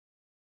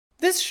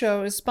This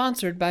show is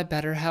sponsored by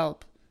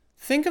BetterHelp.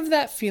 Think of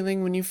that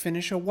feeling when you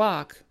finish a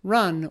walk,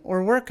 run,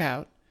 or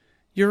workout.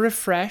 You're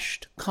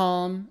refreshed,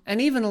 calm, and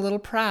even a little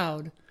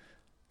proud.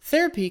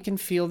 Therapy can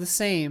feel the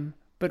same,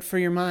 but for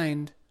your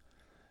mind.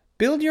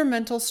 Build your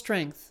mental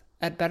strength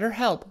at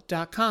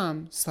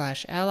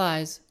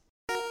betterhelp.com/allies.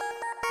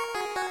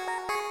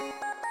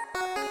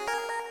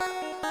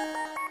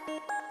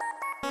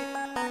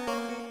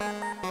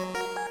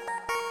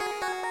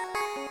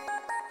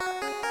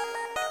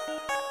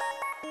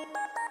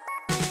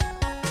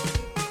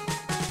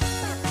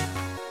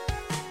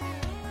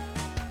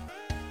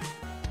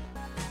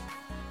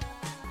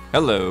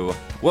 Hello,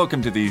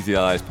 welcome to the Easy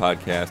Allies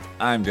podcast.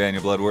 I'm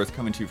Daniel Bloodworth,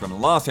 coming to you from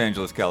Los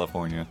Angeles,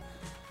 California.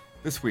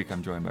 This week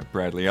I'm joined by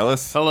Bradley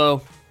Ellis.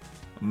 Hello.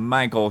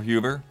 Michael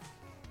Huber.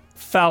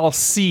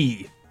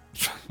 Falsi.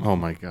 Oh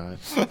my God.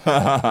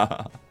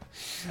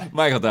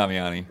 Michael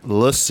Damiani.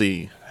 Let's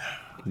see.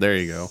 There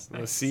you go.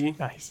 Let's see.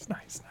 Nice.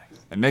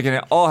 And making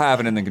it all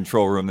happen in the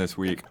control room this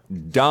week,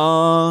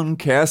 Don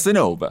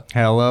Casanova.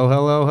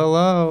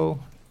 Hello.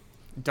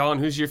 Dawn,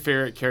 who's your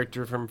favorite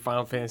character from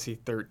Final Fantasy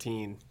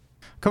 13?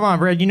 Come on,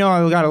 Brad. You know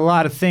I got a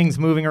lot of things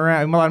moving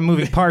around, a lot of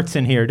moving parts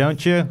in here,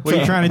 don't you? What are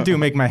you trying to do?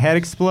 Make my head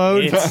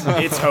explode?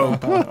 It's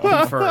Hope.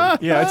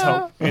 Confirmed. Yeah, it's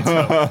hope.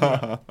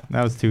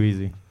 That was too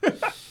easy.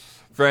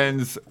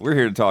 Friends, we're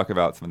here to talk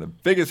about some of the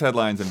biggest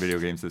headlines in video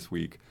games this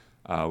week.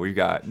 We've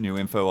got new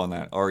info on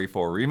that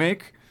RE4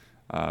 remake.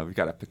 We've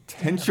got a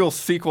potential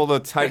sequel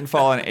to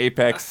Titanfall and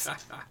Apex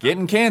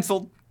getting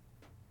canceled.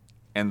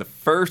 And the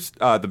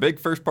big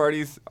first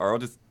parties are all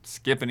just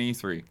skipping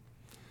E3.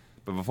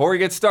 But before we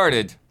get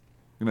started,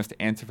 we must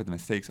answer for the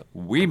mistakes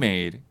we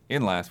made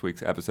in last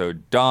week's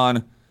episode.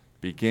 Don,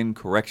 begin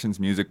corrections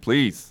music,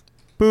 please.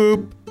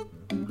 Boop.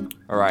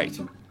 All right.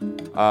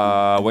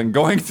 When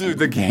going through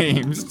the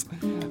games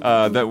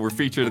that were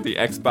featured at the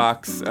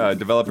Xbox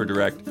Developer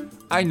Direct,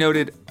 I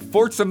noted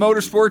Forza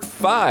Motorsport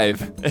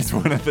 5 as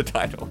one of the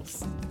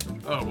titles.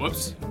 Oh,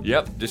 whoops.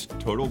 Yep, just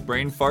total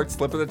brain fart,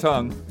 slip of the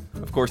tongue.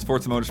 Of course,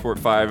 Forza Motorsport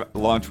 5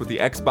 launched with the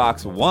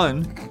Xbox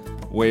One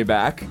way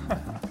back.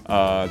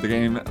 The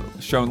game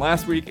shown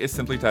last week is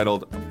simply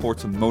titled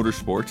Forza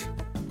Motorsport.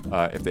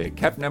 If they had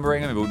kept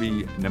numbering them, it would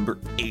be number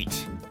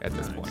 8 at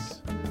this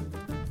point.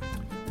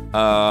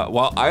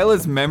 While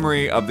Isla's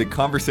memory of the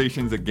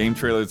conversations at game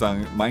trailers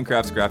on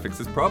Minecraft's graphics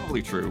is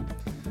probably true,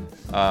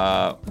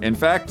 in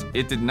fact,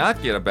 it did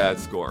not get a bad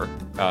score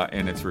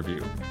in its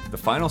review. The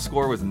final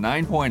score was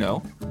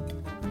 9.0,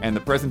 and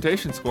the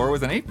presentation score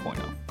was an 8.0.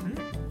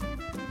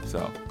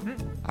 So,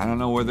 I don't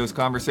know where those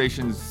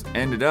conversations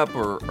ended up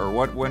or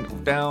what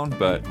went down,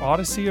 but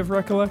Odyssey of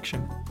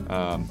recollection.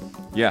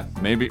 yeah,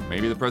 maybe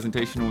the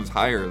presentation was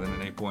higher than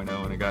an 8.0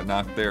 and it got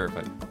knocked there,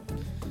 but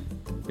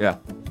yeah,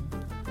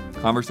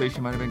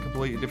 conversation might have been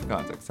completely different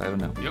context. I don't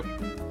know. Yep.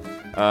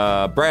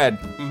 Brad.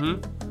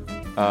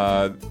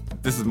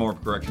 This is more of a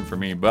correction for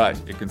me, but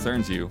it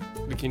concerns you.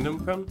 The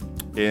Kingdom Come?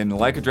 In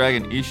Like a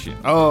Dragon Ishin,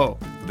 Oh.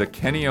 the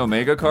Kenny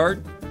Omega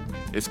card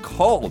is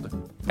called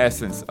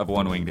Essence of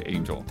One-Winged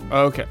Angel.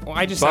 Okay. Well,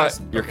 I just But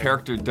asked. your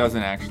character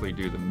doesn't actually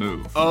do the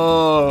move.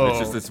 Oh. It's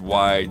just this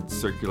wide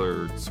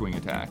circular swing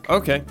attack.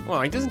 Okay.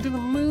 Well, he doesn't do the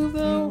move,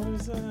 though. What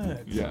is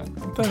that? Yeah.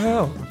 What the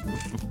hell?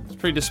 It's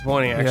pretty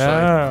disappointing, actually.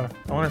 Yeah.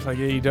 I wonder if like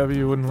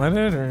AEW wouldn't let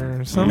it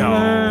or something.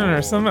 No.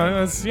 Or something.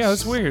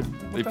 That's weird.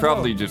 What They the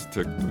probably hell? just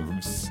took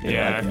moves and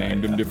Yeah, like, yeah,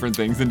 named them different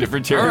things in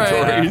different All right.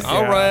 territories.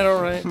 All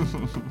right.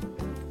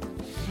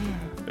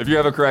 If you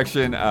have a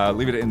correction,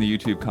 leave it in the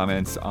YouTube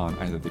comments on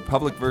either the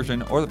public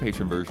version or the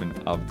patron version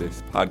of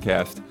this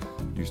podcast.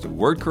 Use the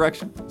word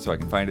correction so I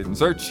can find it in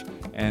search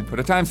and put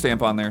a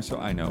timestamp on there so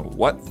I know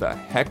what the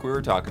heck we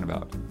were talking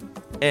about.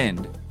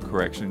 End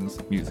corrections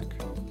music.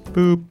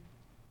 Boop.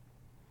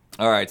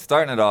 All right,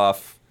 starting it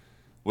off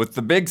with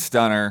the big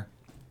stunner.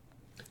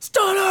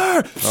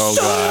 Stunner! Oh,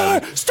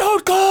 Stunner!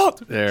 Stone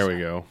Cold! There we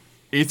go.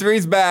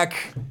 E3's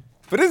back,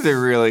 but is it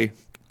really?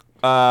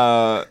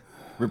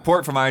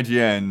 Report from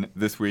IGN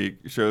this week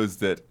shows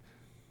that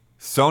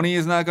Sony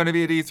is not going to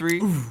be at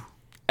E3,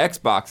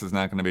 Xbox is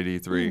not going to be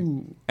at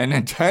E3, and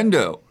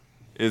Nintendo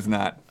is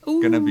not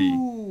going to be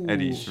at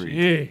E3.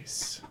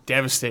 Jeez.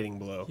 Devastating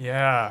blow.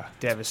 Yeah.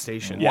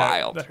 Devastation.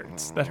 Wild. That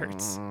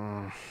hurts.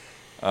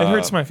 It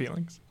hurts my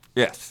feelings.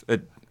 Yes,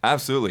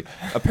 absolutely.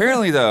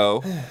 Apparently,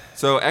 though,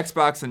 so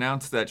Xbox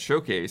announced that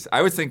showcase.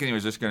 I was thinking it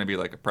was just going to be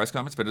like a press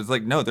conference, but it's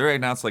like, no, they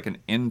announced like an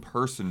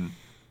in-person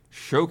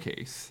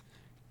showcase.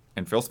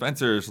 And Phil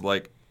Spencer's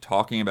like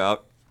talking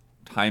about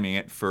timing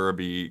it for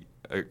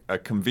a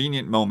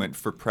convenient moment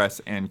for press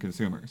and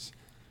consumers.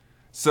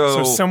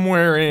 So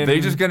somewhere in...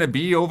 they just going to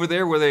be over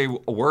there where they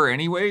were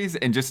anyways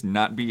and just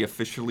not be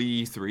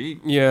officially E3?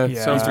 Yeah.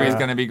 Yeah. So E3 is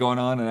going to be going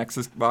on and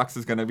Xbox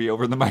is going to be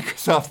over in the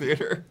Microsoft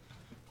Theater.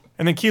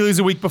 And then Keely's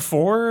a week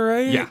before,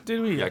 right? Yeah.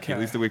 Did we? Yeah, Okay.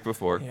 Keely's the week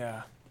before.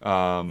 Yeah.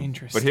 But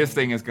Interesting. his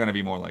thing is going to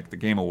be more like the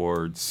Game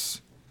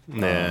Awards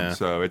Yeah.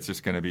 So it's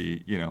just going to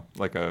be,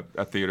 like a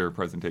theater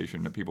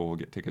presentation that people will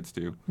get tickets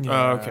to.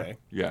 Oh, okay.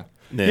 Yeah.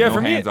 Yeah, No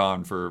for me-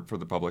 hands-on for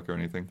the public or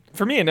anything.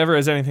 For me, it never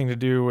has anything to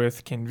do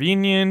with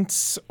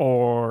convenience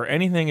or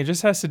anything. It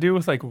just has to do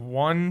with like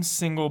one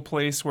single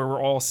place where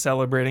we're all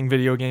celebrating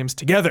video games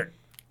together.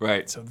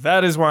 Right. So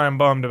that is why I'm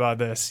bummed about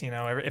this.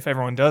 If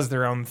everyone does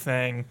their own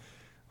thing,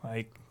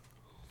 like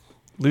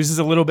loses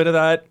a little bit of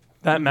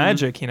that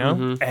magic.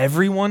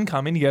 Everyone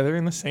coming together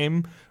in the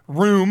same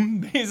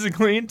room,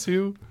 basically,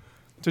 to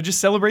just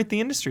celebrate the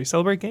industry,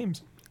 celebrate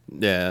games.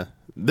 Yeah.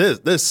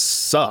 This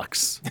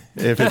sucks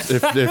if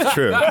it's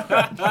true.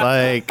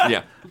 Like,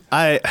 Yeah.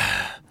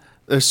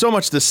 There's so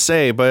much to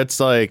say, but it's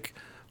like,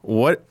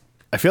 what?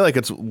 I feel like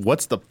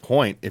what's the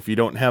point if you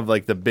don't have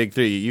like the big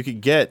three? You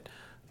could get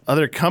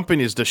other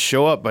companies to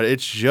show up, but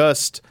it's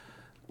just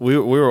we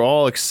were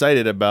all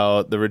excited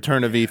about the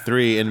return of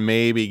E3 and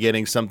maybe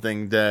getting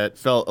something that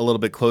felt a little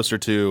bit closer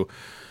to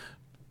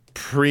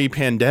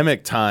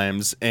pre-pandemic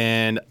times.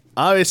 And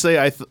obviously,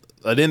 I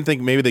didn't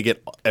think maybe they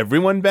get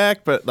everyone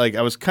back, but like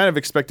I was kind of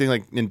expecting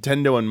like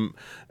Nintendo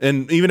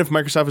and even if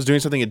Microsoft was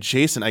doing something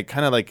adjacent, I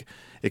kind of like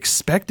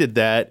expected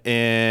that.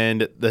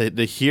 And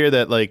to hear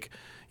that like,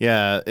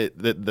 yeah,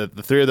 the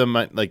three of them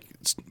might, like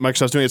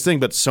Microsoft's doing its thing,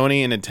 but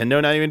Sony and Nintendo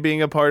not even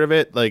being a part of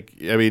it. Like,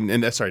 I mean,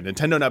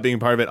 Nintendo not being a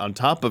part of it on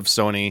top of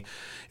Sony,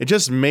 it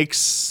just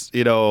makes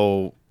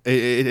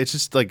it's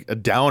just like a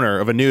downer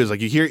of a news.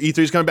 Like you hear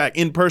E3's coming back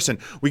in person.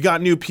 We got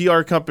a new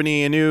PR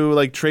company, a new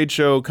like trade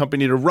show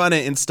company to run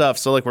it and stuff.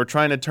 So like we're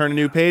trying to turn a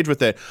new page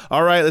with it.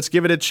 All right, let's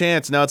give it a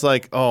chance. Now it's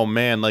like, oh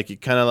man, like you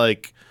kind of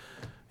like,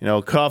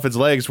 cut off its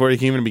legs before you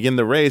can even begin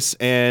the race.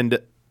 And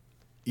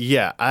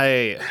yeah,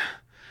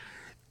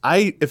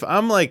 if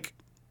I'm like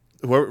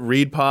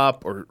Reed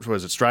Pop or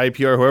was it Stride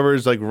PR, whoever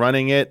is like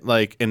running it,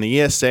 like in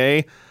the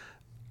ESA,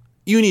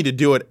 you need to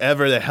do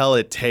whatever the hell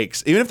it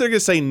takes. Even if they're going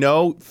to say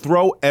no,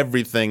 throw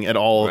everything at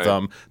all of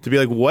them to be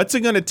like, what's it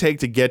going to take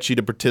to get you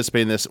to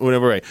participate in this?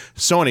 Whatever way.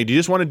 Sony, do you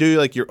just want to do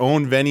like your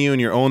own venue and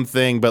your own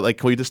thing? But like,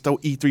 can we just throw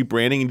E3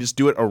 branding and just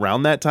do it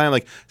around that time?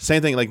 Like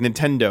same thing, like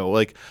Nintendo.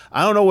 Like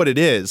I don't know what it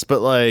is, but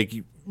like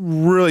you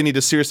really need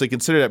to seriously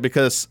consider that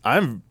because I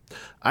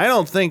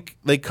don't think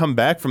they come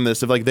back from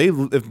this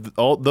if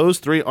all those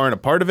three aren't a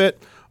part of it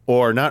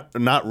or not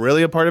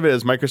really a part of it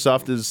as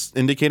Microsoft is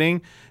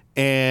indicating.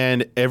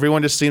 And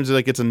everyone just seems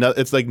like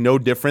it's like no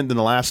different than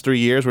the last 3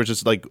 years, which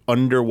is like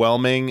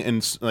underwhelming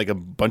in like a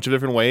bunch of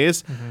different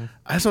ways. Mm-hmm.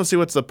 I just don't see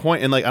what's the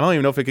point. And like, I don't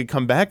even know if it could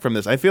come back from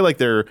this. I feel like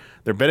they're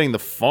betting the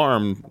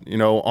farm,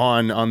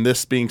 on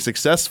this being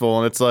successful.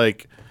 And it's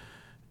like,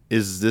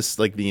 is this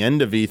like the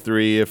end of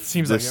E3? If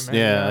seems this, like it,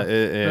 man. Yeah,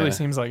 it really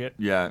seems like it.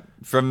 Yeah.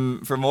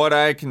 From what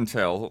I can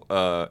tell,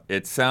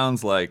 it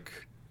sounds like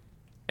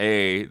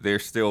they're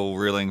still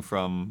reeling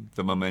from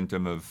the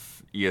momentum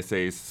of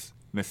ESA's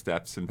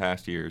missteps in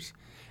past years,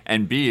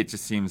 and B, it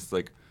just seems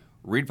like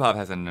Reed Pop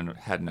hasn't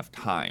had enough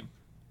time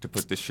to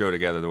put this show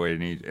together the way it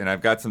needs. And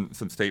I've got some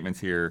statements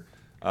here.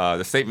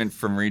 The statement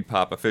from Reed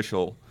Pop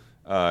official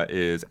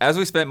is, as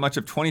we spent much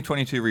of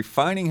 2022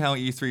 refining how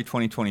E3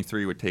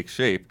 2023 would take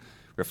shape,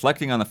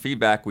 reflecting on the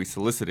feedback we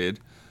solicited,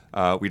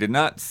 we did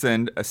not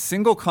send a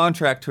single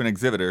contract to an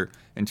exhibitor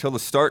until the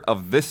start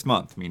of this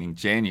month, meaning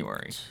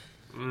January.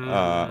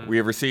 We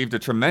have received a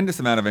tremendous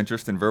amount of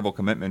interest and verbal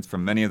commitments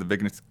from many of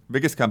the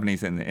biggest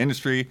companies in the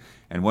industry,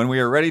 and when we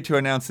are ready to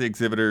announce the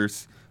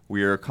exhibitors,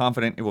 we are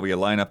confident it will be a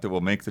lineup that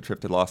will make the trip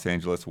to Los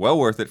Angeles well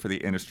worth it for the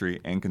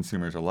industry and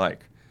consumers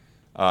alike.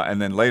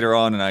 And then later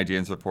on in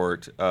IGN's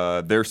report,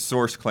 their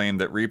source claimed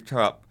that Reed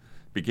Pop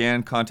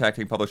began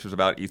contacting publishers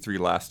about E3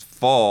 last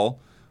fall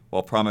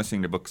while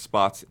promising to book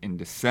spots in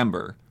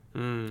December,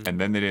 and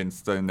then they didn't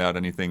send out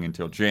anything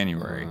until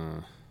January.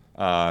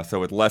 So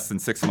with less than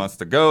 6 months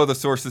to go, the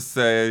sources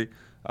say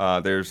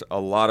there's a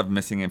lot of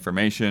missing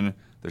information.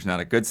 There's not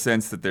a good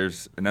sense that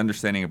there's an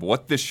understanding of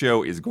what this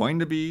show is going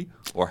to be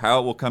or how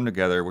it will come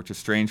together, which is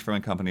strange from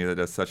a company that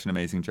does such an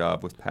amazing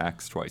job with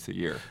PAX twice a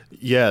year.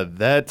 Yeah,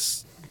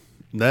 that's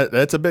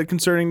a bit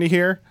concerning to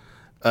hear.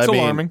 It's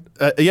alarming.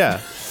 Yeah.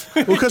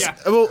 Well, because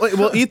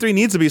E3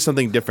 needs to be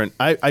something different.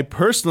 I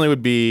personally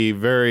would be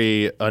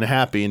very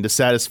unhappy and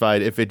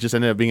dissatisfied if it just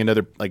ended up being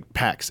another like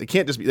PAX. It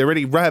can't just be. They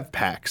already have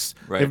PAX.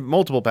 Right. They have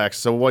multiple PAX.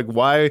 So like,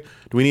 why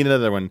do we need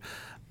another one?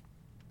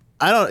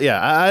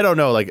 I don't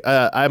know. Like,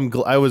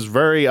 I was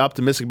very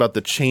optimistic about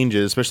the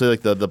changes, especially like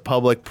the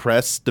public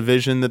press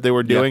division that they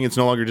were doing. Yeah. It's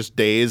no longer just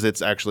days.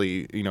 It's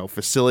actually,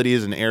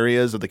 facilities and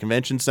areas of the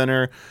convention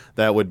center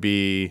that would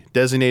be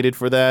designated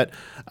for that.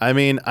 I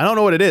mean, I don't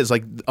know what it is.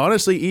 Like,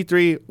 honestly,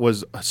 E3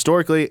 was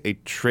historically a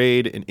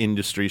trade and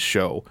industry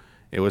show.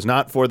 It was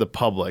not for the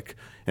public.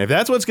 And if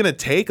that's what it's going to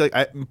take, like,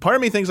 part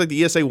of me thinks like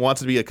the ESA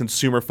wants it to be a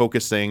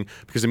consumer-focused thing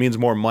because it means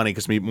more money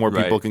because more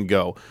people can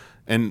go.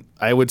 And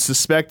I would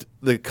suspect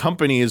the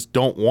companies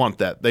don't want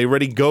that. They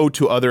already go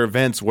to other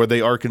events where they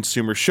are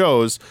consumer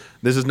shows.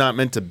 This is not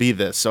meant to be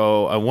this.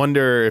 So I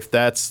wonder if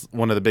that's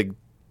one of the big,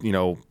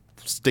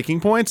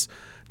 sticking points.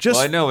 Well,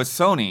 I know with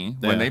Sony,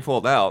 when they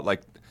pulled out,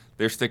 like,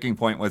 their sticking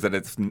point was that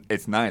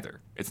it's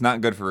neither. It's not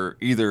good for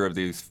either of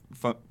these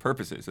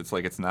purposes. It's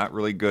like it's not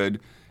really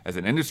good as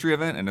an industry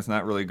event, and it's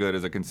not really good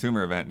as a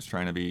consumer event. It's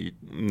trying to be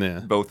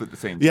both at the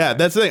same time. Yeah,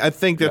 that's the thing. I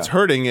think that's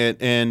hurting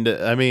it. And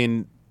I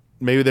mean,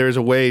 maybe there's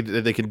a way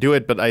that they can do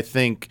it, but I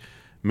think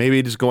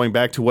maybe just going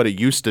back to what it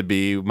used to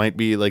be might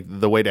be like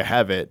the way to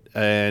have it.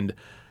 And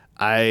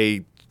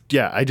I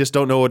just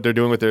don't know what they're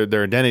doing with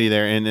their identity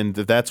there. And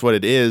if that's what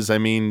it is, I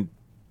mean,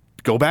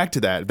 go back to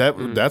that.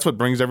 That's what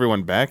brings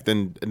everyone back.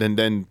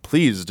 Then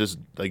please just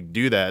like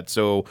do that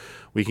so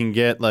we can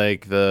get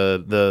like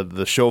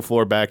the show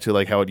floor back to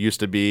like how it used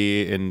to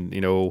be, and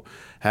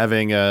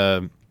having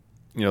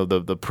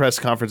the press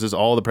conferences,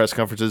 all the press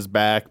conferences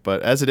back.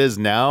 But as it is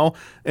now,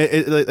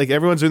 like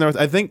everyone's doing their.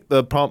 I think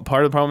part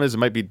of the problem is it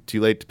might be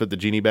too late to put the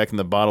genie back in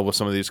the bottle with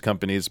some of these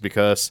companies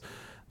because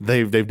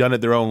they've done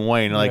it their own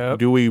way. And like,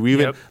 do we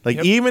even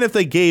even if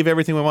they gave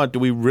everything we want, do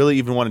we really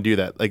even want to do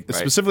that? Like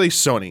specifically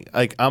Sony.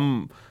 Like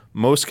I'm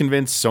most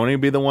convinced Sony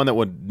would be the one that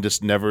would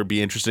just never be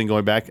interested in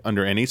going back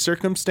under any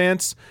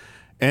circumstance.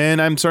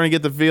 And I'm starting to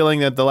get the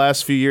feeling that the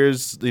last few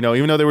years,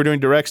 even though they were doing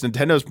directs,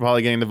 Nintendo's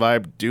probably getting the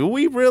vibe. Do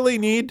we really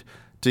need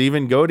to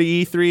even go to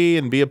E3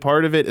 and be a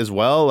part of it as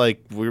well?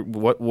 Like,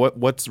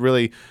 what's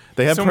really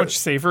they have so much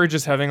safer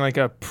just having like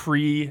a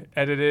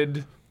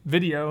pre-edited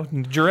video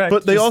direct.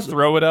 But they also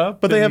throw it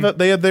up. But they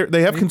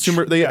have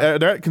consumer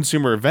they're at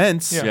consumer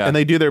events and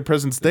they do their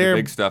presence there.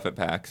 The big stuff at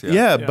PAX.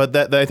 But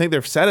that I think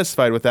they're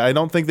satisfied with that. I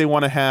don't think they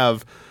want to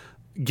have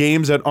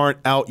games that aren't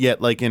out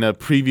yet, like in a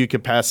preview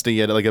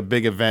capacity at like a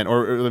big event,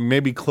 or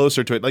maybe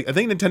closer to it. Like I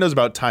think Nintendo's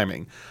about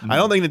timing. I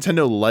don't think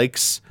Nintendo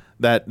likes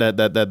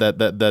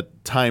that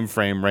time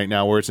frame right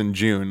now where it's in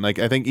June. Like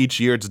I think each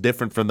year it's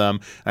different for them.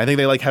 I think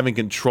they like having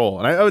control,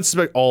 and I would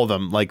expect all of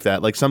them like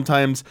that. Like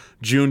sometimes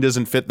June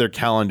doesn't fit their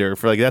calendar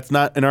for like that's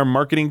not in our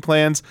marketing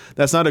plans.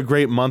 That's not a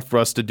great month for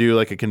us to do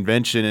like a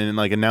convention and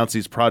like announce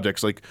these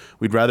projects. Like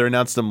we'd rather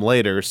announce them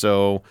later.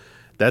 So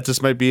that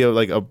just might be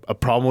a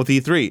problem with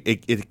E3.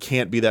 It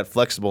can't be that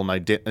flexible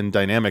and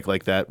dynamic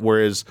like that.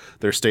 Whereas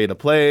their state of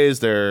plays,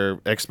 their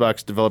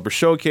Xbox developer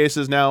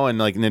showcases now, and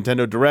like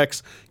Nintendo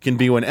Directs can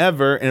be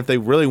whenever. And if they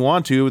really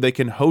want to, they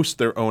can host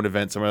their own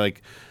events. And we're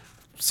like,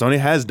 Sony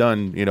has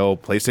done,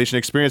 PlayStation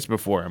Experience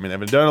before. I mean, they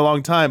haven't done it in a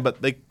long time,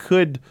 but they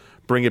could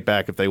bring it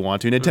back if they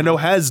want to. Nintendo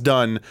has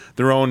done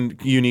their own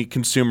unique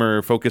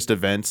consumer-focused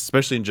events,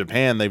 especially in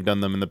Japan. They've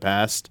done them in the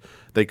past.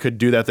 They could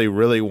do that if they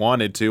really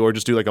wanted to, or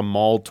just do like a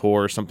mall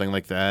tour or something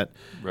like that.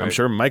 Right. I'm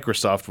sure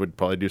Microsoft would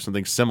probably do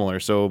something similar.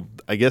 So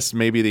I guess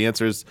maybe the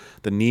answer is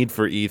the need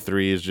for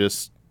E3 is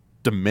just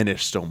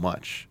diminished so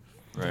much.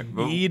 Right.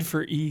 The need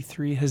for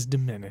E3 has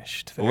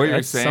diminished. What you're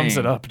that saying sums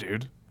it up,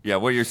 dude. Yeah,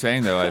 what you're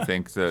saying though, I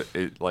think that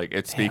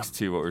it speaks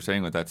to what we're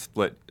saying with that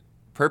split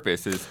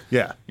purpose is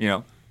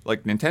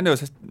like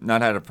Nintendo's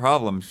not had a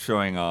problem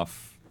showing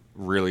off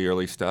really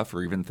early stuff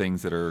or even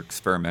things that are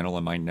experimental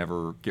and might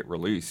never get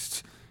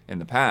released in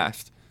the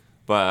past.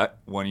 But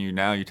when you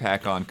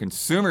tack on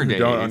consumer days,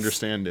 don't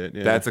understand it.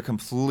 Yeah. That's a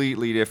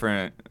completely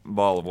different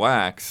ball of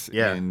wax.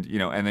 Yeah. And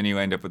and then you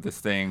end up with this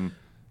thing,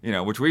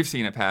 which we've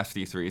seen at past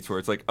E3s where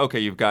it's like, okay,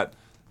 you've got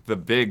the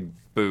big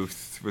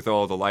booth with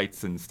all the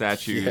lights and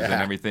statues and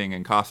everything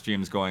and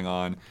costumes going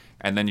on,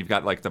 and then you've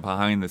got like the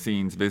behind the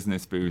scenes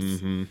business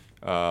booth.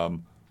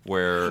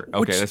 Where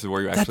this is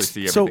where you actually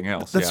see everything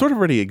else. That sort of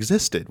already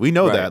existed. We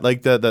know that.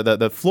 Like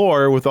the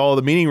floor with all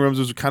the meeting rooms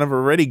was kind of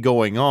already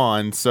going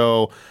on.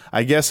 So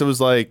I guess it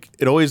was like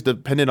it always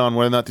depended on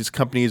whether or not these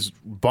companies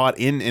bought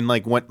in and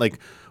like went like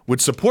would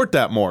support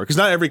that more, because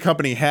not every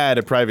company had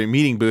a private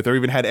meeting booth or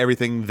even had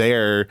everything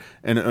there,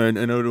 and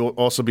it would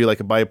also be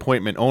like by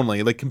appointment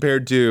only. Like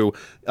compared to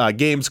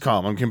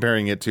Gamescom, I'm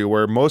comparing it to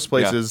where most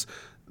places. Yeah.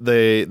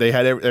 They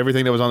had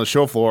everything that was on the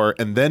show floor,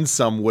 and then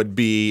some would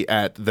be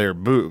at their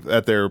booth,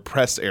 at their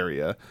press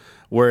area.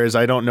 Whereas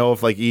I don't know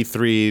if like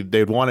E3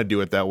 they'd want to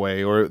do it that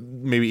way, or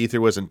maybe E3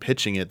 wasn't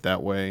pitching it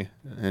that way,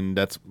 and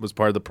that was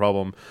part of the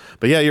problem.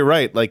 But yeah, you're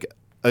right. Like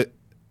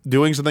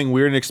doing something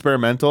weird and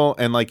experimental,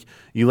 and like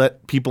you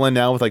let people in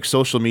now with like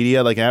social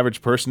media, like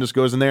average person just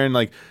goes in there and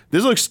like,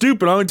 this looks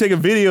stupid, I'm gonna take a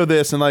video of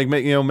this and like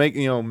make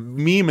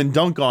meme and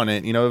dunk on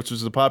it, which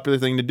was a popular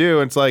thing to do.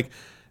 And it's like,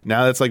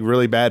 now that's like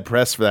really bad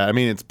press for that. I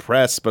mean, it's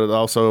press, but it's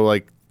also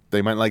like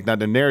they might like not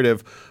the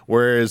narrative.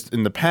 Whereas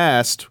in the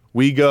past,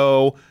 we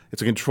go,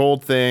 it's a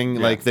controlled thing.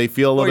 Yeah. Like they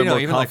feel a little bit more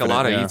even confident.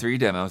 Like a lot of E3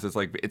 demos, it's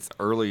like it's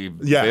early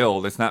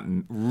build. It's not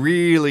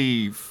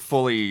really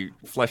fully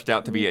fleshed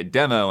out to be a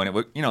demo, and it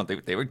would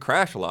they would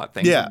crash a lot.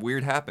 Things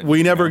weird happen.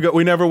 We never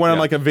went on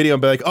like a video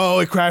and be like, oh,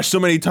 it crashed so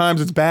many times,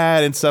 it's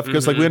bad and stuff,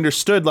 because like we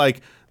understood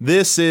like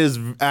this is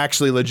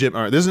actually legit.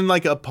 This isn't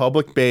like a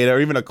public beta or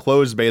even a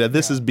closed beta.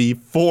 This is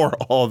before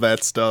all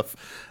that stuff.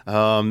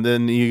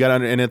 Then you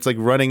got and it's like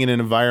running in an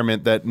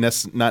environment that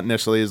not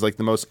necessarily is like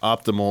the most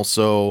optimal.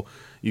 So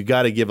you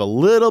got to give a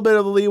little bit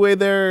of leeway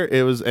there.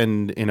 It was,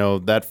 and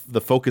that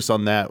the focus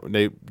on that,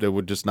 they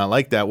would just not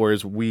like that.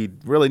 Whereas we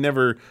really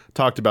never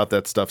talked about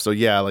that stuff. So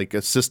yeah, like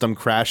a system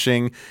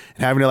crashing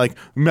and having to like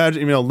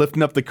imagine,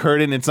 lifting up the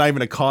curtain. It's not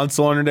even a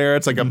console under there.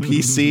 It's like a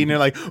PC, and you're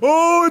like,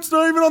 oh, it's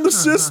not even on the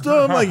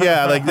system. Like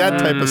like that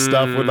type of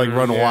stuff would like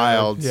run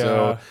wild. Yeah.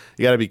 So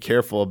you got to be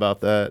careful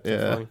about that.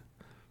 Definitely.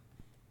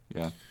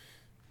 Yeah.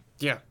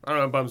 Yeah, I don't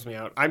know. It bums me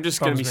out. I'm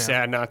just going to be Bums me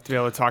sad not to be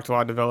able to talk to a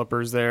lot of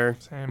developers there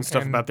and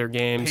stuff about their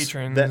games.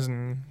 patrons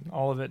and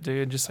all of it,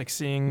 dude. Just like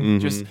seeing,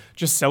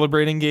 just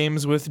celebrating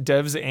games with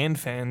devs and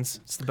fans.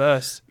 It's the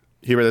best.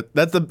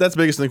 That's the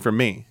biggest thing for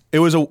me. It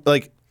was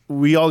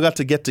we all got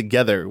to get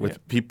together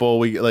with people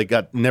we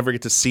never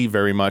get to see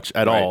very much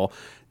at all.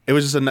 It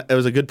was just it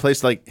was a good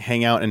place to like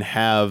hang out and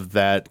have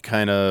that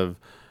kind of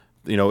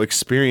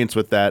experience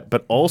with that,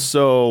 but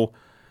also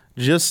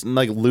just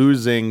like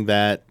losing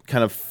that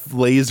kind of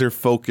laser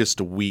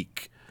focused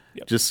week.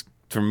 Just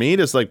for me,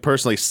 just like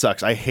personally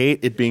sucks. I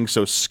hate it being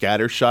so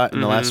scattershot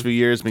in the last few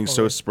years, being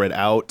so spread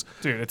out.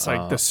 Dude, it's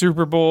like the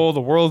Super Bowl,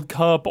 the World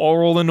Cup, all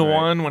rolled into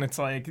one. When it's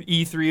like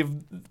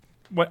E3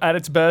 at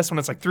its best, when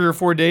it's like 3 or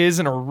 4 days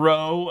in a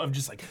row of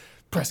just like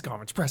press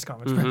conference.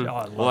 Oh,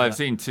 I love I've that.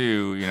 seen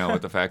too,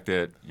 with the fact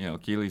that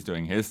Keely's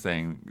doing his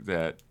thing,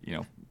 that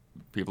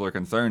people are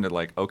concerned that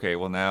like, okay,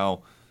 well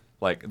now,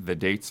 like the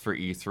dates for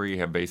E3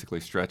 have basically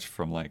stretched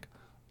from like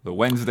the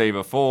Wednesday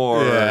before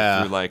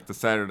through like the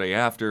Saturday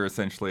after,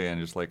 essentially, and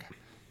just like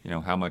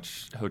how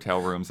much hotel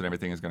rooms and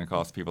everything is going to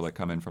cost people that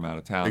come in from out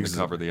of town to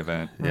cover the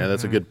event. Yeah,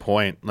 that's a good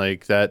point.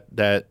 Like that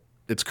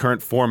its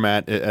current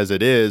format as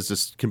it is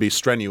just can be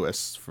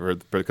strenuous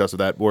because of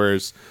that.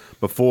 Whereas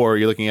before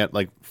you're looking at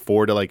like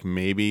 4 to like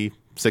maybe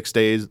 6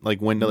 days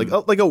like window,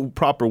 like a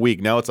proper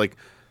week. Now it's like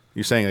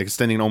you're saying like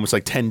extending almost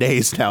like 10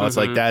 days now. It's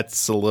like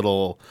that's a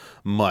little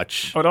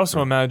much. I would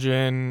also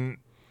imagine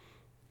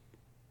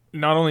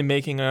not only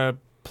making a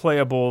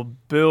playable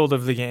build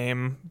of the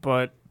game,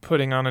 but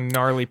putting on a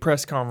gnarly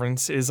press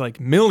conference is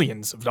like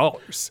millions of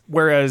dollars.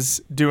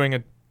 Whereas doing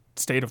a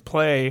state of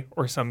play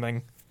or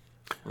something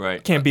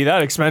can't be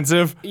that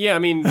expensive. Yeah, I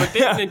mean, but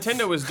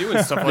Nintendo was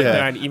doing stuff like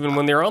that even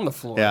when they're on the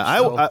floor. Yeah,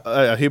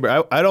 so.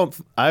 Hubert,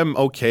 I'm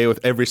okay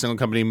with every single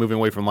company moving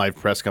away from live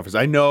press conference.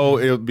 I know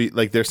it'll be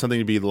like there's something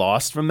to be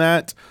lost from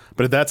that,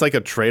 but if that's like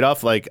a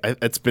trade-off, like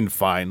it's been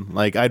fine.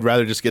 Like I'd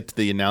rather just get to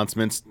the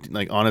announcements,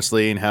 like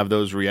honestly, and have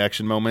those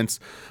reaction moments.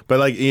 But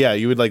like, yeah,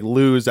 you would like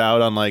lose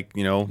out on like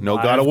no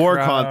Live God of War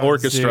crowds,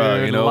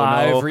 orchestra, dude, no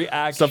live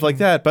reaction, stuff like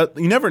that. But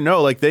you never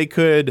know. Like they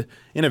could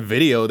in a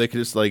video, they could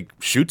just like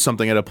shoot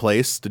something at a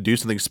place to do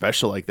something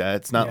special like that.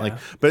 It's not like,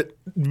 but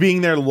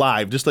being there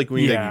live, just like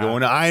when you like, go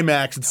into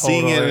IMAX and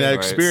seeing it and that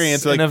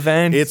experience, like an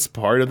event, it's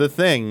part of the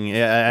thing.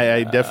 Yeah,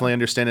 I definitely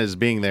understand it as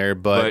being there,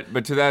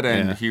 but to that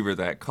end, Hubert,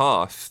 that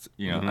cost,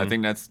 I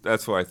think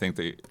that's why I think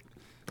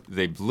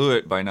they blew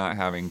it by not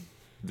having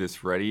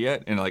this ready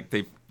yet, and like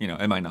they,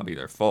 it might not be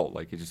their fault.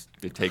 Like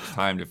it takes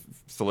time to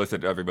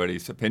solicit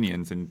everybody's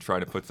opinions and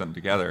try to put something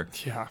together.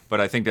 Yeah. But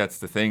I think that's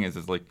the thing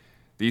is like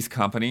these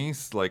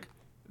companies, like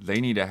they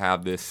need to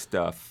have this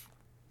stuff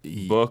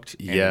booked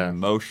and in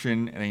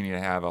motion, and they need to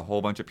have a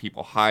whole bunch of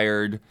people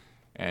hired,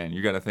 and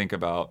you got to think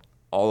about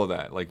all of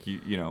that. Like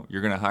you're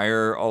going to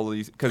hire all of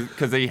these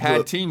because they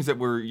had teams that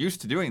were used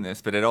to doing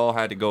this, but it all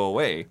had to go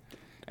away.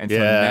 And so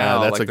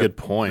now, that's like a good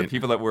point. The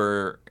people that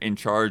were in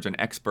charge and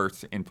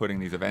experts in putting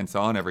these events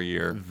on every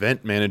year,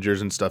 event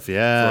managers and stuff, for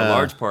a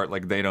large part,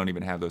 like they don't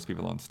even have those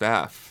people on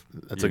staff.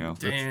 That's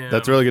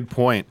a really good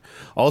point.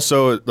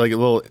 Also, like a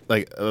little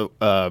like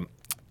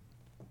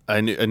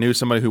I knew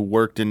somebody who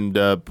worked in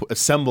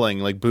assembling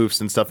like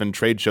booths and stuff and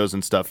trade shows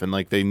and stuff, and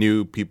like they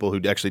knew people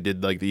who actually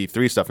did like the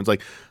E3 stuff. And it's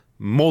like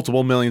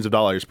multiple millions of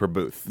dollars per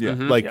booth.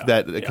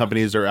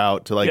 Companies are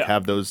out to like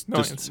have those and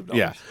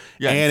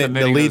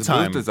the lead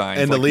time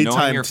and the lead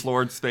time, your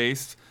floored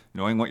space,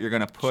 knowing what you're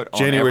going to put on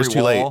January every was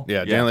too wall.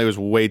 late. January was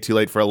way too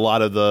late for a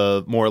lot of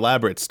the more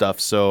elaborate stuff.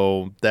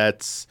 So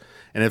that's,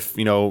 and if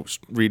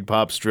Reed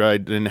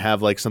Popstra didn't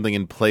have like something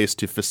in place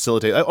to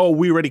facilitate,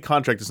 we already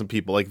contracted some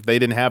people, like if they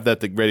didn't have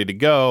that ready to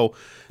go,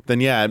 then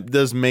it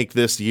does make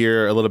this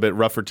year a little bit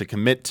rougher to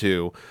commit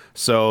to.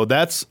 So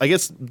I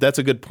guess that's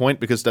a good point,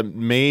 because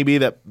maybe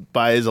that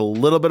buys a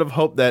little bit of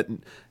hope that,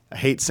 I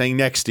hate saying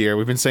next year.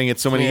 We've been saying it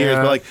so many years,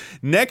 but like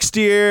next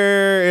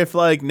year, if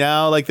like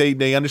now like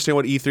they understand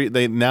what E3,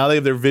 they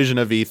have their vision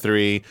of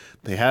E3,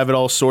 they have it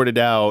all sorted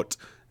out.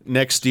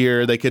 Next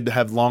year, they could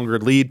have longer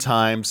lead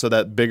time so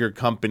that bigger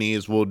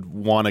companies would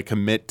want to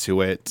commit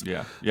to it.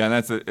 Yeah, and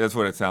that's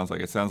what it sounds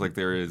like. It sounds like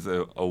there is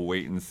a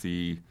wait and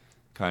see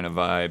kind of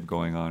vibe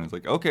going on. It's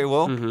like, okay,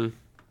 well,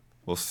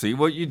 we'll see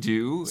what you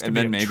do, and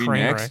then maybe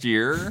next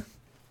year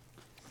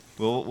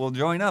we'll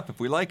join up if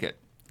we like it.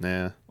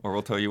 Yeah. Or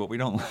we'll tell you what we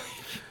don't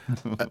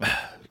like.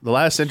 The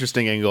last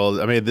interesting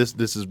angle, I mean, this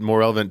is more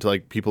relevant to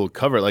like people who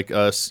cover it, like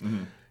us.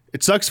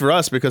 It sucks for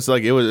us because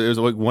like it was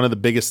like one of the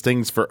biggest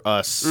things for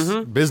us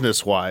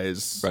business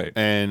wise, right?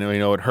 And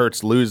it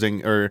hurts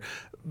losing or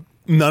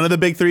none of the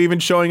big three even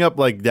showing up.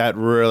 Like that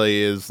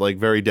really is like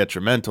very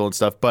detrimental and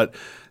stuff. But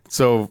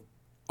So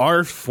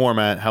our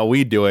format, how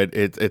we do it,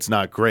 it's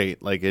not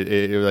great. Like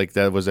like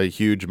that was a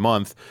huge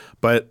month.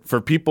 But for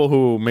people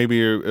who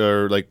maybe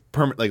are like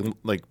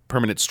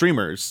permanent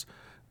streamers,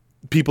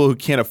 people who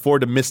can't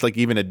afford to miss like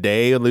even a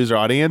day and lose their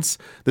audience,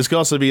 this could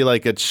also be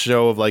like a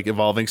show of like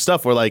evolving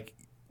stuff where like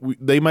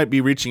they might be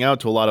reaching out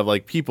to a lot of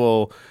like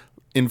people,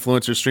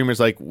 influencers, streamers,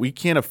 like we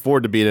can't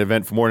afford to be at an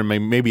event for more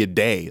than maybe a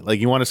day.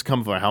 Like you want us to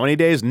come for how many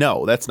days?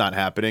 No, that's not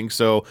happening.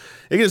 So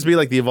it can just be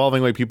like the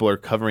evolving way people are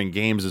covering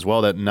games as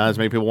well, that not as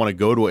many people want to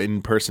go to an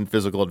in-person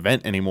physical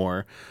event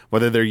anymore.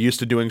 Whether they're used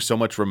to doing so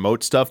much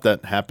remote stuff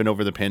that happened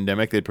over the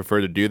pandemic, they'd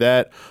prefer to do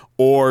that,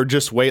 or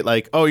just wait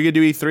like, oh, you're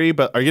gonna do E3,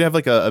 but are you gonna have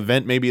like a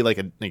event maybe like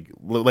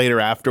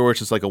later afterwards,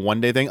 just like a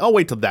one-day thing? I'll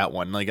wait till that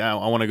one. Like I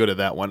want to go to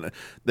that one.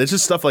 There's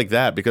just stuff like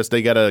that because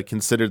they gotta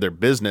consider their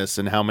business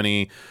and how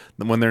many,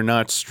 when they're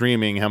not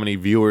streaming, how many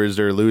viewers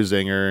they're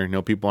losing,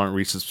 or people aren't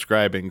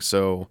resubscribing.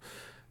 So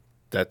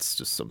that's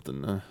just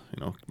something to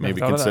maybe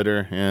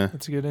consider. Yeah,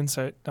 that's a good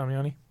insight,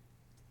 Damiani.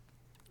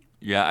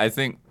 Yeah, I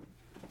think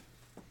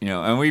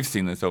and we've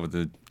seen this over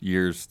the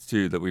years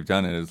too that we've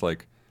done it. Is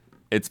like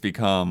it's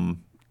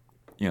become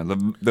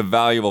the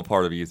valuable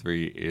part of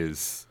E3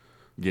 is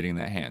getting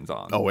that hands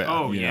on. Oh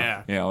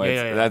yeah. Oh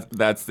yeah.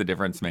 That's the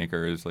difference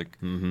maker. Is like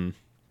you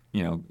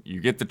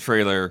get the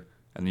trailer.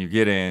 And you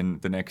get in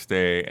the next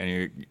day,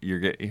 and you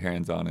get your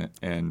hands on it,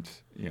 and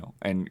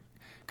and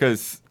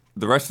because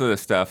the rest of the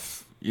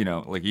stuff,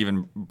 like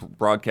even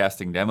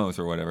broadcasting demos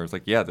or whatever, it's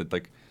like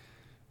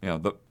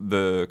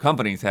the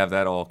companies have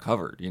that all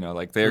covered.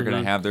 Like they're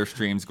gonna have their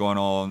streams going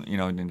on.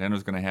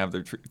 Nintendo's gonna have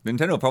their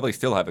Nintendo will probably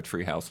still have a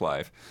Treehouse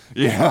Live.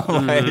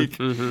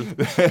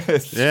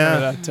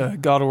 That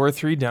God of War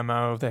 3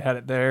 demo, they had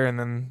it there, and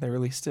then they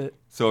released it.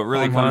 So it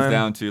really online. comes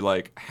down to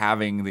like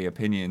having the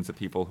opinions of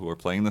people who are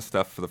playing the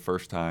stuff for the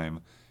first time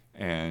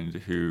and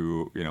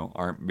who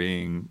aren't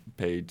being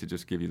paid to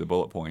just give you the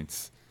bullet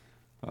points.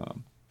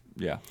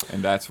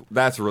 And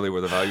that's really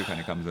where the value kind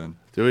of comes in.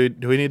 Do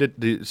we need to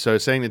do, so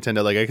saying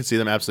Nintendo, like I could see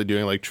them absolutely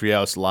doing like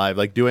Treehouse Live,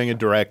 like doing a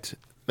direct.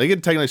 They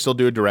could technically still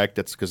do a direct.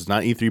 That's because it's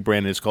not E3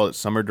 branded. It's called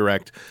Summer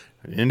Direct.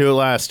 They didn't do it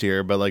last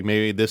year, but like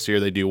maybe this year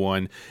they do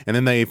one, and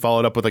then they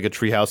followed up with like a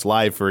Treehouse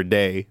Live for a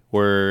day,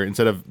 where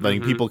instead of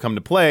letting people come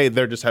to play,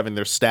 they're just having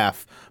their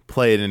staff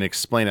play it and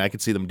explain it. I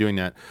could see them doing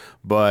that,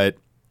 but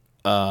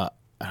I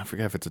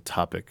forget if it's a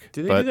topic.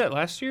 Did they do that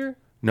last year?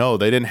 No,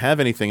 they didn't have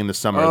anything in the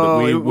summer.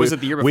 Oh, was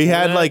it the year before? We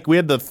had that? we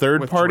had the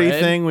third party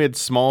Dread? thing. We had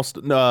small.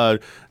 I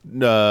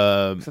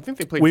think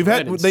they played. We've Dread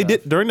had and they stuff.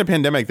 did during the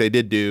pandemic. They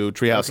did do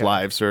Treehouse Okay.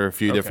 Lives for a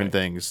few Okay. different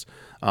things.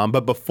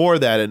 But before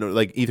that, in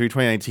like E3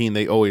 2019,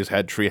 they always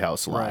had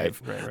Treehouse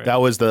Live. Right.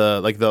 That was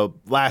the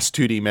last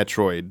 2D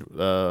Metroid,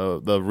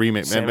 the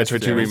remake,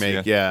 Metroid 2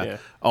 remake. Yeah.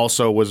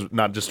 Also was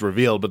not just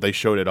revealed, but they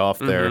showed it off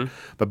there.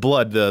 But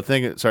Blood, the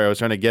thing. Sorry, I was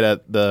trying to get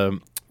at the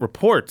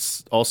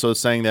reports also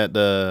saying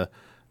that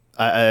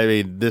I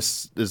mean,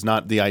 this is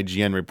not the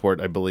IGN report,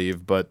 I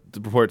believe, but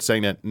the report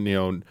saying that,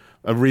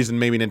 a reason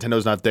maybe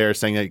Nintendo's not there,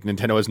 saying that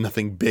Nintendo has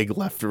nothing big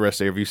left for the rest of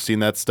the year. Have you seen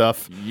that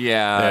stuff?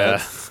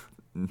 Yeah.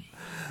 People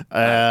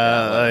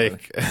I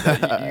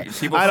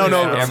don't say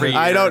know. that every year,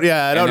 I don't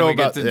know we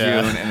about get to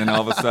June, and then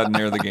all of a sudden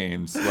they're the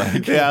games.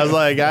 Like, yeah, I was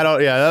like, I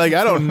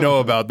don't know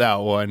about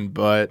that one,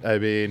 but I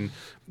mean,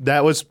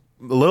 that was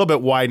a little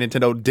bit why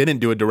Nintendo didn't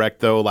do a direct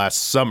though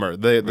last summer.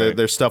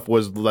 Their stuff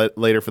was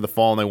later for the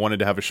fall, and they wanted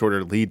to have a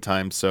shorter lead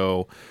time.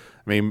 So,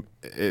 I mean,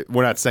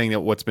 we're not saying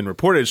that what's been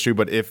reported is true,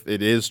 but if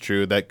it is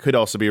true, that could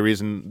also be a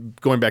reason.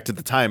 Going back to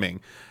the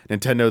timing,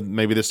 Nintendo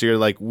maybe this year,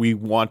 like we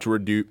want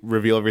to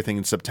reveal everything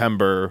in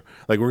September.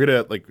 Like we're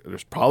gonna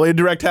there's probably a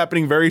direct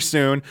happening very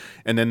soon,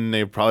 and then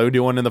they probably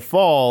do one in the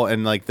fall,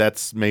 and like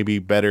that's maybe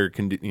better.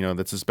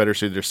 That's just better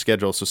suited their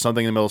schedule. So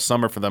something in the middle of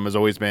summer for them has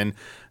always been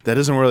that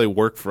doesn't really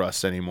work for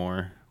us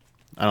anymore.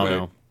 I don't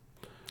know.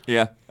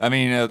 Yeah, I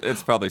mean,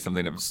 it's probably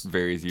something that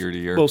varies year to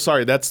year. Well,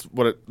 sorry, that's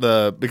what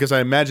because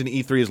I imagine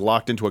E3 is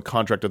locked into a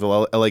contract with the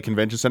LA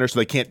Convention Center, so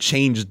they can't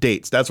change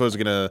dates. That's what I was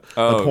gonna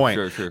the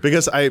point. Sure.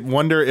 Because I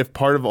wonder if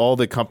part of all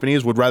the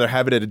companies would rather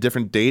have it at a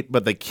different date,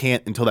 but they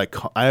can't until that.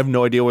 I have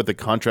no idea what the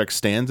contract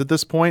stands at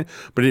this point,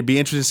 but it'd be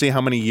interesting to see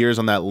how many years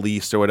on that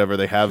lease or whatever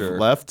they have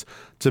left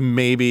to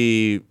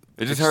maybe.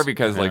 It's just hard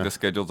because like the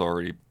schedule's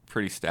already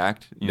pretty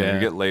stacked. You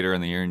get later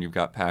in the year and you've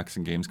got PAX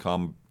and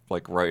Gamescom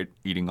like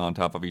eating on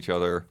top of each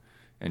other,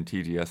 and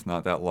TGS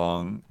not that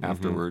long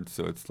afterwards.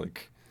 So it's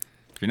like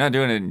if you're not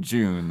doing it in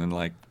June, then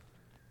like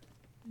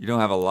you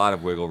don't have a lot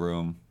of wiggle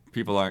room.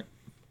 People aren't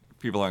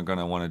going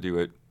to want to do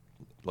it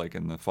like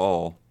in the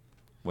fall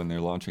when they're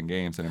launching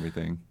games and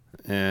everything.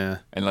 Yeah.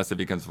 Unless it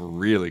becomes a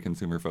really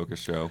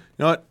consumer-focused show.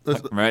 You know what?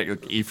 Right?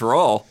 Like E for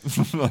all. We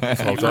talked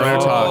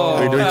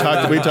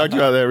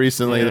about that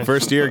recently. The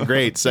first year,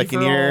 great.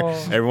 Second year,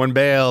 everyone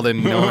bailed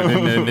and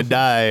it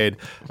died.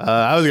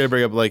 I was gonna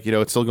bring up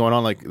it's still going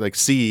on like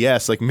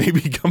CES. Like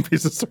maybe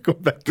companies will start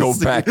going back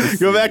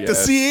to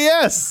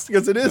CES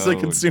because it is a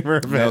consumer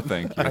event. No,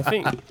 thank you. I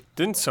think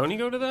didn't Sony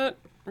go to that?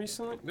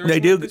 recently? There was They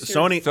one do. this year?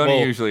 Sony Sony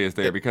well, usually is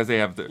there because they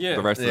have the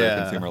rest of their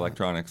Yeah. consumer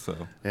electronics.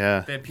 So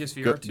Yeah. They had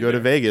PSVR Go, too. go to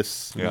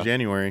Vegas Yeah. in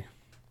January.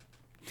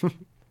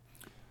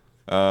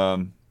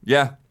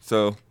 yeah.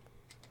 So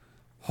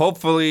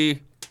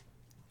hopefully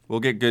we'll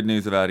get good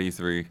news about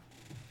E3.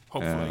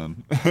 Hopefully.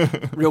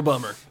 Real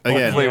bummer.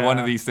 Again, Hopefully Yeah. one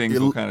of these things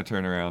will kind of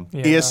turn around.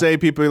 Yeah. ESA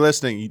people are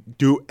listening. You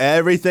do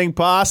everything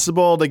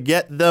possible to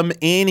get them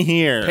in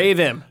here. Pay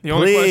them. The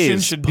only question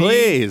Please, should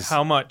please. be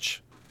how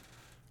much.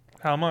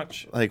 How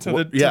much? Like to wha-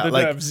 the, to yeah, the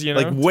like devs, you know?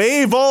 like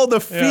waive all the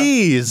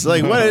fees.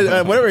 Like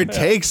whatever it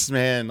takes,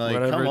 man. Like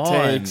Whatever come it on.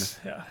 takes.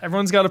 Yeah,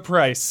 everyone's got a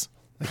price.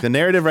 Like, the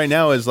narrative right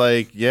now is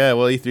like, yeah,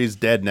 well, E3's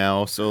dead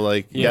now, so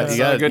like Yeah, it's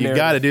not a good you got to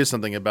narrative. do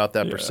something about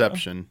that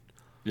perception.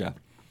 Yeah.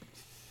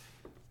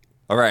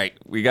 All right,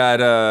 we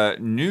got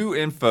new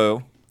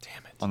info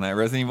on that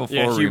Resident Evil 4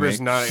 Yeah, remake.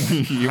 Huber's not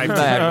hyped But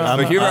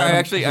about Huber,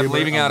 I'm I'm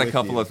leaving out a with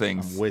couple you. of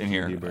things I'm with in you,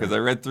 here Huber. because I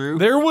read through.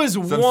 There was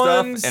Some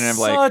one stuff, and I'm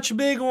like- such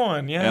big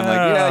one. Yeah. and I'm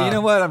like, yeah, you know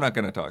what? I'm not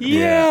going to talk about it.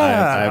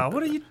 Yeah. I-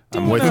 What are you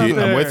doing? I'm with out you.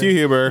 I'm with there? you,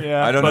 Huber.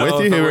 Yeah. I don't I'm know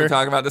with if you, we're Huber.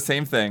 talking about the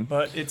same thing.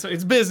 But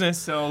it's business,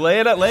 so lay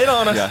it on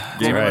us. Yeah, That's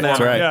Game right. Informer. That's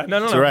right. Yeah, no.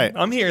 That's right.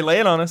 I'm here. Lay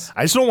it on us.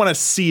 I just don't want to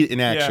see it in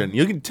action.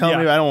 Yeah. You can tell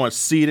me Yeah. I don't want to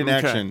see it in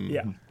Okay. action.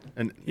 Yeah.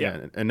 And Yeah.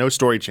 and no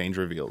story change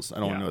reveals. I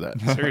don't Yeah. know that.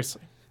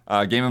 Seriously.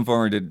 Game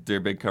Informer did their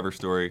big cover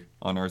story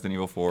on Resident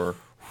Evil 4.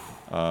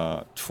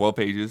 12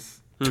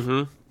 pages.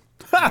 Massive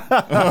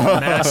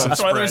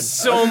That's why there's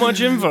spread. so much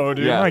info,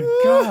 dude. Yeah. My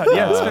God.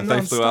 Yeah, it's been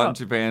They flew out in nonstop.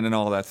 Japan and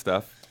all that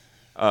stuff.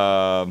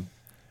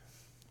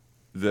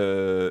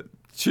 The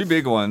two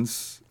big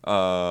ones,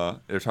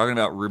 they're talking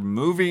about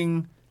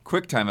removing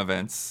QuickTime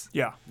events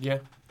Yeah. Yeah.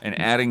 and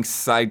adding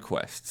side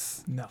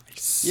quests.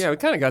 Nice. Yeah, we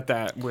kind of got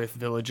that with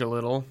Village a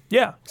little.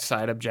 Yeah.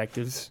 Side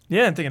objectives.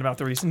 Yeah, and thinking about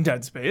the recent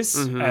Dead Space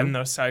Mm-hmm. and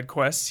those side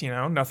quests,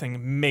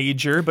 nothing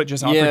major, but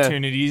just Yeah.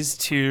 opportunities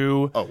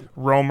to Oh.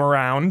 roam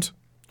around.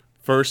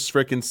 First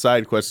freaking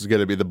side quest is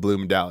going to be the Blue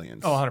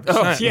Medallions. Oh,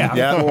 100%. yeah.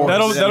 Yeah. That'll be Yeah.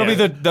 the that'll Yeah, be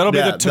the that'll be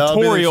the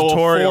tutorial,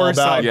 tutorial for about-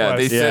 side Yeah, they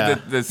quests. said Yeah.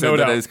 that they said No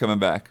that doubt. is coming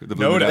back. The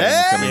Blue No doubt. Medallion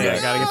is coming Yeah,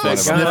 back. gotta get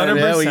Son that of a- gun.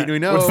 Yeah, 100%. we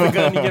know. What's the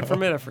gun you get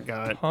from it? I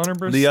forgot.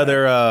 100%. The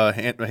other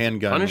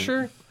handgun.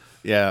 Punisher?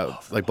 Yeah,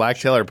 like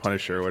Blacktail or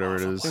Punisher or whatever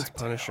it is. It's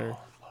Punisher.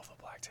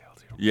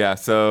 Yeah,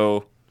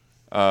 so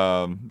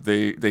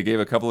they gave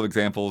a couple of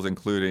examples,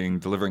 including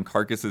delivering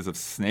carcasses of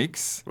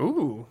snakes,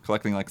 Ooh.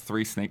 collecting like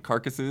 3 snake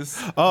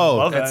carcasses, Oh,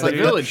 Love that's that, like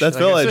dude. Village, That's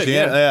like I Village. said,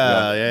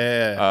 Yeah, yeah.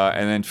 yeah.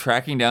 and then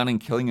tracking down and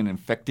killing an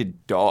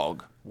infected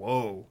dog.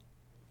 Whoa.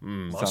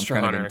 Sounds Monster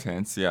kind Hunter. of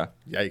intense, yeah.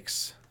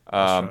 Yikes.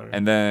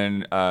 And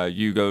then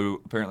you go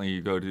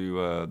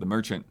to the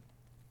merchant,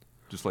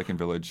 just like in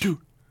Village, to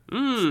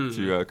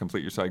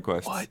complete your side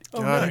quest. What Oh,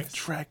 if nice.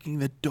 tracking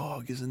the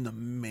dog is in the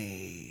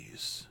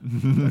maze?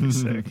 That'd be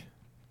sick.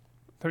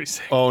 That'd be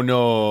sick. Oh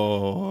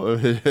no!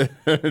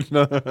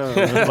 No.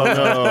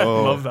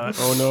 Love that.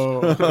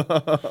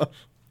 Oh,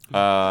 no.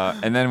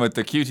 And then with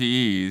the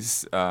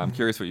QTEs, I'm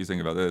curious what you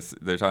think about this.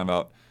 They're talking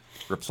about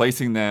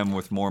replacing them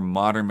with more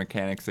modern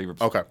mechanics.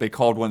 Okay. They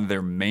called one of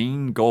their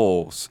main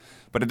goals,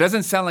 but it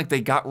doesn't sound like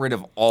they got rid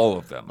of all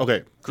of them.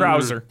 Okay,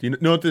 Krauser. Do you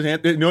know what the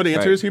answer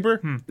Right. is,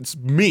 Heber? It's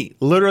me,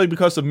 literally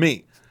because of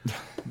me.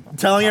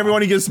 Telling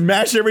everyone he can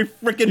smash every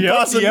freaking Yep,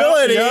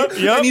 possibility, yep,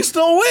 and you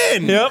still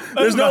win. Yep,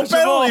 There's no match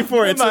them all. penalty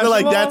for it. So Match they're like,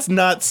 them all. that's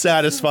not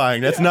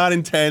satisfying. That's not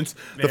intense.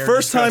 The They're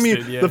first time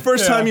disgusted, yeah. the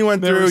first time you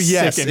went They were through,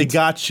 yes, sickened. it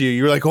got you.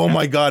 You were like, oh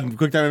my god,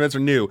 QuickTime events are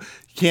new.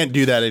 You can't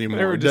do that They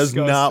anymore. were It does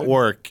not disgusted.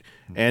 work.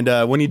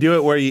 And when you do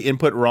it where you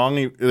input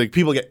wrong, like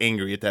people get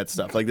angry at that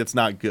stuff. Like that's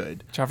not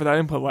good. Watch out for that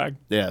input lag.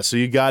 Yeah, so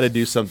you got to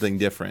do something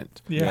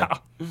different. Yeah.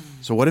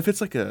 So what if it's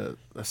like a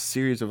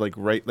series of like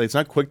it's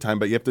not QuickTime,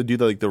 but you have to do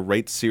the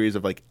right series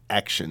of like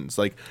actions,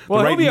 like Well,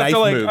 the I right hope you have knife to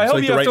like. moves, I hope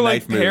like you the have right to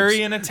like knife parry moves.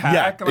 and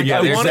attack. Yeah, like, yeah, I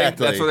want it-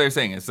 exactly. That's what they're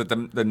saying. Is that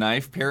the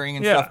knife parrying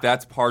and Yeah. stuff?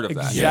 That's part of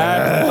that.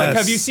 Exactly. Like,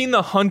 have you seen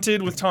The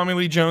Hunted with Tommy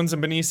Lee Jones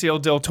and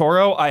Benicio del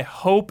Toro? I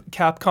hope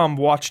Capcom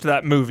watched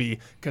that movie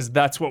because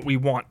that's what we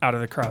want out of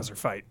the Krauser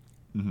fight.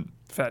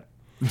 Fed.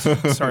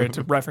 Sorry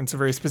to reference a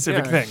very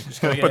specific Yeah, thing, just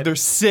gotta but get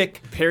there's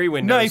sick Parry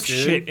windows, knife dude.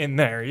 shit in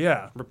there.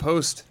 Yeah.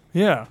 Riposte.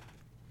 Yeah.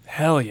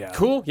 Hell yeah.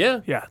 Cool.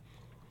 Yeah. Yeah.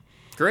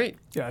 Great.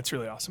 Yeah. It's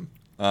really awesome.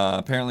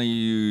 Apparently, you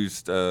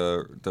used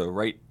the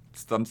right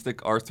thumbstick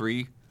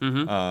R3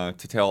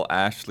 to tell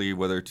Ashley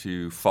whether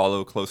to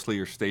follow closely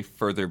or stay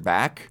further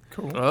back.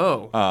 Cool.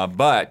 Oh.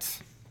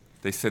 But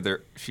they said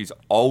she's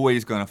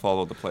always going to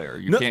follow the player.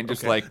 You can't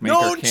just like make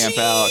her camp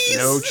out.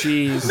 No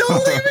cheese. No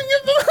leaving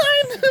it behind.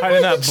 Hide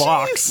in that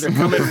box. They're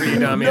coming for you,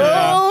 dummy.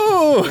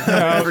 No,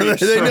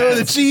 they know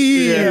the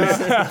cheese.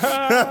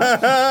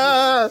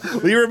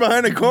 Leave her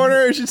behind a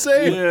corner, I should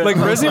say. Like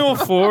Resident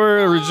Evil 4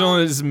 original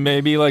is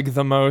maybe like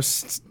the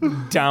most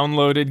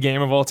downloaded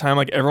game of all time.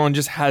 Like everyone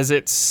just has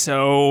it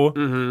so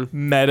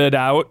meted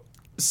out.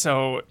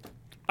 So,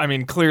 I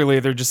mean, clearly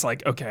they're just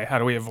like, okay, how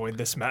do we avoid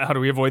this? How do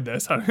we avoid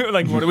this? What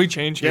do we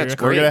change here? Yeah, it's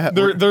great.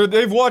 We're gonna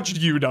They've watched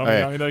you, dummy.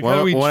 All right. Like, Well, how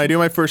do we when I do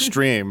my first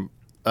stream,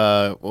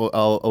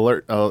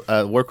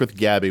 I'll work with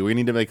Gabby. We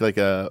need to make like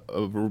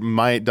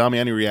my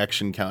Damiani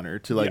reaction counter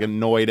to like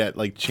annoyed at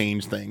like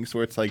change things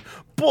where it's like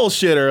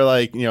bullshit or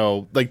like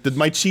like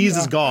my cheese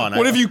is gone.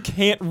 What if you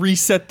can't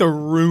reset the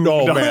room?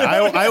 Oh man,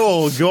 I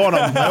will go on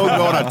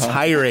a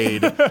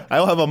tirade. I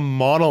will have a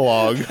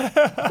monologue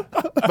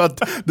about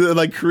the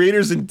like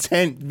creator's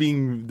intent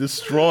being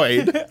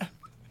destroyed.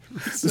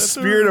 The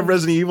spirit of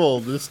Resident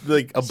Evil just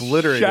like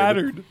obliterated.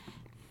 Shattered.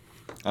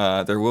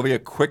 There will be a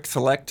quick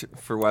select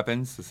for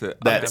weapons.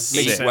 That's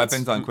eight sick.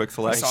 weapons on quick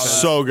select.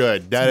 So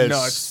good. That is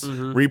nuts.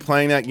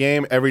 replaying that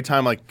game every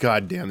time. Like,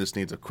 God damn, this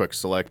needs a quick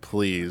select,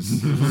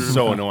 please. This is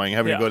so annoying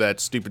having to go to that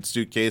stupid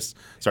suitcase.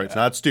 Sorry, it's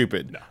not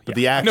stupid, but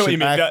the I know what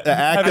you action, mean. the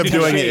act Having of to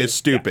doing it shave. is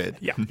stupid.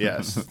 Yeah.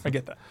 Yes. I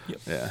get that. Yep.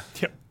 Yeah.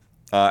 Yep.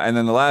 And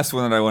then the last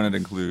one that I wanted to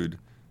include,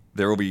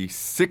 there will be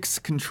 6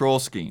 control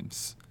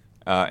schemes,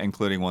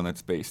 including one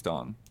that's based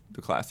on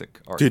the classic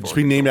RE4 Dude, just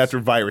be named controls. after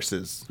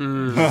viruses.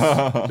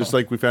 Just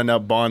like we found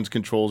out Bond's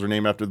controls are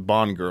named after the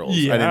Bond girls. I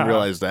Yeah. didn't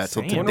realize that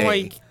till Same. I wonder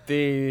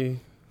today. why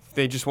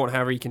they just won't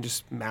have where you can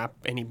just map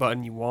any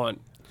button you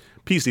want.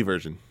 PC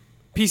version.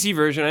 PC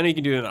version, I know you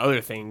can do it in other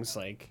things,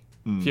 like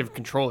if you have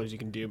controllers you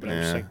can do, but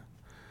I'm just like,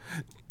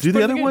 Do the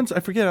pretty other good. ones?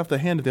 I forget off the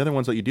hand. Do the other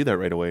ones let you do that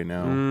right away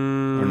now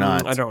or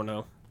not? I don't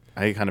know.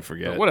 I kind of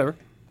forget. But whatever.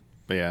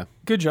 But yeah.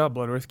 Good job,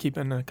 Bloodworth,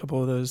 keeping a couple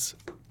of those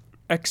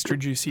extra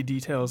juicy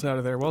details out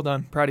of there. Well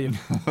done. Proud of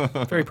you.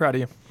 Very proud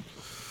of you.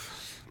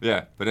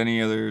 Yeah, but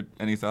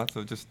any thoughts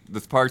of just the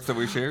parts that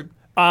we shared?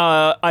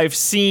 I've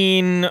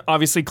seen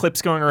obviously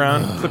clips going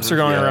around. Clips are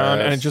going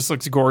around, and it just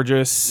looks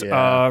gorgeous.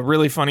 Yeah.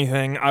 Really funny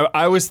thing.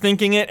 I was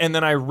thinking it, and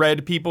then I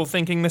read people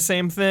thinking the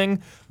same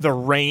thing. The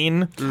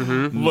rain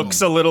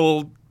looks a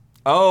little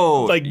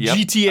Oh, like yep.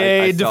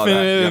 GTA I saw that.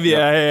 definitive. Yep,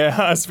 yep.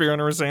 Yeah.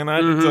 Spear was saying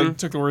that. It's like,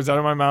 took the words out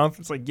of my mouth.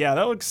 It's like, yeah,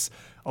 that looks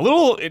a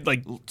little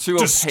like Too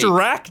opaque.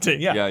 distracting.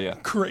 Yeah. Yeah.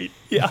 Great.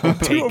 Yeah.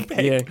 Too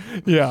opaque.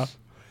 Yeah.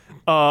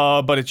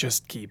 But it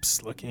just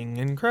keeps looking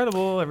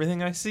incredible.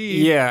 Everything I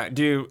see. Yeah,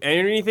 dude.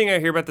 Anything I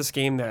hear about this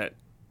game that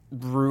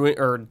ruin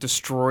or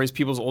destroys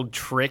people's old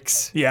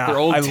tricks, Yeah, their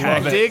old I love it.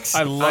 tactics,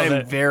 I love I'm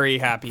it. very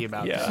happy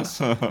about Yeah. this.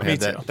 Me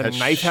too. The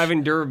knife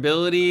having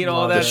durability and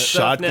all Love that it.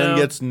 stuff Shotgun now.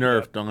 gets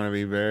nerfed. I'm gonna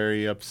be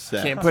very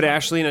upset. Can't put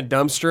Ashley in a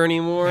dumpster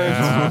anymore.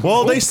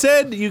 Well, they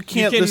said you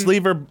can't can- just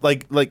leave her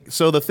like.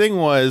 So the thing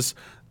was,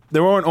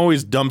 there weren't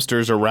always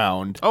dumpsters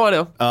around. Oh, I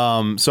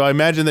know. So I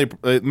imagine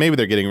maybe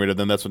they're getting rid of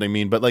them. That's what I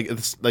mean. But like,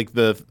 it's, like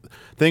the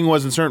thing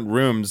was in certain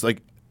rooms,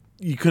 like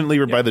you couldn't leave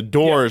her by the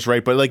doors,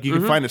 right? But like you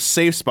could find a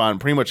safe spot and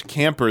pretty much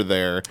camp her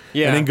there,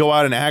 Yeah. and then go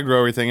out and aggro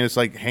everything, and it's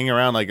like hang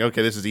around. Like,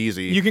 okay, this is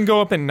easy. You can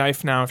go up and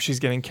knife now if she's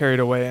getting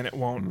carried away, and it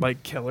won't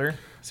like kill her.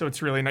 So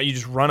it's really not. You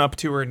just run up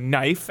to her,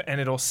 knife,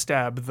 and it'll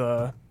stab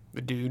the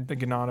dude, the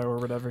Ganado or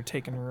whatever,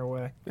 taking her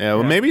away. Yeah,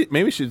 well,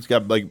 maybe she's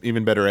got like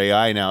even better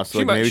AI now, so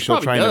like, maybe she'll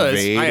try and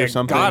evade or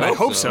something. God, I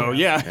hope so.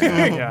 Yeah.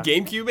 Yeah.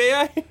 GameCube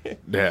AI.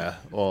 Yeah.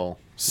 Well,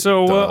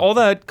 So Duh. all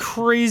that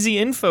crazy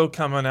info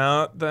coming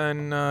out,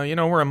 then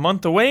we're a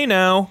month away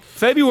now.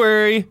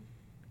 February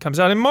comes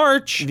out in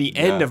March. The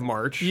end of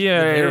March.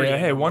 Yeah, The yeah, very yeah.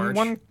 end Hey, of one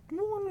March.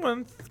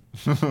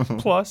 month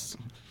plus.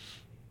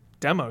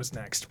 Demos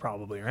next,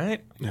 probably,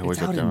 right? yeah, where's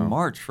It's out that in demo?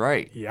 March,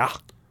 right? Yeah.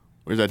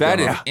 Where's that That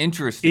demo? is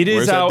interesting. It is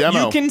Where's that out.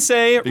 demo? You can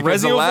say Because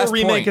Resident the Evil last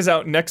Remake point- is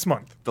out next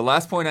month. The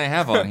last point I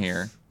have on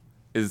here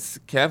is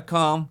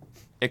Capcom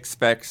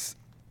expects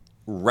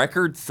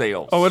record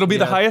sales. Oh, it'll be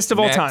the Yeah. highest of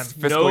all next time.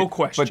 fiscal No year.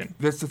 question.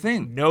 But that's the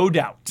thing. No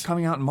doubt.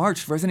 Coming out in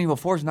March, Resident Evil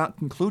 4 is not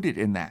included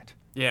in that.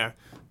 Yeah.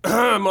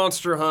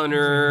 Monster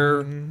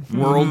Hunter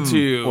World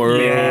 2.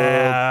 World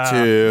Yeah.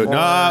 2. Or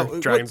No,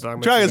 Dragon's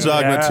Dogma Dragon's 2.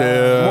 Dogma Yeah.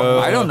 2.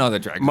 I don't know that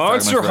Dragon's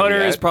Monster Dogma's ready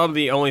Hunter is yet. probably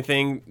the only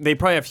thing. They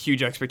probably have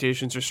huge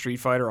expectations for Street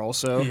Fighter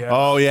also. Yeah.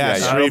 Oh yeah, Yeah,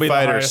 that'll be Street the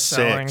Fighter highest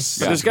selling. 6.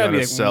 But there's gotta be,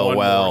 like, sell one more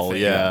well.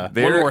 thing. Yeah.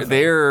 One more thing.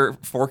 They're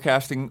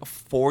forecasting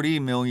 40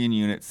 million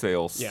unit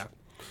sales. Yeah.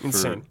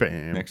 Insane.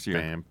 Bam, Next year.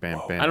 Bam, bam,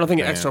 bam, I don't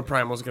think bam. Exo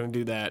Primal is going to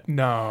do that.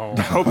 No.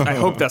 I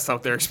hope that's not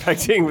what they're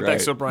expecting with Right.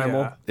 Exo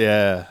Primal. Yeah.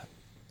 Yeah.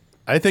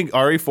 I think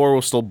RE4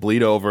 will still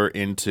bleed over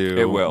into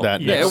It will.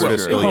 that Yeah, next it will.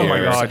 fiscal Oh year. my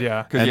god,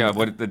 yeah.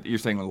 Because you're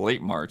saying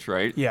late March,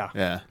 right? Yeah.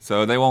 Yeah.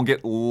 So they won't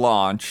get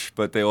launch,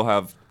 but they will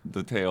have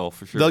the tail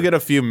for sure. They'll get a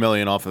few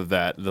million off of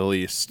that, the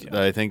least.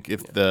 I think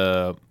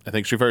I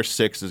think Street Fighter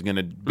 6 is going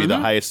to be the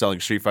highest selling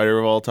Street Fighter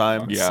of all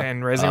time. Yeah.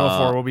 And Resident Evil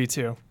 4 will be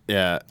too.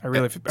 Yeah. I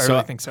really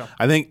think so.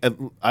 I think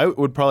I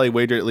would probably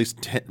wager at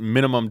least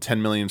minimum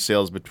 10 million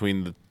sales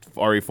between the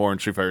RE4 and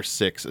Street Fighter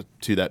 6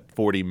 to that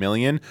 40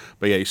 million.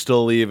 But yeah, you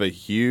still leave a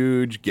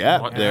huge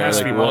gap It there. has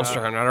to Like, be well, Monster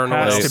Hunter. I don't know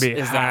Has what to else be.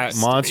 is that. Has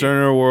to Monster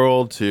Hunter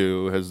World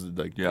 2 has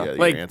like Yeah. your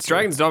Like answer.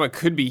 Dragon's Dogma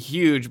could be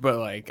huge, but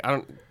like I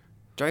don't.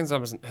 Dragon's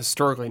Dogma's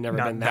historically never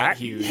Not been that that-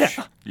 huge.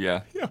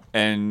 yeah. Yeah.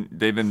 And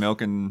they've been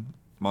milking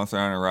Monster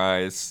Hunter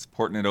Rise,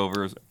 porting it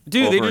over.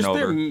 Dude, over they're and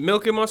over.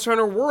 milking Monster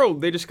Hunter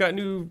World. They just got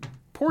new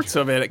ports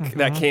of it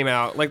that came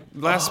out like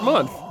last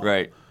month.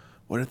 Right.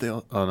 What if they?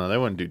 Oh no, they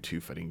wouldn't do 2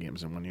 fighting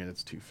games in 1 year.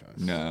 That's too fast.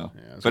 No.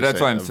 Yeah, I was but gonna that's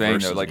say what I'm a saying though.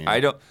 versus Like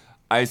game.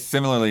 I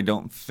similarly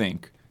don't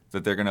think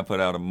that they're gonna put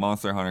out a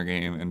Monster Hunter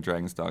game and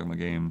Dragon's Dogma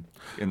game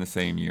in the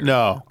same year.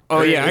 No.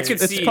 Oh yeah, I could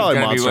It's see. probably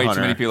It's gonna be Monster way Hunter.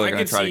 too many people are I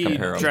gonna could try to see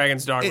compare them.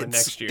 Dragon's Dogma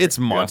next year. It's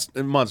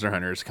Monster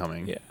Hunter is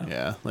coming.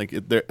 Yeah. Like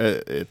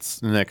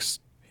it's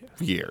next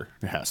year.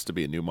 It has to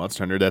be a new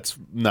Monster Hunter. That's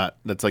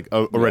like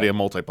already a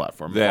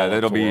multi-platform. Yeah, Fallout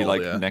that'll be world,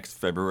 like yeah. next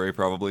February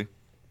probably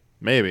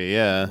Maybe,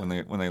 yeah.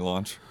 when they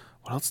launch.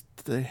 What else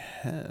do they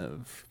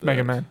have?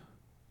 Mega Man.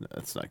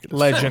 That's not good.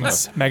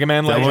 Legends. Mega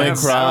Man Devil May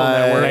Legends.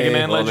 Cry. Mega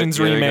Man Well, Legends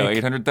there you go, remake.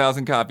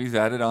 800,000 copies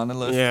added on the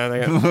list. Yeah,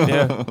 they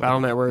got Battle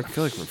Network I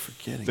feel like we're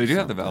forgetting. They do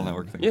have the something. Battle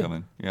Network thing Yeah.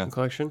 coming. Yeah.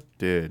 collection.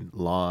 Dude,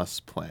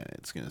 Lost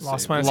Planet's gonna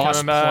Lost save Planet's Lost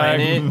coming back.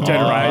 Planet.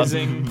 Dead Lost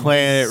Rising.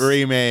 Planet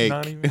remake.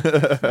 Not even.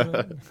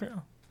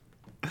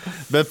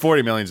 That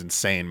 40 million's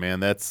insane, man.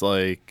 That's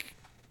like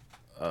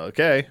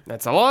okay.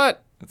 That's a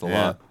lot. That's a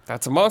Yeah. lot.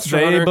 That's a Monster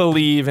They Hunter.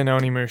 believe in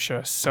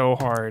Onimusha so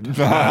hard.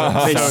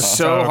 They so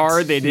stoked.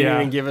 hard they didn't Yeah.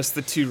 even give us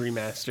the 2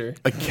 remaster.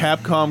 A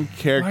Capcom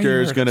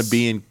character is going to Yours.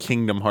 be in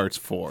Kingdom Hearts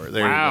 4.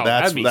 There Wow, you go.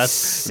 that'd be They're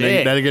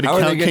sick. going to How are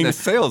they count getting the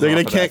sales They're off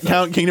going of to that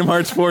count Kingdom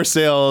Hearts 4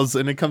 sales,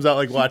 and it comes out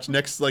like watch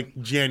next like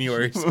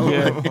January. So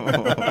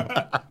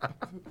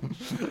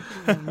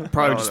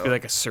Probably just be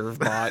like a serve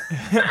bot.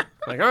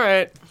 Like, all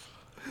right.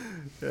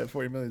 yeah,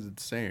 40 million is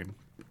insane.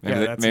 Maybe, Yeah,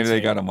 they, that's maybe they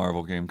insane. got a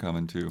Marvel game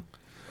coming too.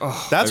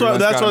 That's what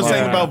Everyone's I got was a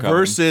saying Marvel about coming.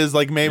 versus.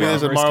 Like maybe Yeah.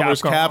 there's a Versus Marvel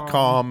vs.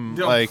 Capcom.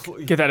 Capcom,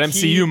 like Get that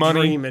MCU Keep money.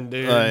 dreaming,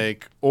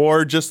 dude.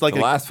 or just like The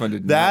a, last one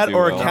did not that do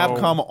or a well.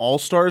 Capcom All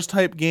Stars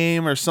type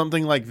game or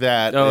something like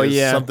that. Oh is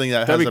yeah, something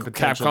that That'd has be the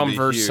potential to Capcom be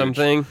versus huge.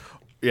 something.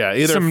 Yeah,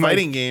 either Some, a like,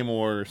 fighting game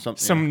or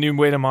something. Some new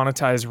way to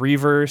monetize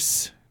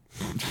Reverse.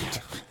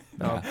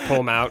 Pull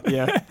them out.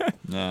 Yeah,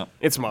 No.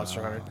 it's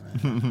Monster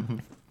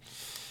Hunter.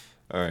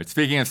 All right.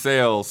 Speaking of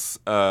sales,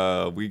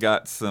 we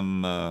got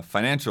some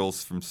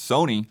financials from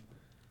Sony.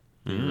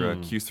 Their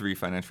Q3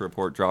 financial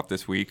report dropped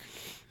this week.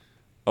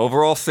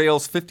 Overall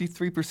sales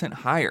 53%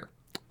 higher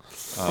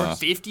For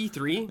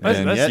 53.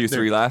 than yet Q3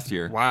 they're- last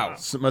year. Wow.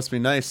 So it must be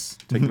nice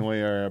taking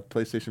away our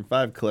PlayStation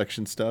 5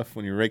 collection stuff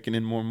when you're raking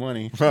in more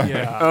money.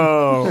 Yeah.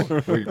 Oh,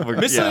 Misleading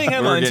yeah,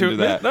 headline we're too. getting to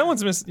that. That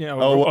one's Yeah.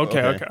 Oh,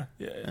 okay. okay.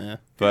 Yeah. Yeah.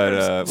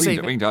 But we Save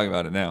can it. talk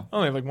about it now. I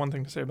only have like one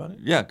thing to say about it.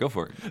 Yeah, go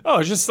for it. Oh,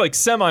 it's just like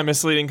semi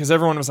misleading because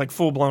everyone was like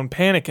full blown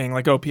panicking,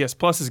 like, oh, PS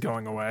Plus is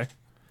going away.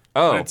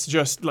 Oh, It's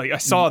just like I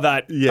saw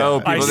that. Yeah. Oh,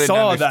 I people didn't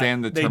saw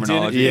understand that the they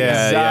terminology. didn't,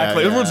 Yeah,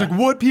 exactly. yeah, Everyone's yeah. like,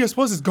 "What? PS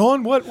Plus is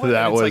gone? What?" That And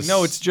it's like, was-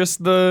 no, it's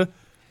just the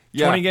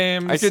 20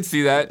 games. I could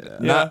see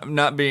that. Yeah.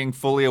 Not being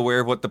fully aware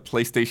of what the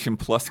PlayStation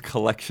Plus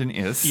collection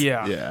is.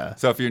 Yeah. Yeah.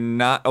 So if you're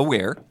not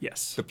aware,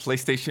 Yes. the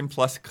PlayStation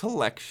Plus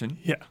collection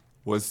Yeah.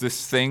 was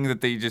this thing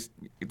that they just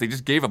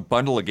gave a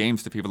bundle of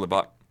games to people that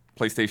bought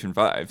PlayStation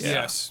 5s.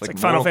 Yes. It's like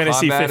Final Mortal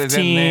Fantasy Kombat is in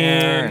 15,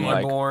 there, and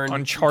like Bloodborne,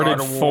 Uncharted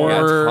God of 4.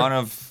 War. a ton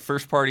of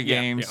first-party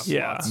games.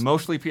 Yeah.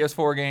 Mostly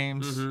PS4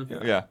 games.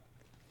 Yeah.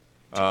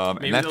 And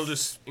Maybe that's- they'll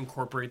just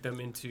incorporate them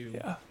into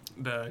Yeah.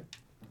 the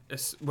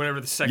whatever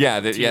the second.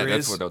 yeah, tier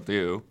that's is. what they'll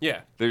do.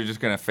 Yeah. They're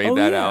just gonna fade Oh,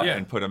 that yeah. out Yeah.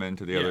 and put them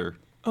into the Yeah. other.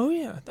 Oh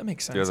yeah, that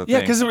makes sense. other Yeah,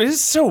 thing. because it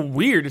is so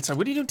weird. It's like,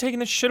 what are you doing taking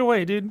this shit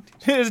away, dude?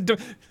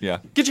 Yeah.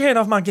 Get your hand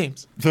off my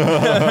games.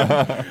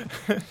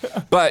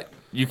 But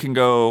you can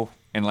go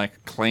and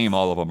like claim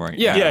all of them right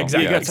Yeah, now. Yeah,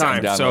 exactly. You got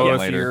time. Download So them if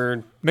later.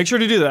 you're Make sure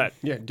to do that.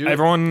 Yeah, do it.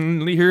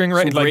 Everyone hearing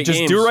right, Some like great just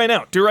do games. it right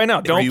now. Do it right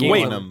now. Don't If you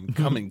wait. want 'em,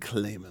 come and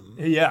claim them.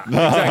 Yeah,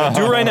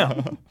 exactly. Do it right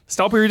now.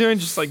 Stop what you're doing.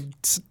 Just like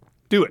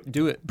do it.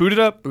 do it. Boot it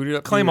up. Boot it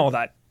up, Claim do it. all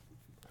that.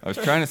 I was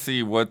trying to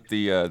see what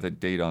the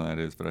date on that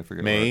is, but I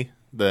forget. May,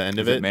 the end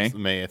of Is it it. May?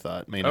 May, I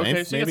thought. May 9th,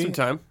 Okay, so you got maybe? some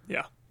time.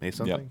 Yeah. May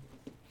something.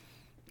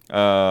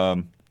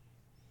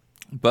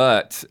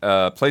 But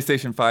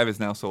PlayStation 5 has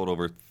now sold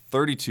over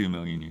 32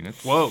 million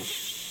units Whoa.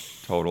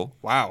 total.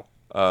 Wow.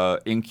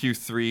 In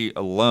Q3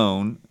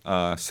 alone,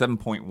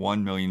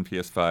 7.1 million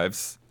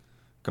PS5s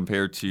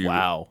compared to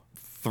Wow.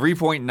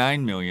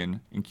 3.9 million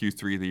in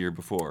Q3 the year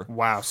before.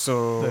 Wow.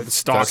 So the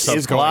stock The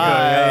is going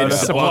supply, up. the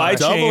supply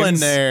doubling chains.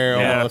 there.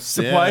 Yeah. Almost.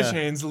 Supply Yeah.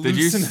 chains. Did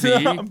you loosen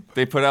see? up.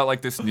 They put out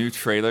like this new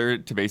trailer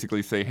to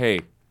basically say,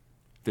 "Hey,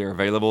 they're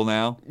available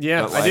now."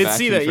 Yeah, That I did live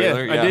see action that.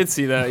 trailer. Yeah, I did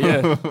see that.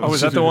 Yeah. Oh,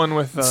 was that the one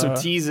with Some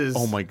teases.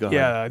 Oh my god.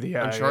 Yeah, the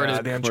Uncharted.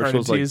 yeah, the Uncharted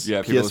Commercials like tease.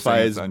 Yeah, people are saying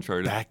PS5 it's is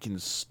Uncharted. back in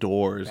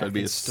stores. That'd be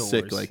in a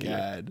sick stores, like yeah.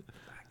 ad.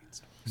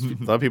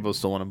 A lot of people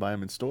still want to buy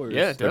them in stores.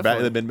 Yeah, They're back,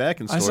 definitely. they've been back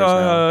in I stores saw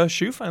now.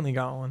 Shoe finally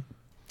got one.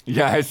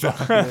 Yeah, I saw.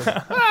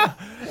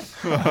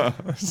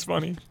 It's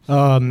funny.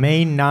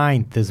 May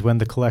 9th is when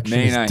the collection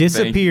May is 9th, thank you.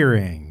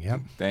 disappearing. Yep.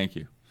 Thank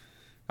you.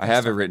 I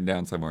have it written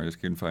down somewhere. I just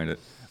couldn't find it.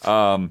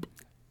 So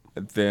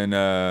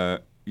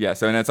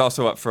and it's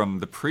also up from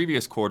the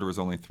previous quarter was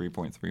only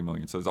 3.3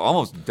 million. So it's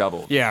almost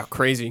doubled Yeah,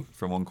 crazy.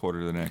 from one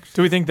quarter to the next.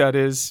 Do we think that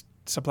is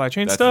supply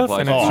chain That's stuff?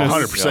 supply And chain. it's Oh,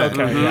 just- 100%.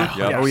 Okay, yeah.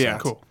 Yep. Oh, yeah.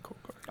 Cool.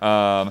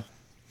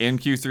 In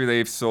Q3,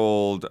 they've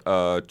sold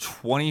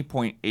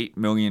 20.8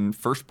 million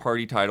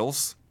first-party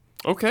titles,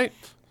 Okay.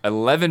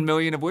 11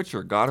 million of which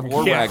are God of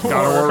War Yeah, Ragnarok.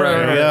 God of War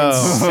Ragnarok. Yeah.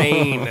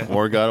 Insane.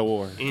 Or God of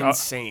War.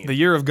 Insane. The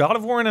year of God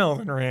of War and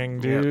Elden Ring,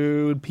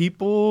 dude.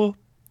 People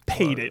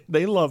paid it.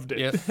 They loved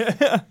it.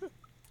 Yep.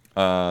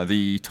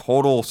 The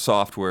total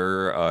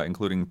software,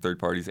 including third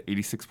parties,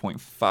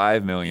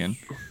 86.5 million.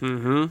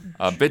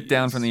 A bit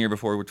down from the year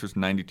before, which was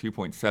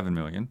 92.7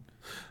 million.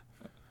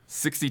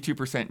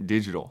 62%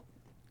 digital.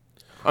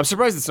 I'm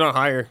surprised it's not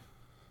higher.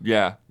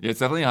 Yeah, it's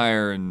definitely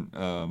higher in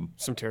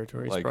Some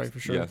territories, like, probably for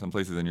sure. yeah, some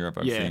places in Europe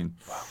I've Yeah. seen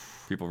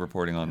people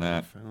reporting on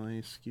that.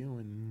 Definitely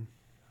skewing.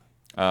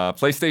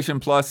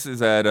 PlayStation Plus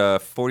is at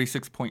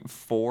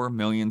 46.4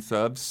 million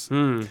subs.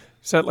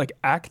 Is that like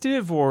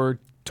active or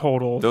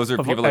total? Those are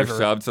of people that ever? are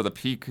subbed. So the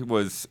peak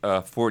was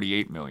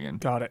 48 million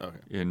Got it.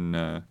 in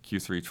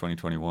Q3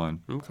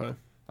 2021. Okay.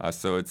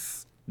 So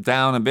it's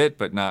down a bit,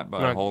 but not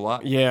by a whole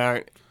lot. Yeah,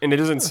 and it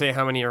doesn't say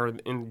how many are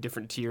in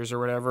different tiers or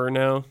whatever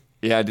now.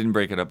 Yeah, I didn't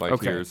break it up by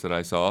Okay. tiers that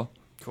I saw.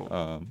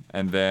 Cool.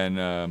 And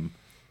then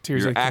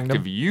Tears your of the Kingdom.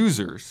 active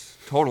users,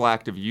 total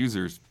active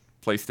users,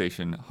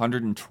 PlayStation,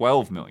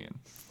 112 million.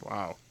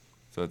 Wow.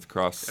 So it's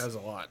across That is a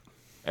lot.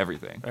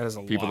 everything. That is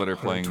a people lot. that are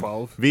playing.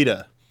 12.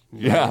 Vita.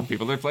 Yeah,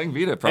 people that are playing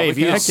Vita probably. Hey,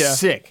 Vita's counts. yeah.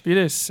 sick. It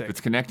is If sick.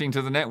 it's connecting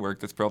to the network,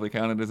 that's probably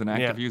counted as an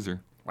active Yeah.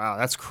 user. Wow,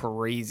 that's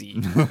crazy.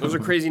 Those are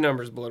crazy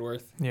numbers,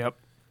 Bloodworth. Yep.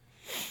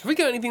 Have we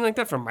got anything like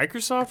that from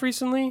Microsoft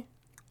recently?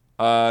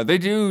 They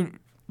do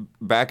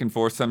back and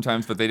forth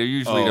sometimes, but they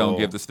usually don't Oh.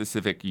 give the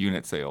specific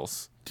unit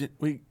sales.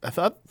 I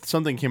thought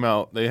something came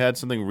out. They had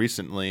something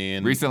recently,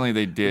 and Recently,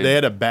 they did. they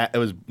had it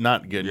was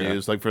not good Yeah.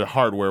 news, like for the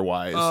hardware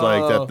wise,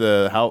 like that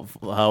the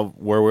how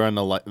where we're on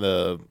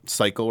the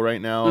cycle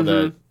right now,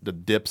 that the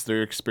dips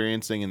they're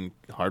experiencing in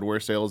hardware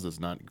sales is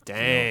not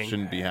Dang.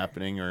 shouldn't be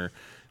happening or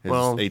is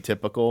Well,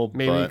 atypical.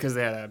 Maybe but because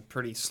they had a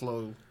pretty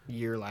slow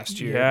year last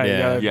year. Yeah, you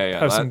Yeah. gotta yeah.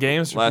 have some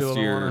games for last people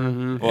to year.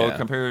 wanna- Well, Yeah.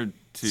 compared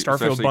to Starfield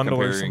especially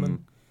bundle or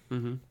comparing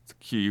something.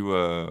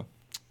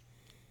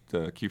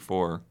 the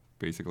Q4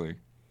 basically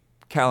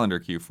calendar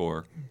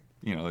Q4.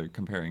 You know, they're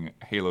comparing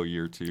Halo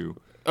year to.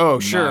 Oh,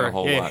 Not sure. a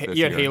whole Yeah, lot this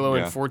you had year. Halo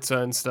Yeah. and Forza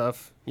and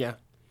stuff. Yeah.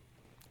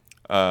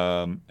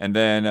 And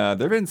then there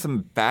have been some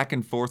back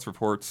and forth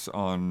reports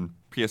on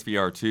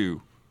PSVR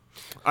 2.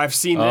 I've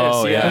seen this.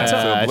 Oh, yeah. So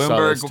I saw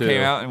Bloomberg this too.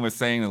 came out and was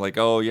saying like,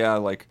 oh yeah,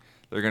 like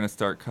they're gonna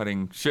start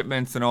cutting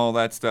shipments and all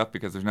that stuff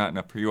because there's not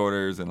enough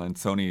pre-orders. And then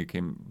Sony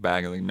came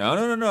back and like,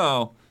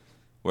 no.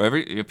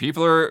 Wherever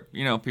people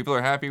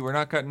are happy. We're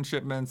not cutting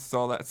shipments,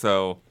 all that.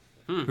 So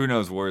who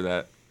knows where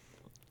that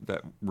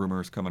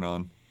rumor is coming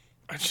on?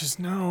 I just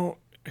know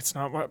it's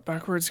not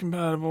backwards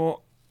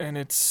compatible, and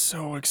it's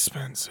so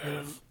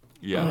expensive.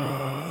 Yeah.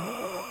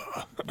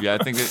 Yeah,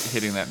 I think that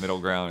hitting that middle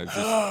ground is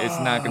just, it's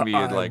not going to be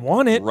a like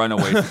want it,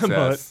 runaway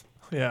success.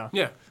 Yeah.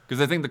 Yeah.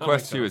 Because I think the think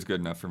Quest so. 2 is good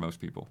enough for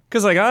most people.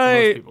 Because like Most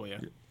I people,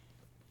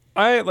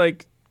 yeah.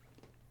 like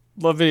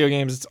love video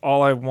games. It's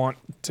all I want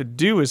to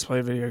do is play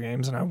video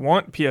games, and I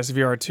want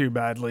PSVR 2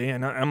 badly.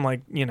 And I'm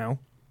like,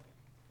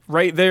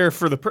 right there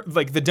for the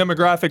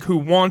demographic who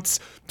wants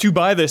to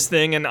buy this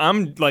thing, and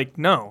I'm like,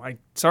 no,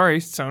 sorry,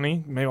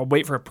 Sony. Maybe I'll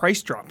wait for a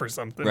price drop or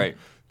something. Right.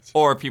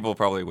 Or people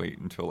probably wait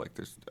until like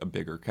there's a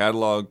bigger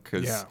catalog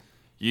because Yeah.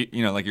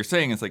 you know, like you're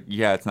saying, it's like,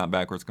 yeah, it's not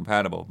backwards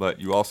compatible,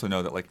 but you also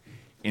know that like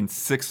in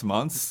 6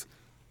 months,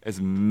 as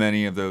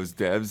many of those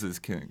devs as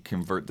can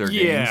convert their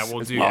games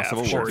we'll as do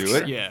possible that. will Of do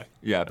course. it. Yeah.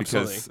 Yeah,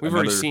 because Absolutely. We've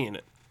already another- seen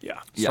it. Yeah.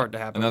 Start to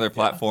happen. Another Yeah.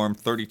 platform,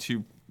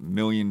 32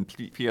 million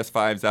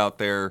PS5s out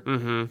there.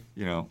 You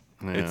know,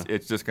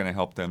 it's just going to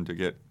help them to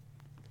get,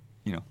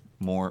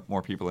 more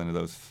people into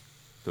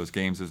those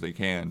games as they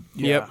can.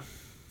 Yep.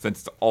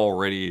 Since it's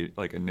already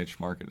like a niche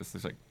market, it's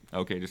just like,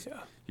 okay, you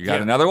got Yeah.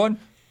 another one?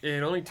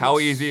 It only takes, How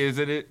easy is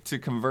it to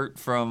convert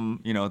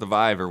from, the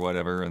Vive or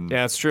whatever? And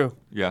Yeah, it's true.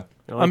 yeah.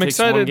 It only I'm takes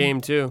one excited.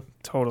 game too,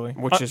 Totally.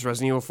 which is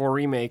Resident Evil 4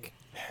 remake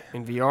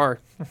in VR.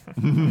 A lot of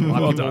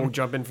people done. won't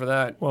jump in for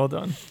that. Well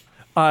done.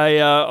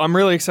 I'm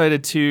really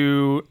excited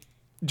to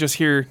just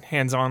hear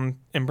hands-on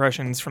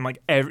impressions from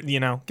like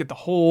get the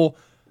whole.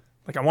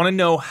 Like I want to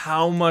know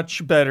how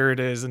much better it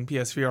is than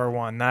PSVR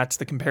 1. That's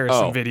the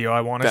comparison Oh, video I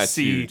want to that's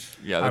see. huge.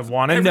 Yeah, I that's-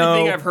 want to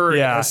Everything know. I've heard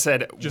yeah, has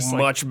said just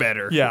much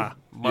better. Yeah.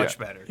 Much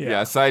Yeah. better.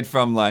 Yeah. Aside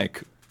from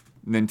like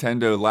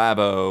Nintendo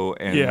Labo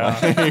and Yeah.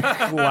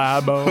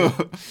 Labo.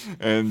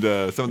 and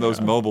some of those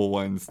mobile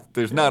ones,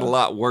 there's not a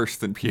lot worse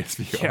than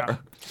PSVR. Yeah.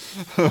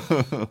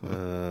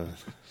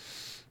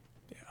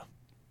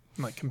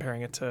 I'm like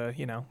comparing it to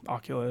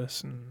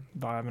Oculus and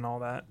Vive and all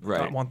that.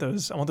 Right. I want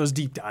those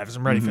deep dives.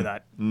 I'm ready for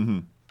that.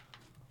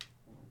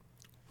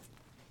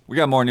 We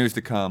got more news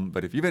to come,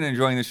 but if you've been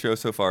enjoying this show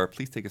so far,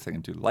 please take a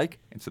second to like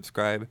and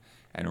subscribe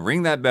and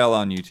ring that bell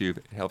on YouTube.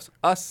 It helps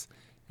us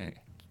and it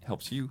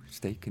helps you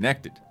stay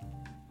connected.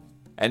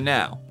 And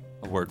now,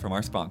 a word from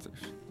our sponsors.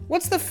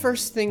 What's the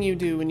first thing you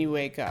do when you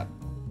wake up?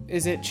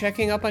 Is it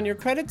checking up on your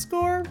credit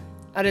score?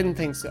 I didn't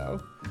think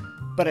so.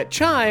 But at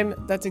Chime,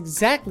 that's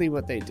exactly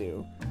what they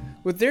do.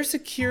 With their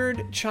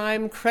secured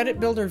Chime Credit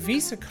Builder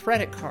Visa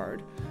credit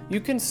card, you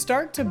can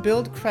start to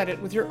build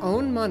credit with your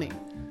own money.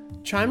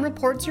 Chime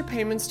reports your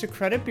payments to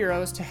credit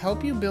bureaus to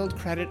help you build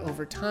credit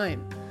over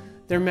time.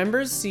 Their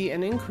members see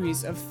an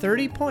increase of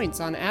 30 points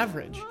on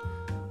average.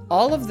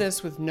 All of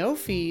this with no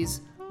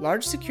fees,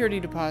 large security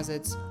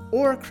deposits,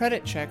 or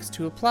credit checks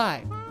to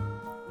apply.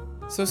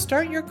 So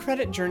start your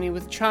credit journey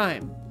with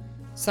Chime.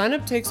 Sign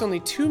up takes only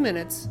 2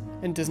 minutes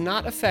and does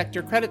not affect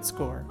your credit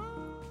score.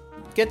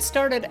 Get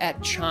started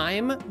at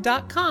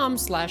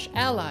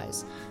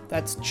chime.com/allies.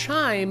 That's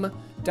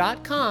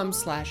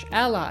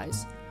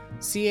chime.com/allies.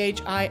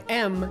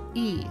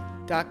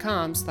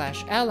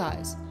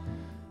 chime.com/allies.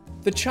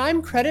 The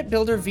Chime Credit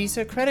Builder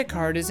Visa credit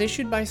card is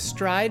issued by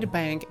Stride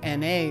Bank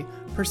N.A.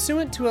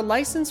 pursuant to a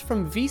license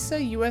from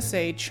Visa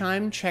USA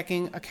Chime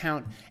checking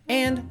account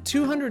and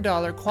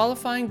 $200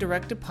 qualifying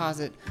direct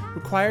deposit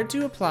required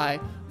to apply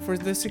for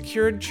the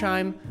secured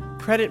Chime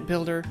Credit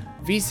Builder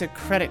Visa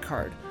credit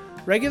card.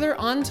 Regular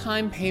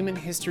on-time payment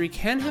history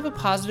can have a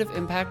positive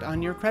impact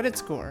on your credit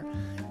score.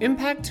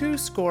 Impact to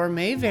score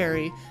may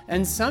vary,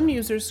 and some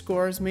users'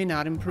 scores may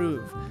not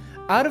improve.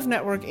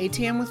 Out-of-network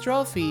ATM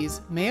withdrawal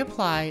fees may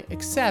apply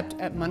except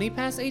at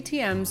MoneyPass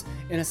ATMs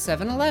in a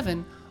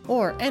 7-Eleven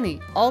or any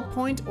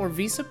Allpoint or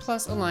Visa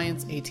Plus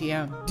Alliance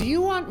ATM. Do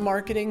you want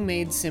marketing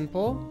made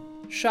simple?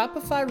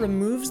 Shopify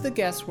removes the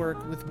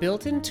guesswork with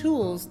built-in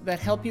tools that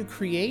help you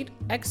create,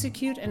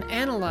 execute, and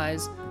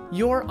analyze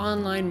your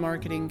online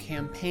marketing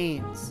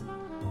campaigns.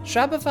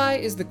 Shopify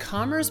is the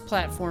commerce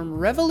platform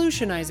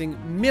revolutionizing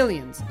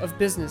millions of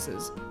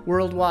businesses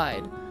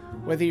worldwide.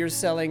 Whether you're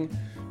selling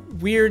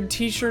weird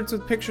t-shirts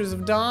with pictures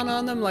of Dawn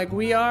on them like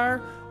we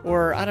are,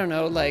 or I don't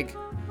know, like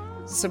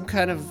some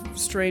kind of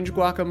strange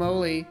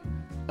guacamole,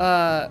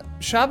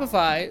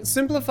 Shopify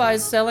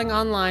simplifies selling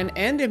online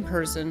and in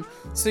person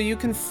so you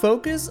can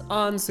focus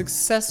on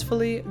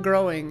successfully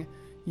growing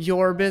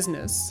your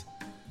business.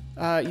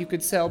 You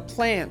could sell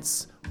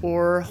plants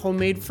or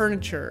homemade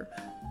furniture,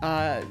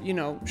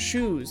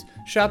 shoes.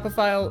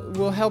 Shopify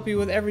will help you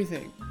with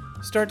everything,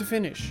 start to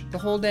finish, the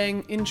whole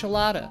dang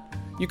enchilada.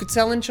 You could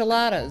sell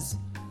enchiladas.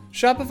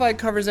 Shopify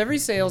covers every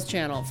sales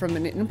channel, from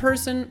an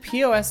in-person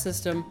POS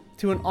system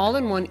to an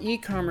all-in-one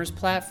e-commerce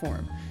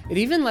platform. It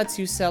even lets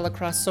you sell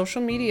across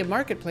social media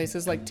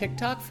marketplaces like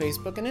TikTok,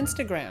 Facebook, and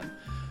Instagram.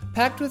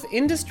 Packed with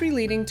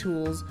industry-leading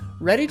tools,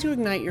 ready to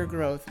ignite your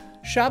growth,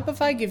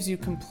 Shopify gives you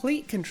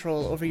complete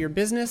control over your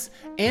business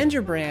and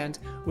your brand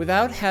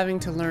without having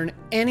to learn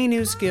any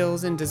new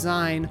skills in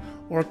design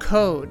or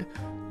code.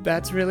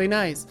 That's really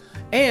nice.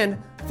 And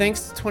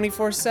thanks to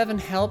 24/7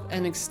 help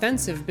and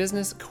extensive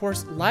business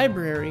course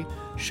library,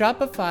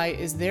 Shopify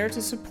is there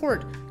to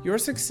support your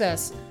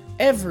success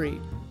every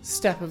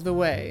step of the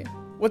way.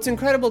 What's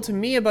incredible to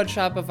me about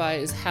Shopify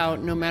is how,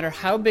 no matter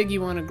how big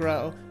you want to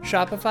grow,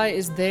 Shopify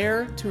is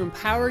there to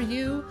empower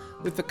you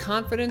with the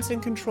confidence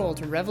and control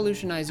to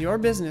revolutionize your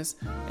business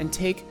and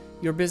take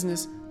your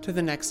business to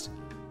the next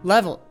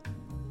level.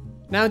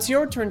 Now it's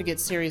your turn to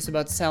get serious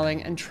about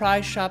selling and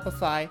try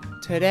Shopify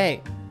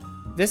today.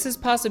 This is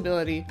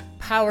Possibility,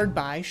 powered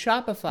by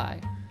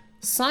Shopify.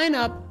 Sign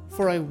up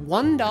for a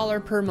 $1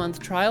 per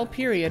month trial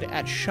period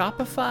at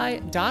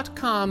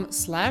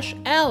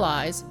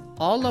shopify.com/allies,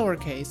 all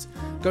lowercase.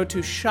 Go to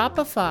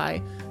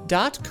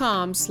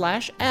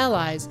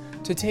shopify.com/allies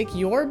to take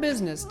your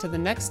business to the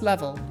next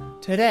level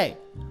today.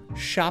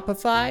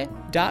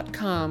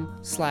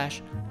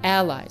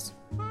 Shopify.com/allies.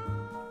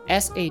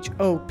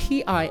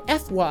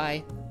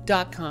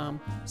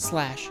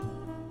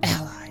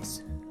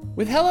 shopify.com/allies.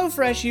 With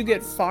HelloFresh, you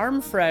get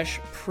farm-fresh,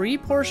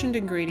 pre-portioned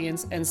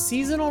ingredients and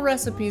seasonal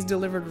recipes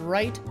delivered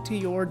right to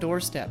your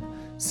doorstep.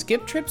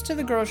 Skip trips to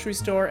the grocery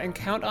store and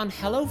count on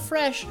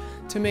HelloFresh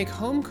to make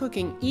home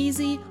cooking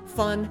easy,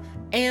 fun,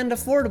 and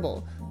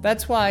affordable.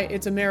 That's why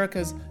it's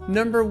America's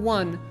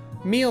 #1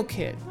 meal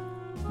kit.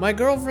 My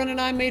girlfriend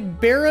and I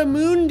made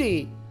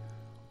barramundi.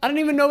 I don't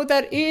even know what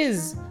that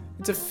is.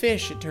 It's a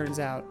fish, it turns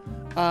out.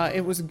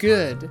 It was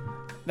good.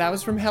 That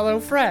was from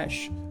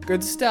HelloFresh.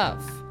 Good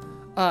stuff.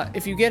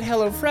 If you get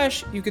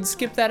HelloFresh, you can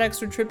skip that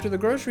extra trip to the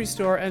grocery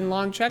store and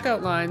long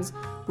checkout lines,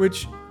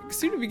 which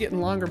seem to be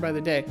getting longer by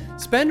the day.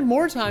 Spend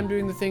more time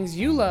doing the things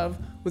you love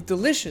with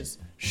delicious,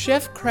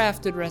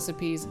 chef-crafted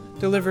recipes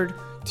delivered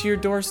to your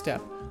doorstep.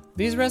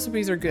 These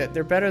recipes are good.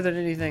 They're better than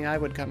anything I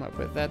would come up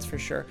with, that's for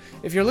sure.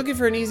 If you're looking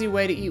for an easy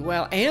way to eat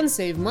well and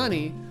save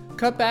money,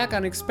 cut back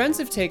on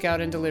expensive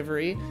takeout and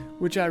delivery,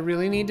 which I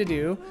really need to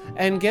do,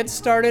 and get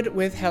started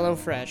with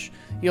HelloFresh.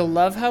 You'll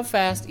love how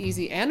fast,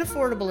 easy, and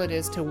affordable it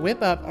is to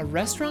whip up a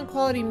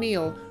restaurant-quality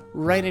meal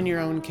right in your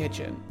own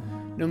kitchen.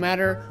 No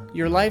matter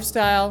your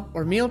lifestyle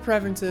or meal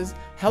preferences,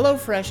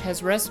 HelloFresh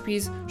has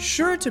recipes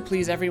sure to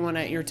please everyone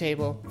at your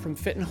table. From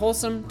fit and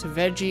wholesome to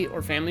veggie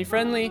or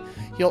family-friendly,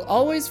 you'll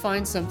always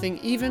find something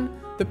even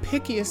the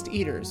pickiest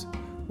eaters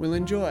will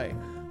enjoy.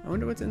 I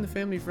wonder what's in the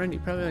family-friendly.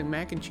 Probably like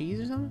mac and cheese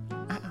or something?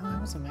 I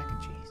want some mac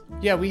and cheese.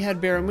 Yeah, we had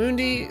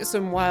barramundi,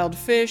 some wild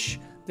fish.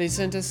 They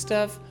sent us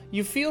stuff.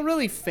 You feel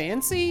really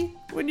fancy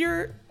when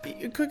you're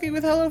cooking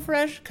with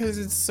HelloFresh because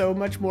it's so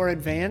much more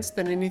advanced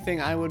than anything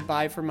I would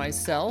buy for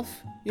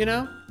myself, you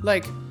know?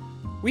 Like,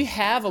 we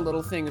have a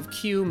little thing of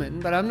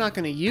cumin, but I'm not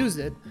going to use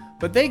it.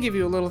 But they give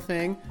you a little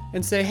thing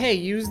and say, hey,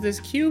 use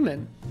this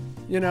cumin,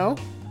 you know?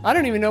 I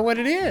don't even know what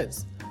it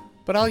is,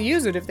 but I'll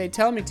use it if they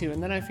tell me to,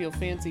 and then I feel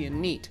fancy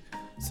and neat.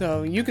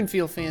 So you can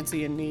feel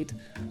fancy and neat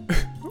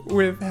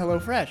with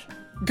HelloFresh.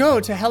 Go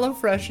to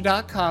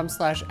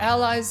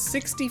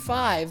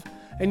HelloFresh.com/allies65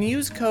 and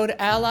use code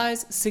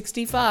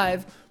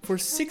allies65 for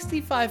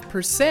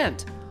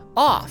 65%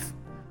 off,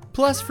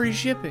 plus free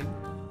shipping.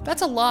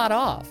 That's a lot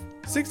off.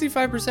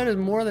 65% is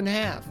more than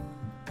half.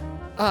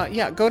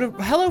 Go to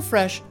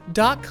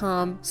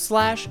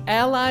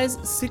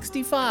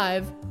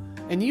HelloFresh.com/allies65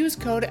 and use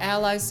code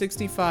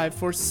allies65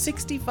 for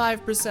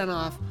 65%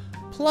 off,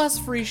 plus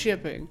free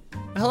shipping.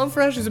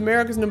 HelloFresh is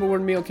America's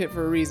 #1 meal kit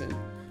for a reason.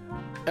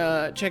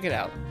 Check it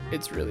out.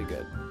 It's really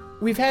good.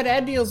 We've had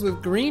ad deals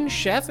with Green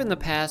Chef in the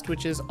past,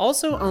 which is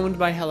also owned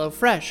by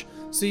HelloFresh.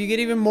 So you get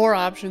even more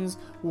options,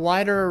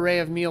 wider array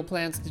of meal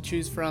plans to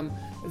choose from.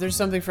 There's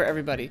something for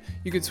everybody.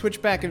 You can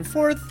switch back and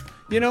forth,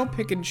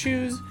 pick and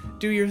choose,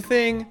 do your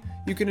thing.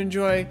 You can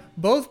enjoy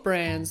both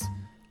brands,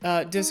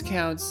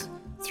 discounts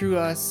through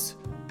us.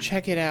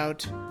 Check it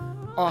out.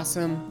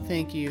 Awesome.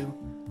 Thank you.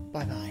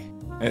 Bye-bye.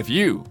 If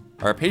you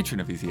are a patron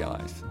of Easy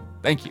Allies,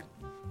 thank you.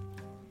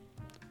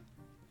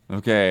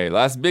 Okay,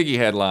 last biggie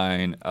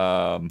headline.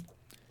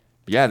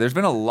 There's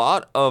been a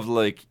lot of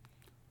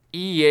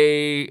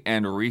EA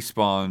and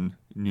Respawn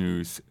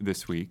news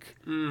this week.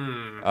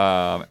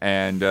 The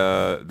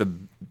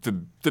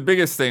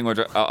biggest thing, which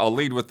I'll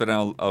lead with, and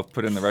I'll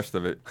put in the rest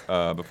of it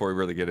before we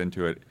really get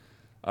into it.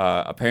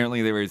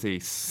 Apparently, there is a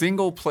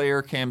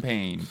single-player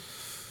campaign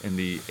in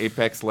the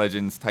Apex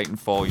Legends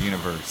Titanfall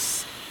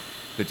universe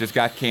that just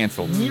got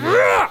canceled.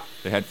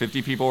 They had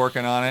 50 people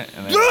working on it,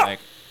 and they're like,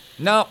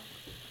 nope,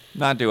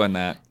 not doing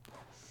that.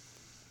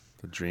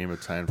 The dream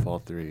of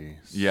Titanfall 3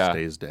 Yeah.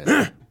 stays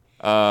dead.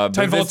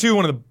 Titanfall 2,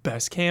 one of the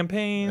best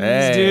campaigns,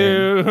 Hey,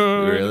 dude.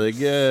 really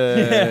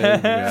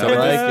good. I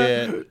like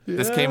it.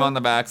 This came on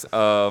the backs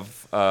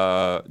of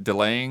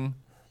delaying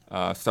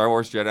Star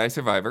Wars Jedi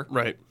Survivor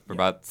Right. for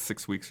about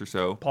 6 weeks or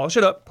so. Polish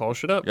it up.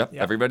 Polish it up. Yep,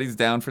 everybody's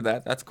down for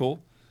that. That's cool.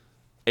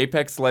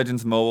 Apex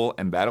Legends Mobile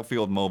and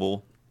Battlefield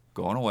Mobile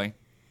going away.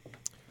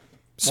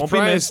 Won't be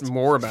Surprised missed.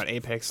 more about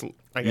Apex,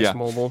 I guess, Yeah.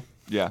 mobile.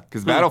 Yeah,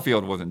 because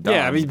Battlefield wasn't done.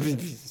 Yeah, I mean,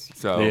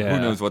 so Yeah.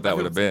 who knows what that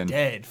would have been.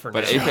 dead for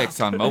But now. Apex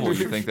on mobile,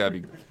 you think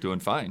that'd be doing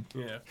fine.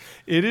 Yeah.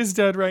 It is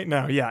dead right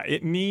now. Yeah,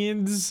 it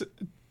needs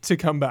to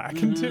come back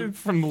to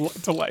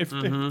life.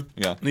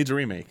 Yeah. Needs a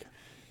remake.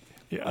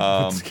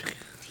 Yeah.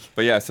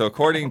 But yeah, so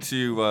according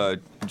to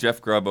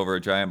Jeff Grubb over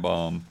at Giant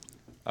Bomb,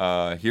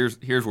 here's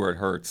where it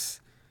hurts.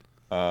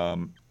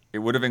 It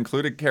would have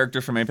included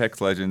characters from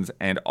Apex Legends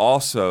and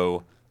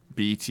also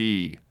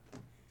BT,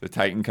 the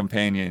Titan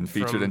companion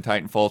featured in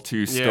Titanfall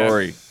 2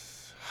 story.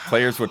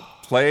 Players would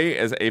play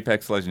as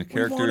Apex Legends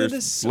We wanted characters,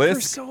 this for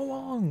Blisk, so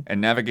long. and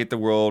navigate the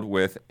world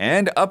with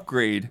and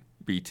upgrade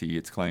BT,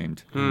 it's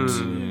claimed.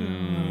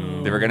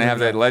 They were going to have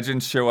the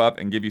legends show up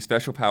and give you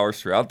special powers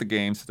throughout the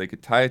game so they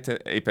could tie it to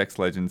Apex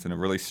Legends in a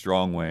really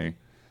strong way.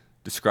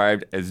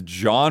 Described as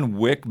John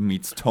Wick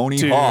meets Tony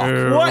Hawk.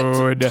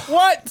 Dude.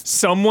 What?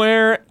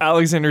 Somewhere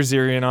Alexander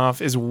Zirianov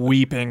is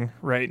weeping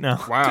right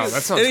now. Wow,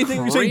 that sounds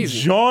Anything you say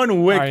crazy.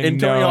 John Wick I and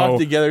Tony know. Hawk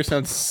together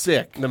sounds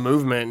sick. The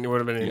movement would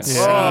have been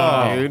insane,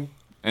 Yeah. dude.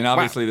 And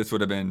obviously this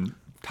would have been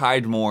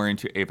tied more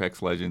into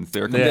Apex Legends.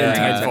 They're comparing it to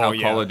Titanfall, how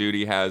yeah. Call of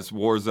Duty has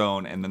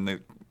Warzone and then the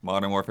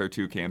Modern Warfare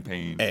 2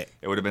 campaign. Hey.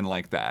 It would have been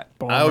like that.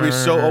 I would be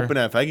so Bummer. open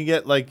if I can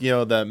get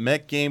the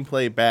mech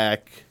gameplay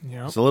back.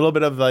 Yep. It's a little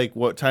bit of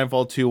what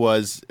Titanfall 2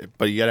 was,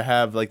 but you got to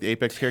have the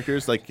Apex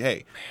characters.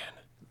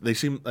 They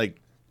seem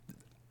like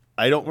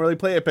I don't really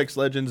play Apex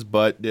Legends,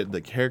 but the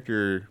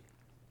character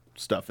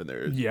stuff in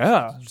there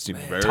Yeah. seems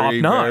Top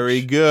notch.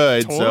 very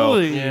good.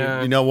 Totally. So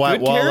Yeah. you know what?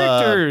 Good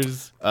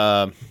characters.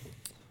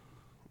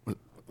 What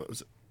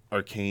was it?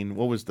 Arcane.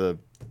 What was the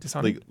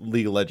Dishonored?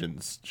 League of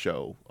Legends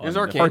show? It was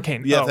on Arcane.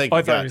 Arcane. Yeah, oh, thank I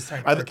you. thought God. he was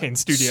talking I about th- Arcane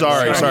Studios.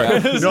 Sorry.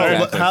 No, Sorry.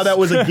 how that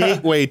was a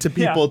gateway to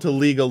people Yeah. to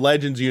League of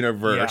Legends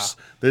universe.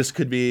 This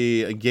could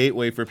be a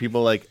gateway for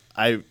people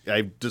I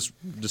just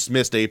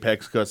dismissed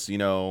Apex because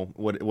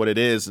what it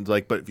is, and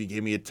but if you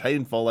gave me a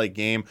Titanfall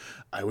game,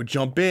 I would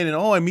jump in and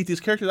I meet these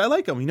characters, I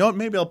like them. You know what?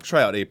 Maybe I'll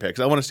try out Apex.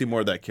 I want to see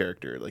more of that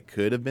character.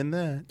 Could have been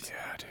that. Yeah,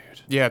 dude.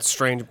 Yeah, it's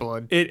Strange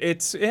Blood.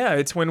 It's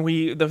when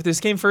this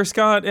game first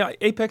got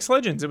Apex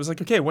Legends. It was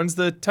okay, when's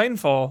the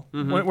Titanfall?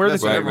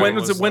 That's what everyone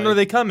was When are like.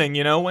 they coming?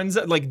 When's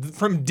that?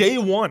 From day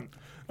one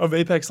of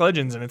Apex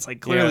Legends, and it's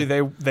clearly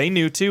they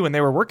knew too, and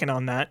they were working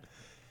on that.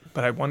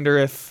 But I wonder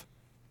if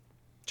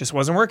just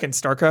wasn't working.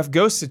 StarCraft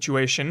Ghost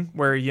situation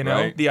where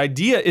Right. the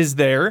idea is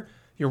there,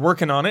 you're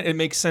working on it, it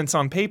makes sense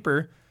on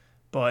paper,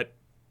 but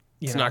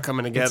It's not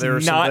coming together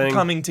It's or not something.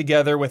 coming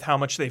together with how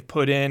much they've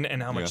put in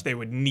and how much Yeah. they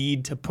would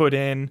need to put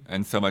in.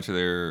 And so much of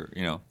their,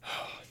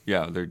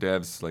 their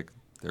devs,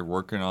 they're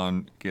working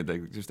on, they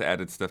just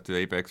added stuff to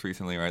Apex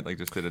recently, right?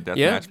 Just did a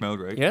deathmatch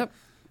mode, right? Yep.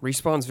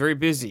 Respawn's very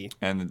busy.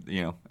 And,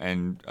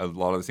 and a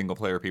lot of the single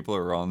player people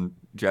are on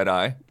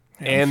Jedi.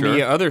 And sure.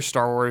 the other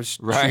Star Wars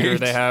Right. shooter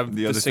they have,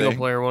 The the other single thing.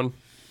 player one.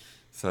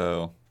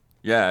 So,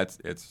 yeah,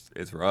 it's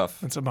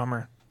rough. It's a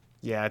bummer.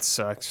 Yeah, it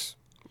sucks.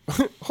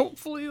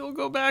 Hopefully they'll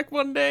go back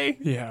one day.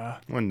 Yeah.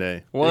 One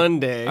day. One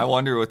day. I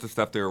wonder what the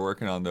stuff they were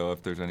working on, though,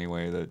 if there's any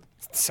way that,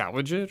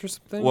 Salvage it or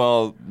something?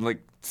 well,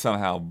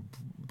 somehow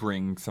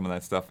bring some of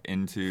that stuff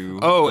into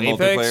Oh, the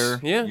Apex?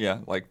 multiplayer. Yeah.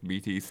 like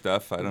BT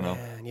stuff. I don't know.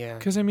 Man, yeah.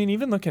 Because I mean,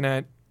 even looking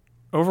at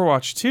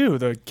Overwatch 2,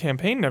 the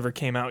campaign never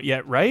came out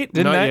yet, right?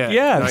 Didn't Not that? yet.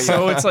 Yeah. Not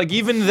So it's like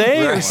even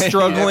they are Right.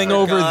 struggling I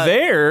over forgot.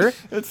 there.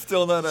 It's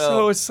still not out.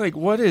 So it's like,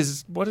 what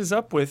is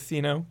up with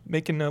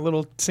making a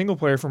little single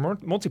player for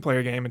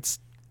multiplayer game? It's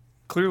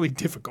clearly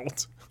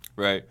difficult.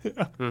 Right.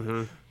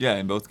 Yeah,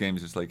 in both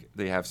games, it's like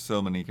they have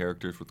so many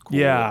characters with cool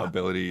Yeah.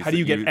 abilities. How do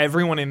you that get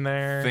everyone in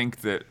there?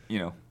 think that,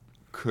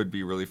 could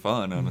be really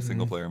fun on a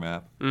single player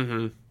map.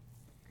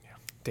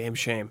 Damn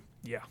shame.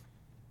 Yeah.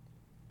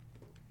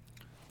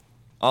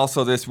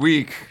 Also, this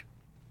week,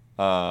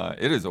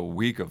 it is a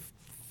week of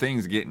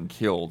things getting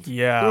killed.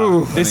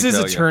 Yeah. This me is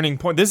a tell ya. turning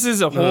point. This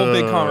is a whole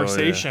big Oh,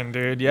 conversation,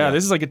 dude. Yeah, Yeah.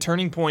 this is like a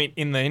turning point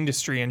in the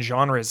industry and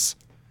genres.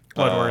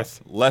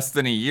 Bloodworth. Less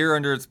than a year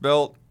under its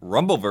belt,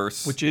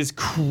 Rumbleverse, Which is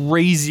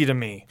crazy to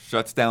me.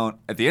 shuts down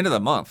at the end of the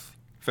month,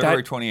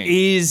 February That 28th.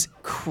 is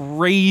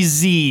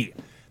crazy.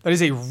 That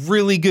is a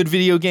really good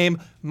video game.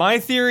 My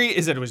theory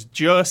is that it was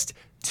just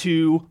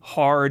too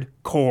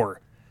hardcore.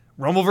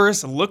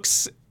 Rumbleverse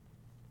looks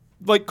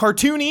like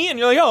cartoony, and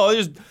you're like, oh, I'll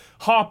just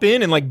hop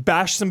in and like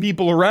bash some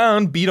people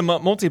around, beat them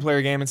up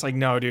multiplayer game. It's like,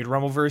 no, dude,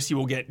 Rumbleverse, you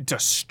will get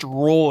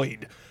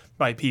destroyed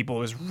by people.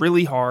 It was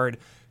really hard.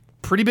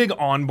 Pretty big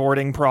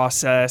onboarding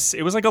process.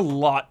 It was like a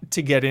lot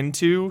to get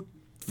into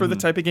for the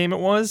type of game it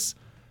was.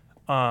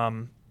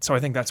 So I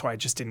think that's why it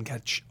just didn't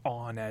catch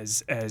on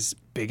as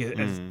big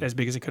as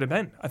big as it could have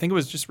been. I think it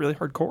was just really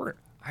hardcore.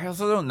 I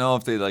also don't know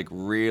if they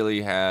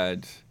really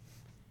had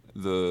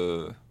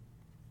the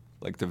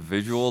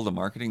visual, the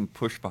marketing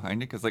push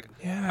behind it, because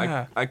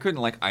Yeah. I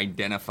couldn't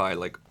identify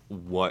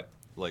what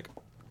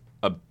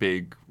a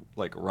big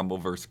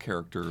Rumbleverse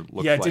character looked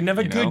like. Yeah, it didn't have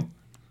a good,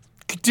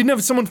 didn't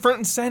have someone front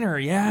and center.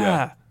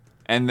 Yeah.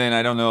 And then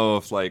I don't know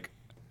if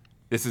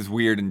this is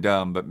weird and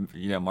dumb, but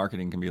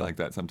marketing can be like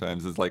that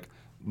sometimes. It's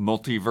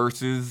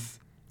multiverses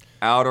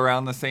out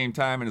around the same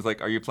time, and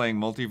it's are you playing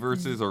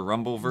multiverses or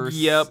Rumbleverse?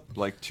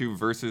 Yep. Two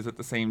verses at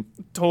the same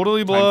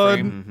Totally time blood.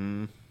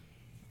 frame.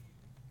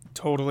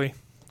 Totally.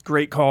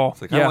 Great call.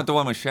 It's I want the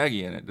one with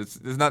Shaggy in it. This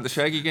is not the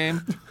Shaggy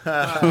game.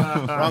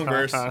 Wrong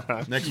verse.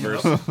 Next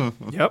verse.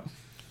 Yep.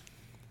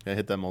 Yeah,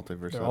 hit that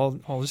multiverse. They're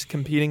up. all just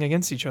competing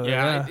against each other.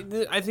 Yeah,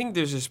 Yeah. I think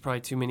there's just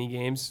probably too many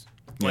games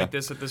like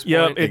this at this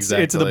Yep. point. It's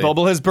the Exactly.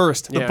 bubble has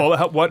burst. The Yeah.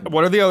 bubble.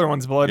 What are the other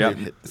ones, blood? Yep.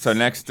 So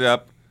next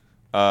up,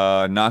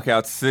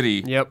 Knockout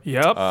City. Yep.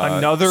 Yep.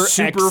 Another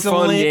super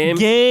fun excellent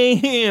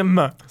game.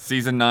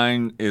 Season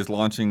 9 is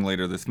launching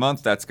later this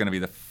month. That's going to be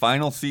the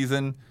final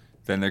season.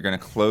 Then they're going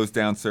to close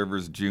down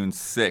servers June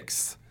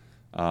 6th.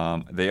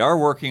 They are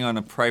working on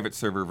a private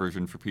server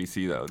version for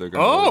PC, though. They're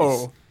going to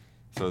release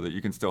so that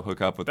you can still hook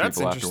up with That's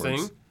people interesting.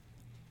 afterwards.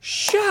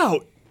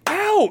 Shout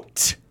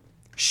out.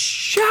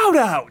 Shout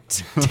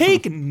out.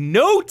 Take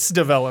notes,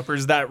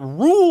 developers. That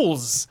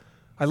rules.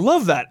 I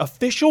love that.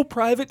 Official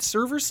private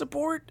server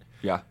support.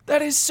 Yeah.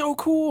 That is so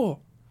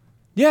cool.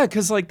 Yeah,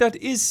 because that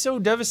is so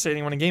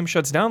devastating when a game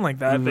shuts down like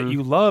that that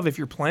you love if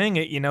you're playing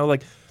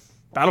it.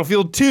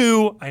 Battlefield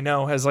 2, I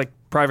know, has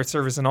private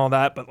service and all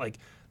that, but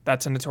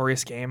that's a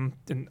notorious game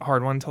and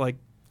hard one to Well,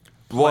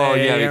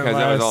 play yeah, because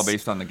that was all unless-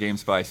 based on the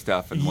GameSpy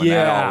stuff, and when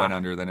that all Yeah. went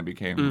under, then it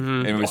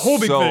became it was whole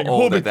big so thing,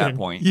 whole old big at that thing.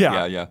 point.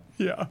 Yeah. Yeah.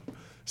 Yeah.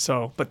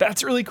 So, but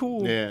that's really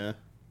cool. Yeah.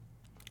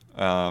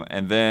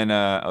 And then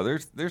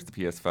there's the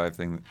PS5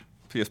 thing,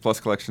 PS Plus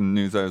collection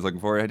news I was looking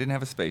for. I didn't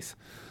have a space.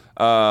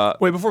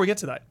 Wait, before we get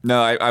to that,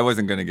 No, I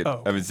wasn't gonna get.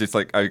 Oh. I was just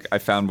I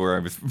found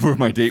where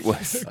my date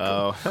was.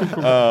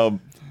 Oh.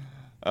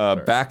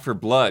 Back for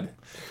Blood.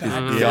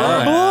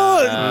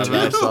 Yeah.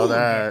 I saw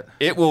that.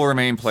 It will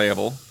remain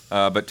playable,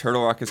 but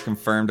Turtle Rock has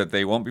confirmed that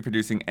they won't be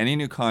producing any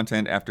new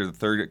content after the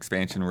third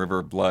expansion, River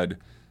of Blood,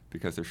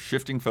 because they're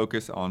shifting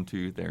focus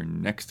onto their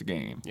next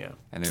game. Yeah.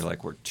 And they're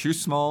we're too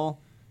small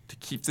to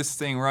keep this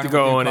thing running. To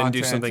go with new on and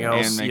do content something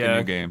else. and make Yeah. a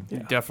new game.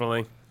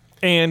 Definitely.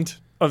 and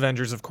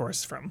Avengers, of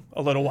course, from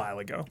a little while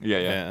ago. Yeah.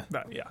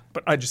 Yeah. Yeah,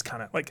 but I just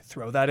kind of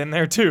throw that in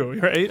there too,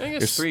 right? I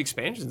guess 3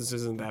 expansions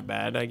isn't that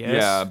bad, I guess.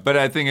 Yeah, but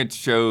I think it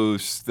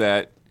shows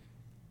that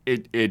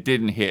it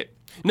didn't hit.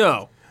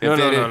 No. If No, it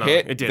no, had no.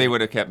 hit, It didn't. they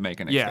would have kept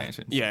making Yeah.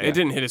 expansions. Yeah, it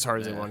didn't hit as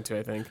hard as they wanted to,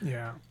 I think.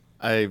 Yeah.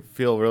 I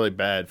feel really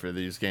bad for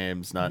these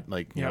games not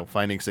you know Yep.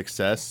 finding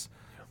success.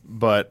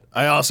 But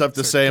I also have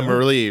to say I'm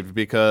relieved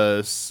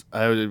because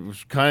I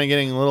was kind of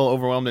getting a little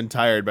overwhelmed and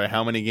tired by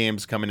how many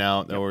games coming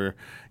out that were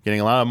getting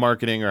a lot of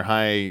marketing or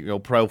high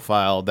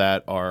profile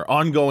that are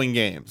ongoing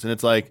games. And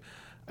it's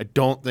I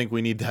don't think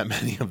we need that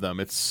many of them.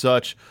 It's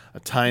such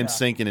a time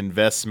sink and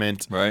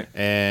investment. Right.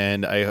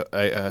 And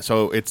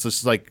so it's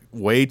just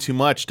way too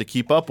much to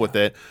keep up with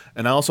it.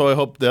 And also I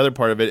hope the other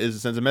part of it is it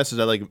sends a message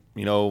that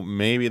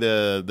maybe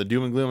the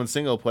doom and gloom and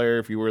single player,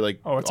 if you were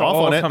Oh, it's off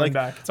all on it, coming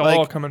back. It's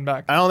all coming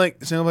back. I don't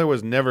think single player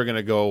was never going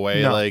to go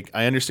away. No.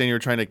 I understand you were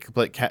trying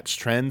to catch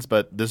trends,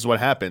 but this is what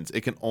happens.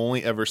 It can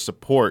only ever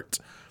support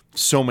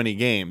so many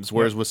games.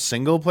 Whereas with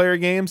single player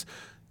games,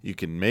 you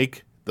can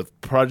make the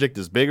project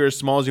as big or as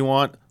small as you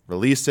want,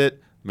 release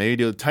it, Maybe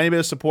do a tiny bit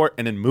of support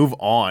and then move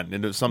on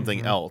into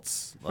something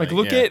else. Like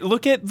look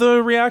at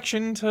the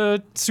reaction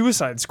to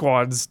Suicide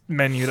Squad's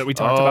menu that we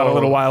talked about a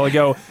little while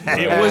ago.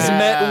 It was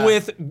met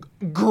with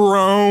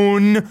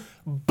groan,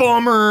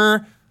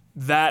 bummer.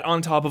 That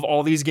on top of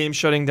all these games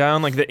shutting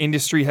down, like the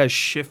industry has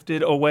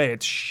shifted away.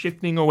 It's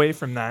shifting away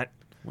from that.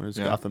 When is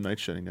Gotham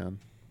Knights shutting down?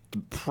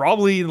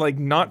 Probably like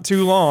not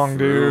too long,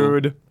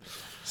 dude.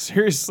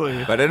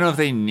 Seriously. But I don't know if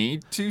they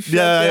need to shut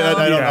Yeah, down.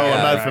 I don't know.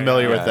 I'm not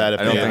familiar with that.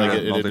 I don't think like,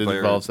 that it multiplayer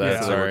involves that.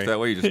 necessarily Sorry. works that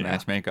way. You just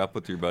match make up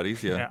with your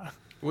buddies. Yeah.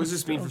 What does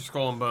this mean for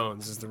Skull and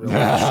Bones? Is the real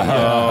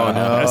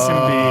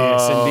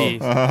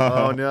SMB.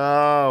 Oh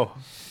no.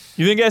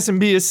 You think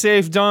SMB is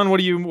safe, Don? What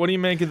do you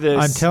make of this?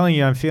 I'm telling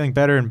you, I'm feeling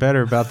better and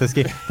better about this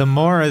game. The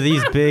more of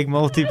these big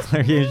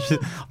multiplayer games,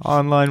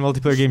 online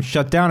multiplayer games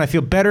shut down, I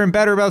feel better and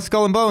better about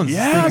Skull and Bones.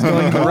 Yeah, Things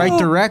going in the right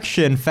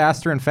direction,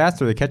 faster and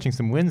faster. They're catching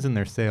some wins in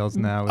their sales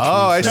now.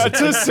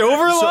 That's a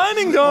silver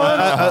lining,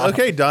 Don.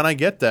 Okay, Don, I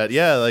get that.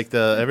 Yeah, like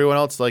everyone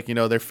else, like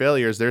their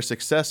failures, their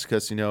success,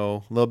 because a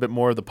little bit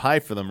more of the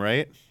pie for them,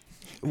 right?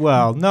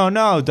 Well,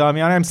 no,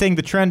 Damian. I'm saying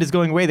the trend is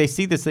going away. They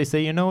see this. They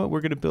say, you know what?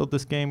 We're going to build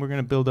this game. We're going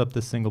to build up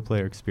the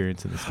single-player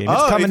experience in this game.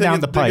 It's coming down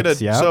the pipes,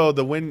 yeah? So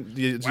the wind,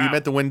 you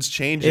meant the wind's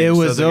changing. It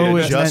was so they're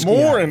always just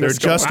more in They're this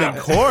adjusting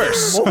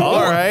course. All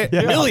right.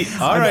 Yeah. Millions.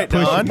 All right,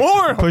 Don.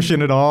 More.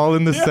 Pushing it all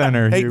in the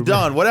center. Hey, Here.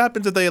 Don, what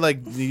happens if they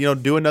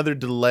do another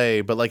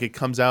delay, but it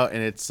comes out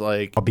and it's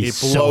like I'll be it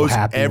so blows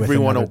happy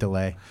everyone with another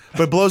delay.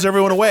 but it blows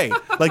everyone away.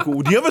 Like,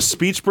 do you have a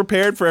speech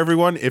prepared for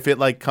everyone if it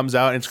comes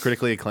out and it's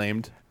critically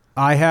acclaimed?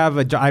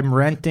 I'm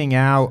renting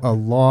out a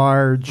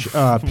large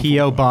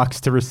PO box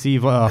to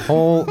receive a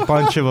whole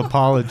bunch of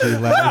apology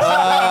letters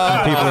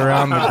from people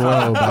around the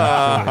globe.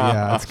 Actually.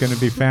 Yeah, it's going to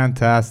be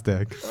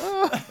fantastic.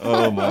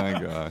 Oh my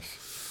gosh.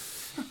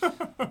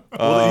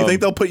 Well, you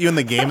think they'll put you in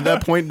the game at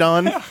that point,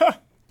 Don?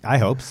 I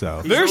hope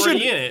so. There should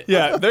in it.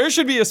 Yeah, there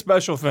should be a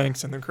special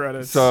thanks in the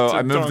credits. So to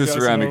I moved Don this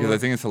around Casanova. because I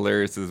think it's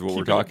hilarious is what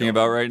we're it talking going.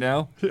 about right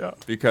now. Yeah.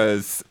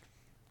 Because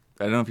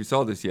I don't know if you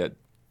saw this yet.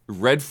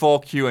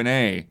 Redfall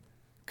Q&A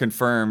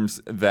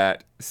confirms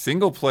that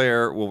single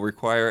player will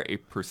require a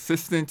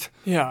persistent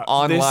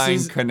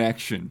online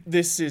connection.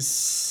 This is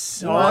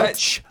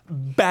such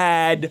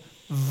bad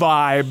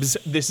vibes.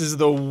 This is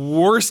the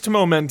worst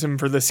momentum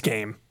for this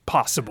game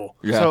possible.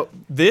 Yeah. So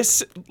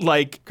This,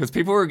 Because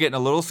people were getting a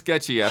little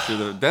sketchy after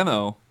the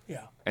demo.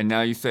 yeah. And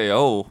now you say,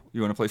 oh,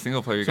 you want to play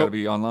single player, you got to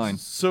be online.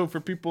 So for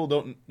people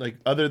who don't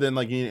other than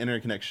you need an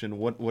internet connection,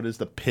 what is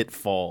the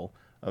pitfall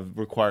of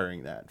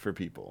requiring that for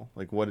people?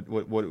 Why Well,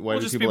 do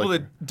just people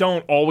that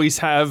don't always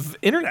have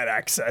internet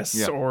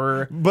access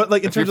or. But in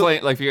If you're terms of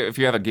playing, if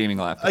you have a gaming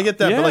laptop. I get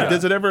that, Yeah. but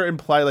does it ever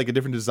imply a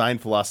different design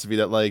philosophy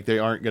that they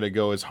aren't gonna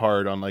go as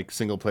hard on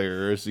single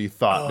player as you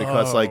thought?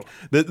 Because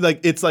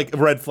it's like a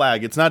red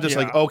flag. It's not just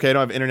Yeah. okay, I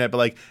don't have internet,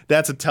 but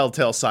that's a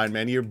telltale sign,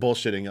 man. You're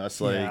bullshitting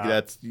us. Yeah.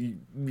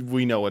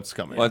 We know what's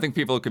coming. Well, I think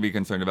people could be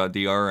concerned about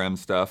DRM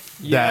stuff.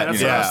 Yeah, that's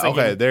what I was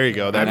thinking. Okay, there you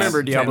go. I That's,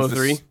 remember Diablo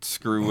tends to 3.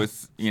 Screw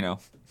with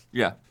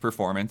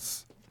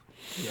performance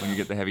when you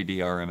get the heavy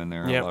DRM in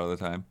there Yep. a lot of the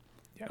time.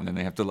 And then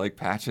they have to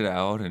patch it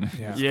out and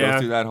Yeah. go Yeah.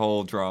 through that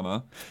whole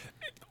drama.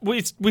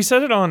 We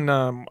said it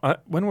on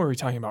when were we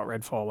talking about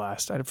Redfall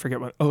last? I forget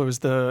when. Oh, it was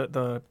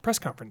the press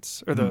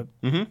conference or the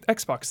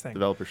Xbox thing.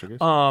 developer showcase.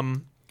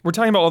 We're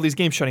talking about all these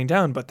games shutting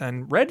down, but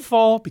then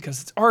Redfall,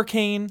 because it's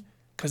Arcane,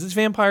 because it's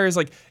vampires,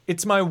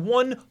 it's my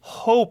one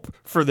hope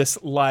for this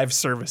live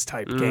service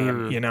type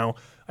game.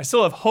 I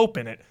still have hope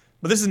in it,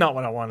 but this is not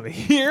what I wanted to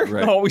hear.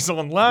 Right. Always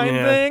online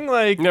Yeah. thing,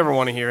 Never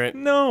want to hear it.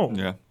 no.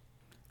 Yeah.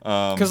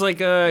 Because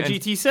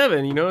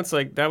GT7, it's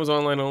that was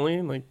online only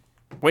and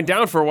went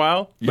down for a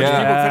while. But Yeah.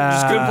 people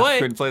just couldn't play.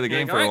 Couldn't play the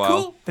game You're for a "All right,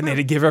 while." Cool. Then they had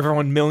to give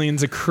everyone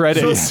millions of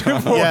credits.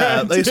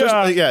 Yeah,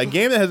 Yeah. a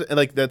game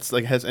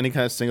that has any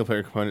kind of single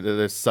player component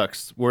that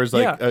sucks. Whereas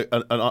an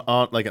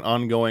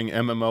ongoing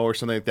MMO or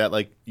something like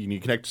that, you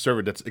connect to a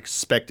server that's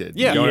expected.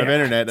 Yeah. You don't have Yeah.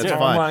 internet, that's Yeah.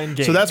 fine. Online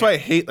game. So that's why I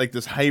hate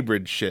this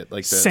hybrid shit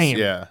like this. Same.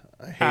 Yeah,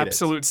 I hate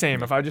Absolute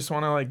same. If I just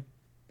want to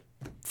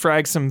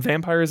frag some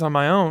vampires on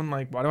my own,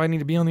 why do I need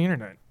to be on the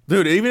internet? it.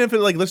 Dude, even if it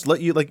let's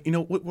let you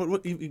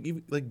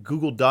what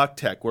Google Doc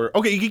tech where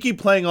you can keep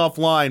playing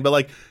offline,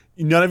 but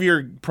none of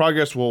your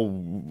progress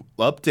will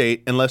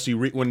update unless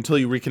until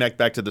you reconnect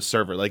back to the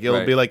server. It'll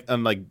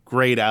Right. be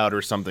grayed out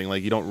or something.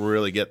 You don't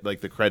really get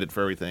the credit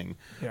for everything.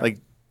 Yeah.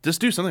 Just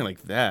do something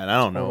like that. I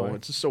don't know. Totally.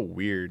 It's just so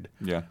weird.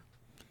 Yeah.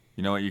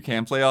 You know what you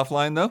can play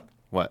offline, though?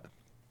 What?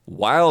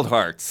 Wild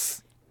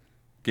Hearts.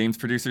 Games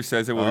producer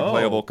says it will be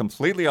playable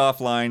completely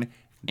offline,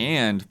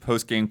 and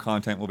post-game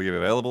content will be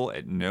available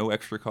at no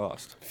extra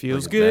cost.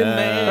 Feels good,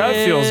 man.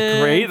 That feels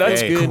great.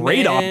 That's Hey.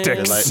 great Man.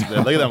 optics.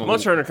 Look at that.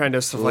 Monster Hunter kind of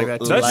does stuff like that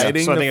too.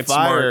 Lighting so I the think it's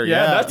fire, smart.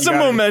 yeah. That's You a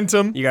gotta-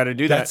 momentum. You got to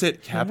do That's that.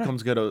 it.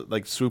 Capcom's gonna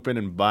swoop in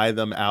and buy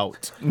them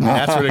out. And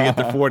that's where they get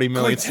the 40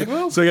 million.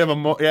 So you have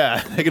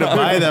they're gonna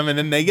buy them and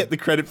then they get the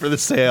credit for the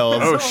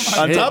sales. Oh, On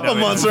shit. top No, of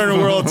man. Monster Hunter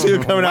World 2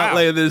 coming out Wow.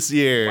 later this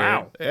year.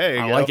 Wow. There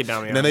you I go. like it,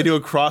 Damian. And then they do a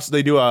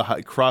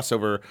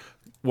crossover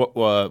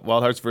Wild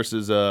Hearts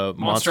versus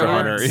Monster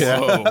Hunter. Hearts. Yeah.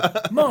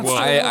 Whoa.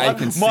 I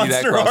can see that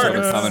Monster crossover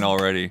Hearts. coming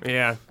already.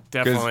 Yeah,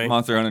 Because definitely.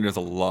 Monster Hunter does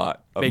a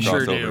lot of They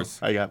sure do. crossovers.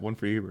 I got one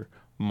for you. Huber.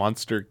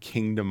 Monster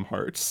Kingdom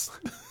Hearts.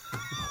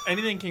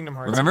 Anything Kingdom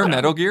Hearts. Remember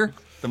Metal Gear?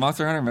 The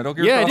Monster Hunter Metal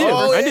Gear? Yeah, I did.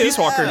 crossover? I did. Peace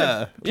Walker.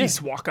 Yeah.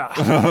 Peace Walker.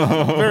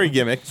 Very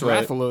gimmick.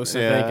 but- Rathalos,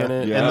 I think, in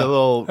it. And the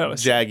little That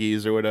was-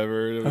 Jaggies or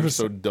whatever. They were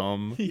so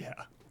dumb. Yeah.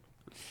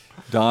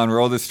 Don,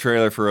 roll this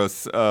trailer for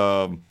us.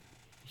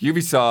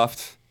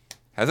 Ubisoft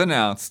has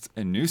announced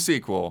a new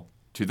sequel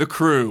to The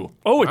Crew.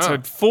 Oh, it's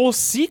a full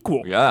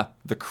sequel. Yeah,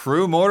 The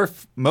Crew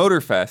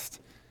Motorfest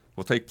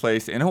will take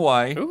place in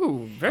Hawaii.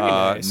 Ooh, very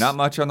nice. Not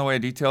much on the way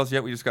of details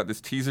yet. We just got this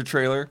teaser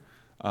trailer.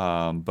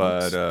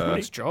 But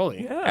Nice,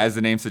 jolly. Yeah. as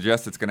the name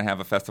suggests, it's going to have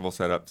a festival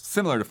setup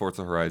similar to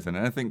Forza Horizon.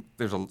 And I think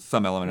there's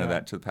some element of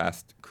that to the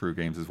past Crew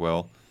games as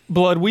well.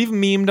 Blood, we've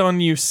memed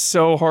on you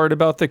so hard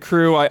about The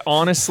Crew. I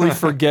honestly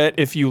forget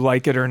if you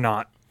like it or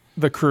not.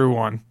 The Crew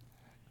one.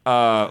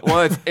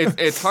 Well,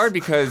 it's hard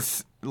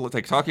because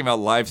like talking about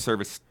live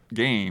service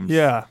games.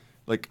 Yeah.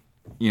 Like,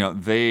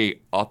 they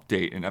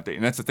update, and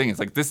that's the thing. It's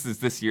like this is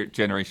this year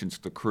generation's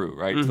The Crew,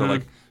 right? So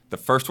like the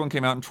first one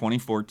came out in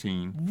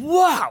 2014.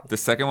 Wow. The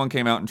second one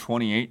came out in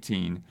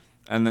 2018,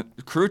 and the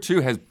Crew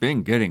 2 has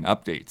been getting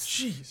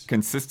updates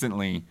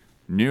consistently,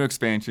 new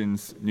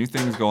expansions, new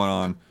things going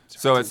on.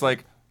 So it's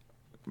like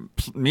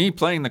me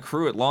playing the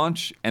Crew at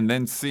launch and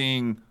then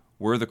seeing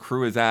where the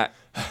Crew is at,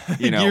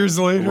 Years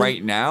later.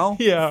 right now.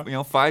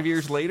 Yeah. 5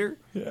 years later.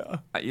 Yeah.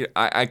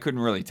 I couldn't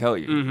really tell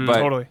you, but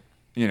Totally.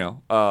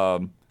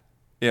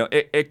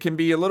 it can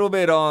be a little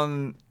bit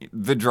on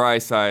the dry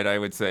side, I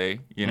would say,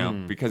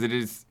 because it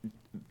is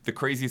the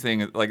crazy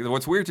thing. Like,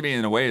 what's weird to me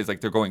in a way is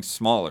like they're going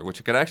smaller,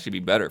 which could actually be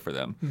better for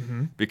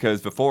them,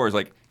 because before it's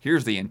like,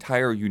 here's the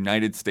entire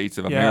United States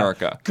of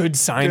America. Good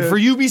sign for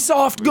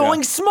Ubisoft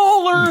going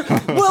smaller.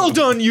 Well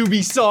done,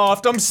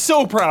 Ubisoft. I'm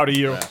so proud of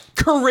you.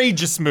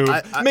 Courageous move.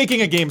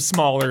 Making a game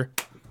smaller.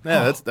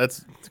 Yeah,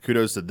 that's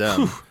kudos to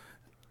them.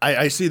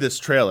 I see this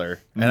trailer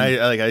and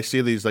I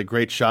see these like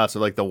great shots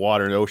of like the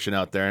water and the ocean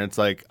out there, and it's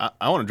like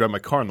I want to drive my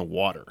car in the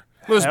water.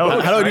 Hell, How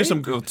do I do right?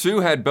 some? Well,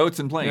 2 had boats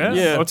and planes.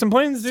 Yeah. What's in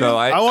planes, dude? So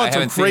I want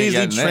some haven't seen it crazy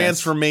yet in this.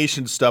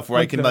 transformation stuff where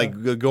I can like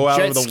go out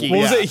jet over the ski. what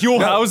was it?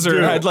 Huell Hauser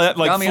dude. had like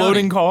Damiani.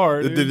 floating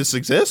car. Did this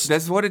exist?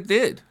 That's what it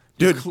did.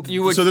 Dude, so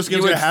this game's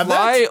you would gonna have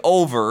fly that?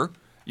 over,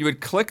 you would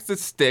click the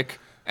stick,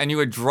 and you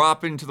would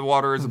drop into the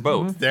water as a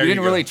boat. There you you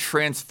didn't go. really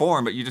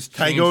transform, but you just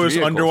Can I changed go as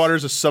vehicles. underwater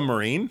as a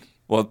submarine?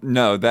 Well,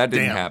 no, that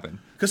didn't Damn. happen.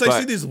 Because I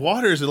see these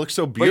waters, it looks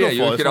so But beautiful.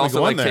 yeah, I you just could wanna also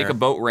go like in take there. a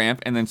boat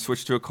ramp and then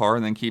switch to a car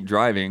and then keep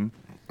driving.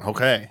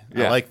 Okay,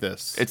 Yeah. I like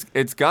this.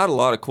 It's got a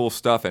lot of cool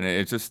stuff in it.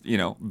 It's just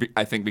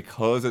I think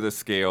because of the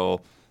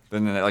scale,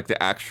 then like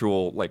the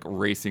actual like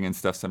racing and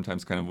stuff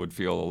sometimes kind of would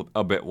feel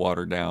a bit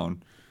watered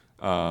down,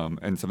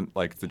 and some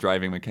like the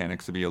driving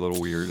mechanics would be a little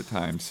weird at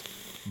times.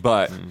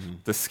 But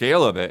the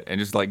scale of it and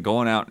just like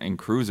going out and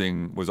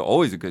cruising was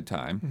always a good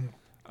time.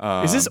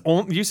 Is this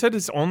you said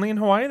it's only in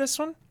Hawaii, this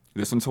one?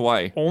 This one's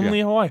Hawaii. Only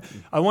Yeah. Hawaii.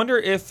 I wonder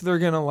if they're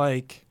gonna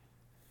like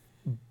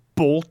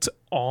bolt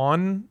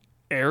on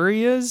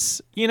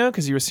areas,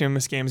 because you assume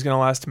this game's gonna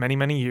last many,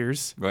 many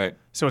years. Right.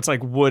 So it's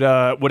like, would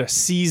a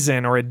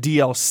season or a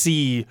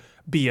DLC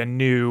be a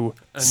new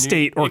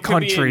state or It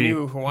could be country? a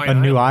new Hawaiian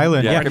A new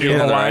island. Yeah, Yeah, it could be yeah.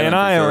 another Hawaiian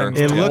island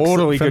for island. sure. It looks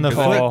Totally from good the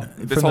call. flip.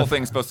 This whole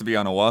thing's supposed to be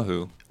on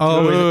Oahu.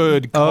 Oh,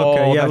 Good call. Okay,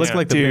 yeah, it That's- looks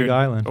like the dude, big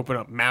island. Open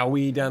up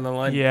Maui down the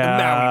line. Yeah,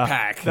 The Maui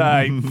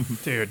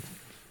pack. Dude,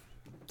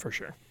 for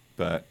sure.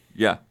 But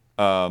yeah.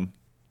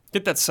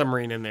 Get that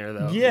submarine in there,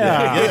 though.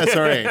 Yeah. yeah, that's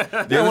all right. I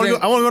want to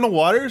thing- go on the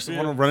waters. I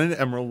want to run an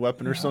emerald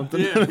weapon or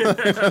something. The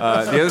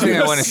other thing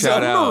I want to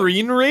shout out.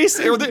 Submarine race?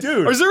 Dude.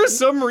 Is there a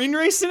submarine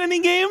race in any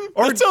game?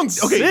 That sounds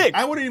sick.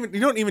 I wouldn't even.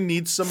 You don't even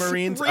need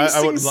submarines. I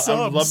Racing would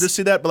subs. love to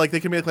see that, but like they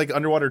can make like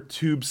underwater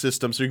tube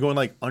systems. So you're going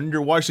like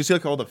underwater. So you see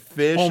like all the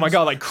fish. Oh my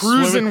god, like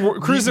cruising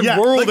swimming. Yeah,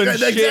 world like, and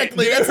shit.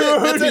 exactly. That's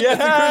it. That's it. Yes,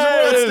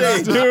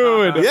 That's the cruising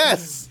world stage. dude.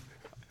 Yes.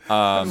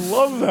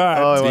 Love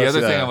that. Oh, I The wanna other see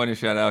thing that. I want to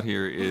shout out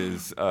here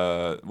is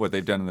what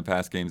they've done in the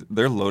past games.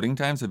 Their loading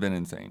times have been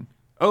insane.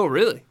 Oh,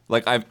 really?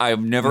 Like I've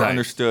never Nice.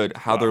 understood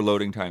how their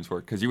loading times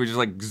work, because you would just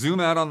like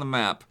zoom out on the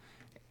map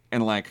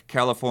in like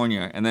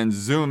California and then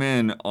zoom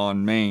in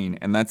on Maine,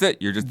 and that's it.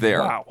 You're just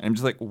there. Wow. And I'm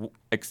just like,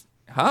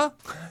 huh?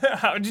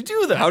 How'd you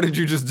do that? How did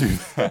you just do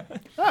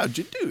that? How'd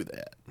you do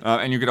that?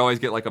 And you could always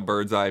get like a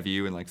bird's eye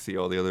view and like see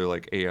all the other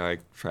like AI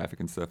traffic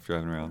and stuff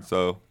driving around.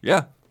 So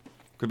yeah,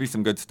 could be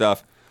some good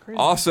stuff.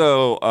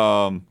 Also,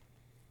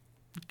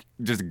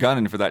 just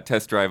gunning for that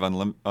test drive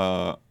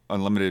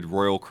unlimited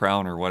Royal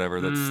Crown or whatever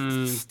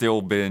that's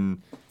still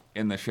been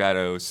in the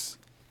shadows,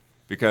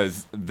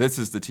 because this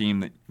is the team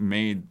that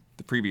made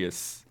the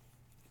previous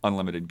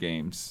unlimited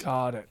games.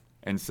 Got it.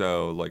 And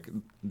so, like,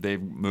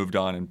 they've moved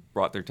on and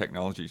brought their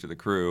technology to the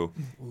Crew,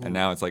 and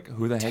now it's like,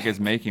 who the heck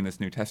is making this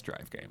new test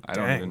drive game? I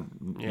don't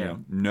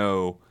even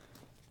know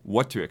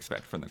what to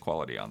expect from the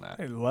quality on that.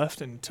 They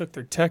left and took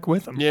their tech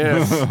with them.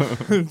 Yes.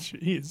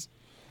 Jeez.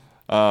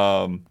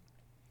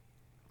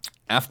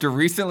 After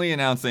recently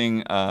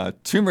announcing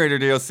Tomb Raider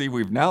DLC,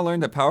 we've now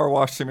learned that Power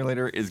Wash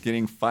Simulator is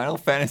getting Final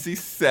Fantasy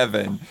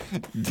VII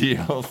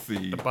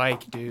DLC.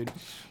 Bike, dude.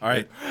 All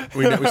right,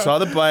 we saw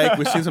the bike.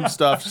 We've seen some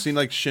stuff. Seen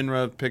like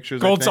Shinra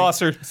pictures. I Gold think.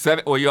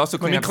 saucer. Well, you also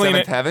clean me up clean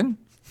Seventh it. Heaven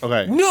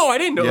Okay. No, I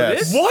didn't know Yes.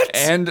 this. What?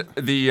 and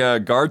the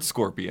Guard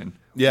Scorpion.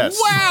 Yes.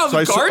 Wow,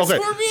 the guard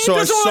scorpion? So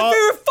That's one of my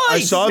favorite I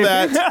fights. saw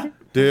that.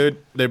 Dude,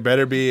 there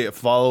better be a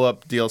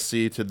follow-up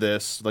DLC to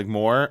this, like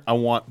more. I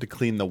want to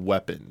clean the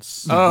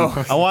weapons.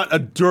 Oh. I want a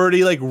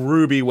dirty, like,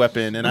 ruby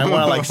weapon, and I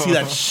want to, like, see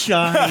that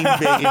shine,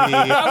 baby.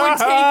 That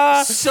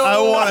would take so I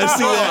want to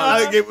see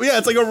that. Yeah,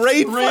 it's like a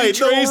raid fight.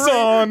 trace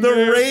on, the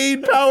dude.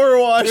 raid power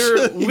wash.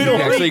 You can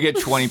actually get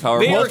 20 Power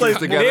They are, Washes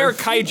together. they are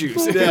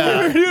kaijus.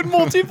 Yeah. Dude,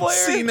 multiplayer.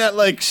 Seeing that,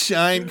 like,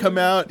 shine come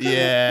out.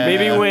 Yeah.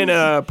 Maybe when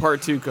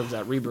part 2 comes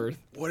out, Rebirth.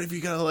 What if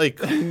you gotta,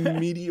 like,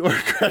 meteor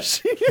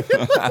crushing?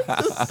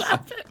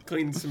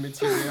 Clean some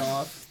material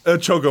off. A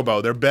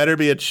chocobo. There better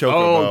be a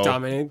chocobo. Oh,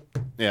 Dominic.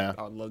 Yeah.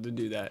 I would love to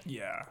do that.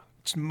 Yeah.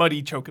 Just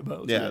muddy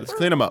chocobos. Yeah, let's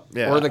clean them up.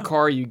 Yeah. Or the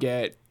car you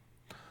get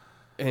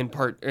in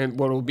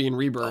what will be in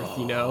Rebirth,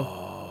 you know?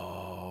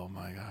 Oh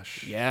my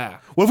gosh. Yeah.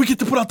 What if we get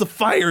to put out the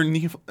fire in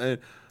the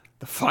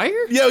The fire?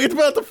 Yeah, we get to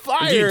put out the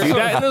fire. Do you do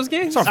that in those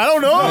games? I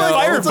don't know.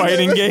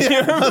 Firefighting game.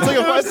 It's like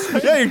a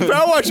fire. Yeah, you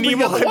power wash me.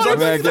 Nemo What?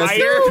 jumps I guess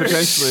fire.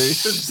 potentially.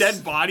 There's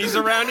dead bodies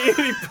around you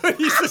and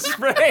he uses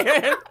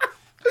spray.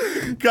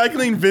 Guy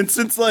clean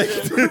Vincent's like.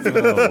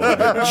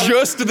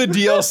 Just the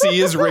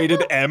DLC is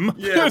rated M.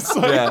 Yeah.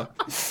 Yeah.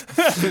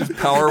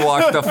 Power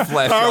wash the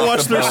flesh. Power off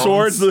wash the their bones.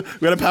 swords. We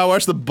gotta power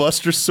wash the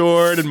Buster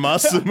Sword and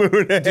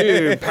Masamune.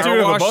 Dude, power Dude,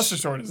 the wash Buster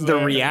Sword is the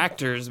there.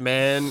 reactors,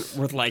 man,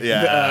 with like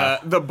Yeah.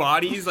 the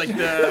bodies, like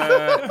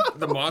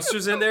the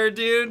monsters in there,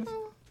 dude.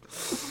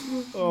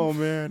 Oh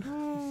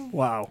man.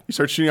 Wow. You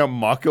start shooting out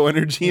Mako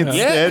energy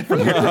instead.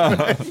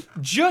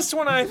 Just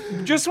when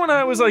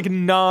I was like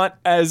not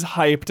as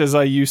hyped as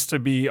I used to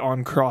be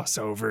on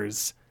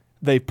crossovers,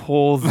 they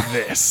pull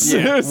this.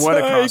 Yeah, It's what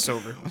a like,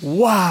 crossover.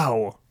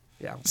 Wow.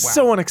 Yeah, wow.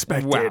 So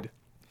unexpected. Wow.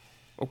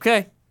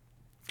 Okay,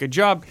 good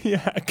job.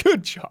 Yeah,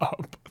 good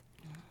job.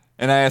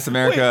 NIS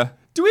America.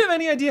 Do we have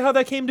any idea how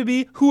that came to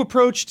be? Who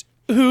approached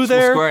who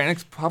there? Square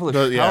Enix published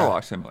No, yeah. Power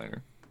Wash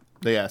Simulator.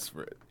 They asked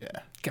for it. Yeah.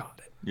 Got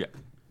it. Yeah.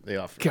 They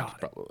offered Got it, it.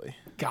 probably.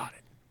 Got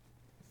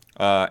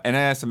it.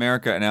 NIS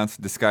America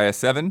announced Disgaea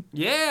 7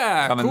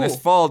 Yeah, coming cool. this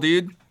fall,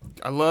 dude.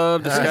 I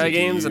love the That's Sky a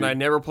games, dude. and I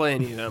never play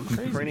any of them.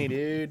 Prinny,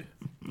 dude.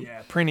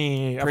 Yeah,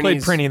 Prinny. I played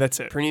Prinny's- Prinny, that's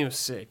it. Prinny was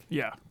sick.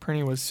 Yeah,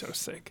 Prinny was so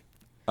sick.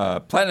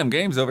 Platinum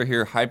Games over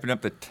here hyping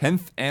up the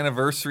 10th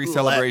anniversary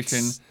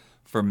celebration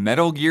for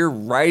Metal Gear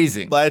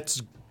Rising.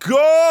 Let's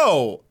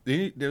go.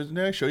 Did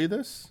I show you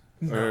this?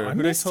 No, Or I who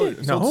did I missed tell it.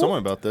 you? I told No. someone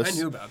about this. I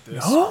knew about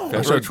this.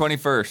 February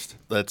 21st.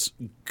 Let's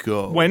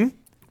go. When?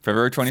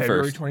 February 21st.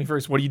 February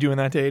 21st. What are you doing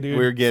that day, dude?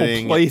 We're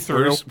getting Full We're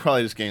playthrough. just,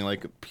 probably just getting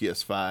like a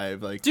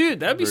PS5. Like, Dude,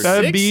 that'd be version. sick.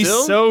 That'd be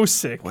still. so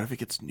sick. What if it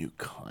gets new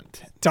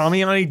content?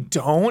 Damiani,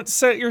 don't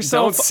set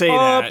yourself Don't say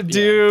up, that. Yeah,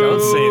 dude. don't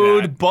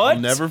say that. But I'll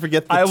never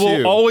forget the I will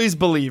two. always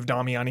believe,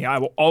 Damiani. I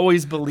will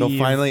always believe. They'll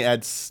finally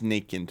add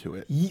Snake into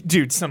it.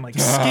 Dude, some like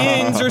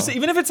skins or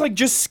even if it's like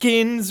just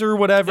skins or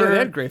whatever. Yeah, they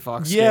had Gray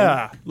Fox skin.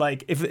 Yeah,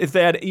 like if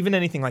they had even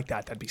anything like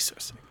that, that'd be so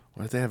sick.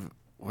 What if they have?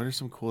 What are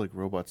some cool like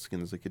robot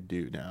skins they could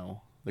do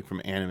now, like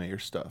from anime or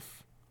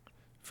stuff?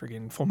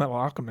 Friggin' Full Metal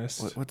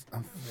Alchemist. What's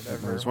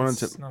Whatever. There's one on It's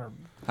tip. not a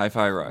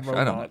Hi-Fi Rush.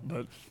 I don't know. robot,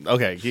 but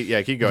Okay,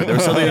 keep going. There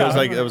was something that was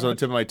like that was on the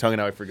tip of my tongue, and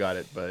now I forgot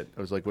it. But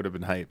I was like, would have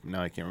been hype.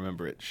 Now I can't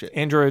remember it. Shit.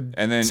 Android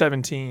And then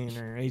 17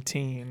 or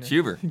 18.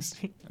 Huber.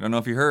 I don't know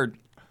if you heard.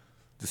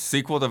 The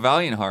sequel to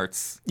Valiant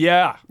Hearts,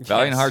 Yeah,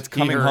 Valiant Hearts he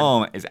Coming heard.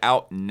 Home, is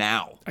out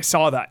now. I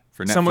saw that.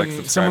 For Netflix someone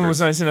subscribers.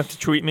 was nice enough to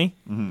tweet me.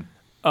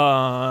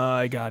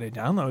 I got to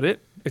download it.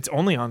 It's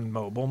only on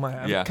mobile.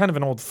 I'm Yeah. kind of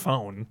an old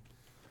phone.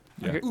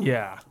 Yeah.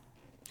 Yeah.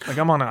 Like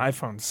I'm on an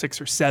iPhone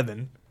 6 or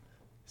 7.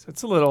 So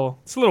it's a little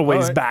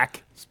ways Alright.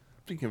 back.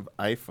 Speaking of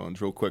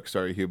iPhones, real quick.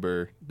 Sorry,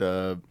 Huber.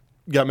 Got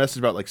a message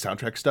about like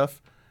soundtrack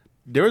stuff.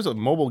 There was a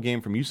mobile game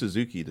from Yu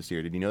Suzuki this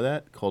year. Did you know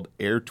that? Called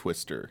Air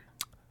Twister.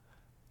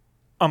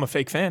 I'm a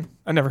fake fan.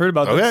 I never heard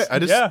about Okay, this. I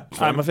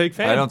just- I'm a fake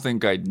fan. I don't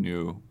think I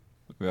knew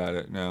about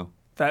it, no.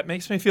 That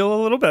makes me feel a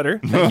little better.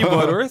 Thank you,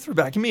 Bloodworth, for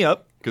backing me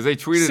up. Because they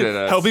tweeted it at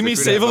us. Helping me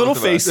They tweeted save at a little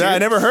both of us. face. Yeah, I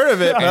never heard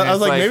of it. And I was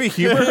it's like, like- maybe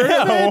Huber heard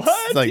of it.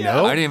 What? It's like, Yeah.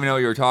 no. I didn't even know what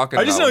you were talking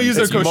I about. just know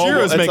User It's Koshiro mobile-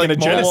 is it's making like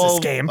a Genesis mobile,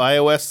 game.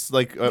 iOS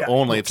like Yeah.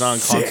 only. It's not on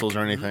Sick. consoles or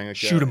anything. Like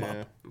Shoot that. 'em up.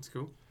 Yeah. That's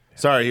cool.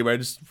 Sorry, Huber. I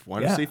just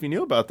wanted Yeah. to see if you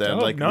knew about that. Oh,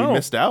 Like no. we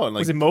missed out. And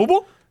like, Was it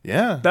mobile?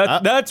 yeah,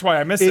 That's why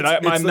I missed it. it's-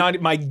 I'm it's not.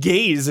 like- My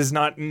gaze is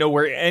not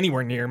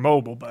anywhere near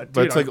mobile, but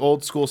but dude, it's like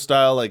old school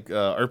style, like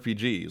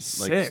RPGs,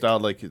 like Sick.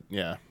 styled like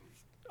yeah.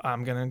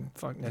 I'm gonna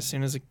as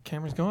soon as the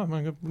cameras go off,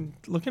 I'm gonna go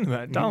look into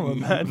that, download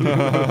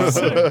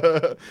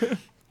that. Sick.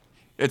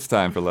 It's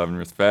time for Love and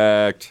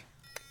Respect.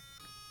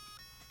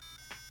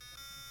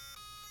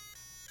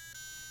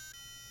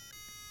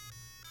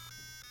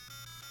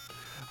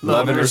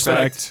 Love and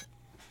respect.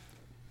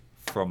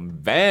 From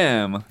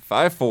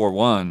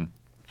BAM541.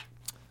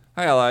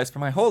 Hi, allies. For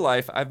my whole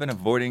life, I've been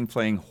avoiding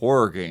playing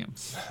horror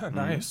games.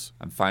 Nice.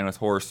 I'm fine with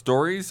horror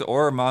stories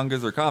or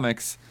mangas or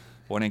comics.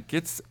 When it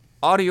gets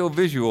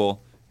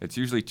audio-visual, it's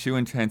usually too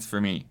intense for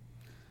me.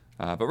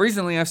 But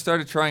recently, I've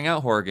started trying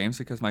out horror games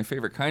because my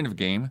favorite kind of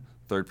game,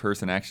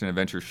 third-person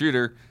action-adventure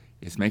shooter,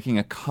 is making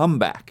a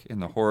comeback in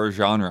the horror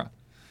genre.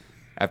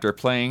 After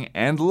playing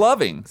and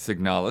loving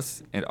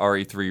Signalis and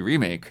RE3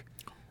 Remake,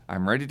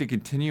 I'm ready to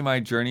continue my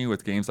journey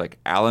with games like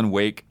Alan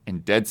Wake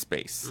and Dead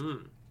Space.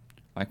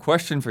 My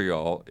question for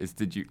y'all is,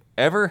 did you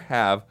ever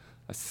have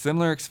a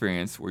similar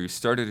experience where you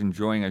started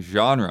enjoying a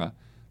genre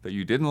that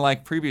you didn't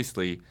like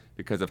previously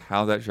because of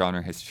how that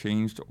genre has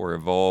changed or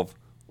evolved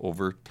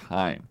over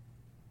time?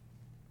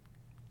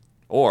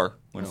 Or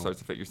when it starts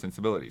to fit your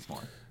sensibilities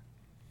more?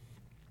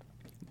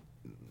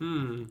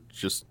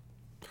 Just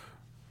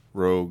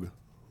rogue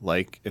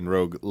and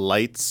rogue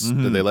lights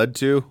that they led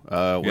to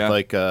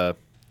with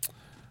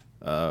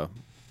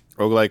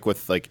roguelike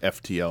with like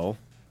FTL,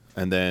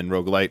 and then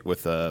roguelite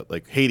with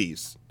like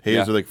Hades.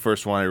 Hades was like the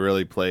first one I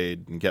really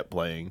played and kept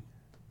playing.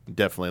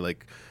 Definitely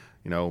like,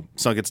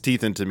 sunk its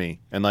teeth into me.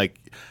 And like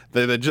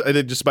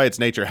just by its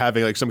nature,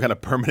 having like some kind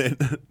of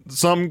permanent,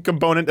 some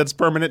component that's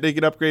permanent they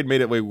could upgrade made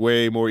it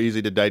way more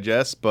easy to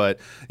digest. But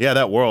yeah,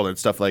 that world and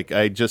stuff, like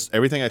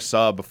everything I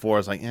saw before, I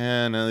was like,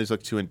 no, these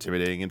look too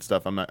intimidating and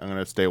stuff. I'm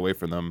gonna stay away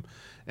from them.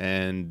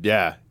 And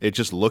yeah, it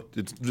just looked,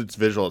 its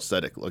visual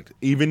aesthetic looked,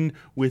 even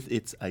with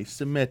its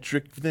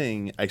isometric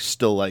thing, I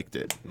still liked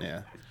it.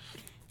 Yeah.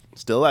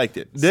 Still liked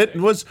it.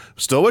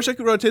 Still wish I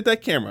could rotate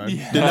that camera.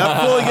 Did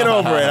not fully get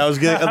over it. I was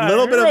getting a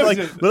little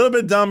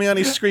bit of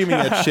Damiani screaming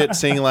at shit,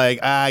 saying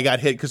like, I got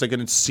hit because I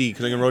couldn't see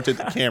because I can rotate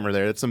the camera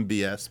there. That's some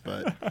BS,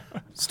 but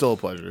still a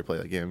pleasure to play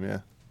that game.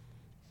 Yeah.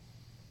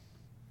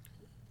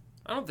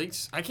 I don't think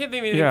so. I can't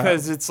think of anything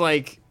because it's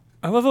like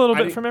I love a little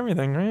bit from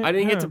everything, right? I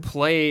didn't get to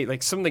play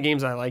like some of the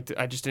games I liked.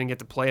 I just didn't get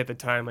to play at the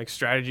time, like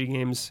strategy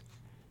games.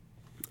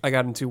 I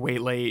got into way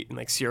late, and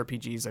like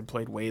CRPGs I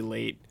played way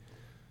late.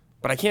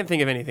 But I can't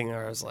think of anything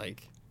where I was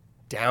like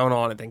down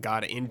on it, then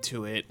got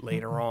into it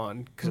later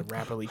on because it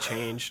rapidly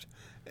changed.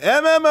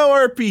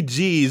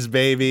 MMORPGs,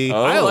 baby.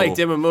 I liked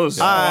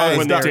MMOs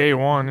when they were day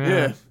one.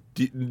 Yeah.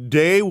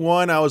 Day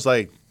one, I was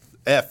like,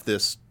 F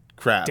this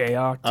crap.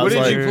 What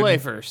did you play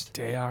first?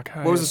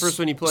 What was the first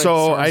one you played?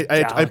 So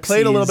I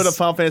played a little bit of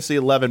Final Fantasy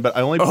 11, but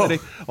I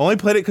only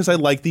played it because I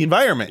liked the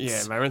environments.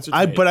 Yeah, environments are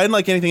tight. But I didn't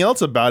like anything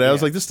else about it. I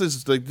was like, this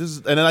is, and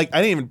then I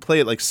didn't even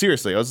play it like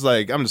seriously. I was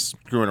like, I'm just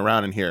screwing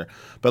around in here.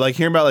 But like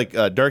hearing about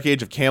like Dark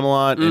Age of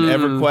Camelot and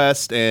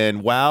EverQuest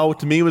and WoW,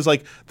 to me was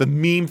like the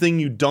meme thing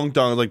you dunked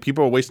on. Like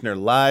people were wasting their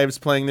lives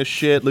playing this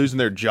shit, losing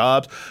their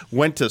jobs.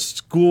 Went to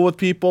school with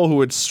people who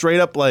would straight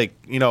up like,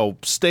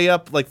 stay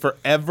up like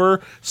forever,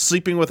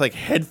 sleeping with like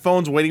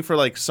headphones, waiting for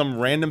like some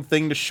random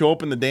thing to show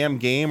up in the damn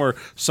game or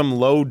some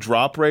low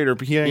drop rate, or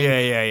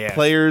hearing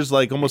players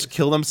like almost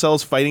kill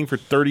themselves fighting for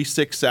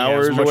 36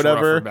 hours or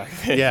whatever.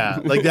 Yeah,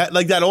 like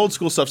that old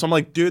school stuff. So I'm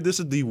like, dude, this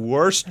is the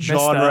worst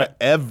genre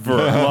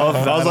ever.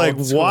 I was like,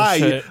 why?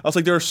 Shit. I was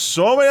like, there are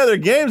so many other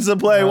games to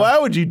play. Why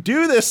would you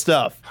do this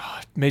stuff?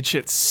 Made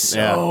shit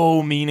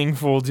so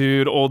meaningful,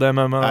 dude. Old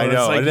MMOs. I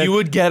know. Like you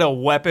would get a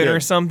weapon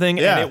or something,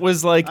 and it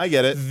was like I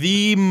get it.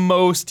 The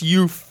most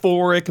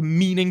euphoric,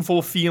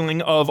 meaningful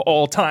feeling of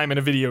all time in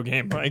a video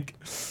game. Like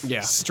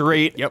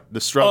straight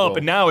the struggle. up.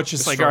 And now it's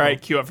just like, struggle. all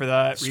right, queue up for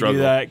that, redo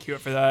that, queue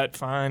up for that,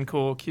 fine,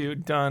 cool,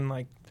 cute, done.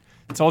 Like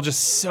it's all just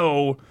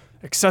so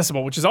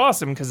accessible, which is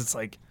awesome because it's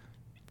like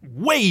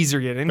way easier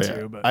to get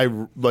into. But I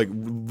like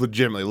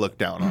legitimately look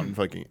down on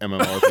fucking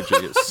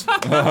MMORPGs.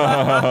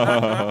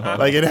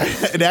 Like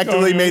it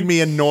actively made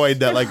me annoyed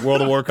that like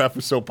World of Warcraft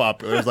was so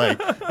popular. It was like,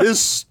 this is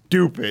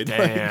stupid.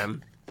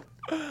 Damn.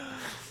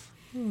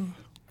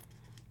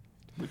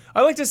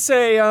 I like to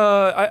say,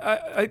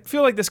 I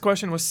feel like this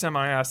question was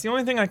semi-asked. The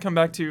only thing I come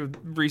back to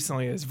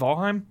recently is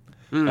Valheim.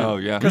 Oh,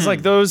 yeah. Because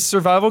like those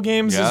survival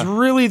games is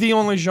really the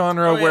only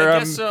genre where I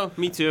guess so.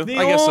 Me too. The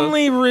I guess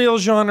only real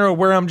genre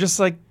where I'm just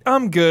like,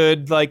 I'm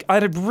good. Like, I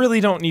really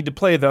don't need to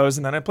play those.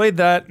 And then I played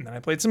that, and then I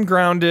played some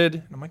Grounded.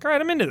 And I'm like, all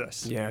right, I'm into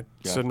this. Yeah.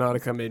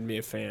 Subnautica made me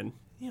a fan.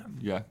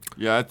 Yeah.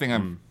 I think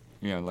I'm,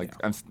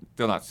 I'm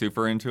still not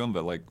super into them,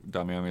 but like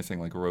Damian was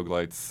saying, like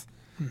roguelites,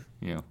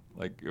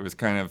 like it was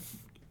kind of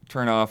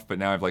turn off, but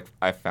now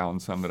I've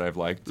found some that I've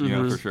liked,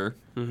 for sure.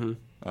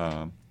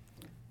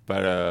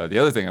 But the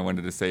other thing I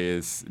wanted to say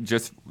is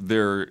just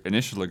their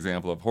initial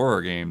example of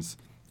horror games.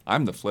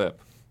 I'm the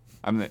flip.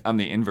 I'm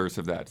the inverse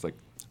of that. It's like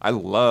I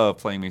love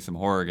playing me some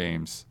horror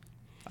games.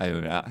 I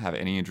do not have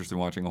any interest in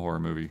watching a horror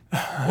movie.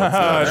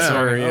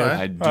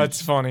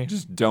 That's funny.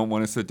 Just don't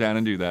want to sit down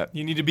and do that.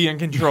 You need to be in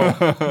control.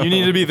 You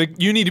need to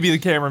be the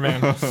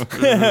cameraman.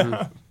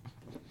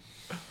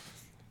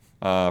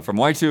 From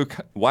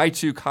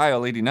Y2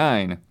 Kyle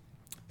 89.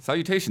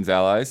 Salutations,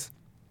 allies.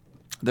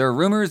 There are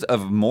rumors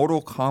of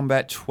Mortal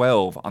Kombat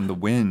 12 on the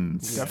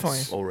winds.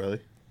 Definitely. Oh,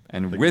 really?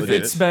 And Like with legit?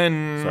 it, It's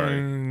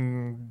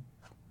been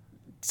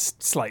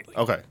slightly.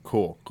 Okay,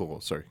 cool.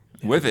 Sorry.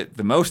 with it,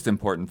 the most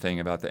important thing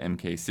about the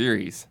MK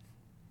series,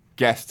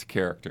 guest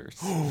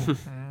characters.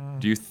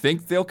 Do you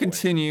think they'll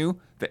continue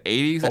the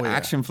 80s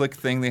action flick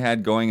thing they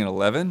had going in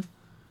 11?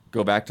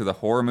 Go back to the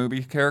horror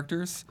movie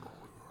characters?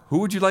 Who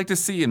would you like to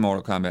see in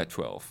Mortal Kombat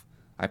 12?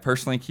 I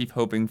personally keep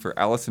hoping for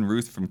Allison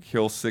Ruth from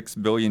Kill 6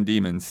 Billion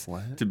Demons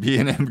to be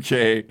an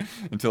MK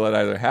until it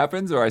either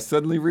happens or I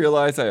suddenly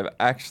realize I have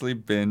actually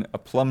been a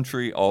plum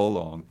tree all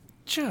along.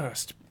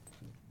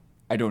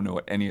 I don't know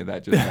what any of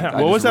that just meant.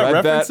 What was that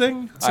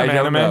referencing? I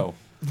don't know.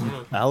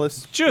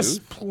 Alice?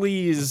 Just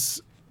please,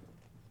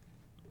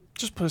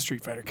 just put a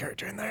Street Fighter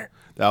character in there.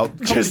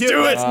 Just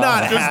do it. It's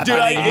not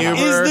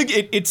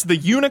happening. It's the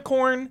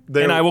unicorn,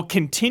 and I will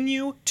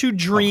continue to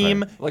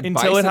dream Like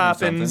until it Bison or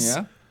happens.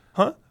 something, yeah?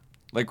 Huh?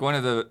 Like one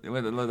of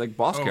the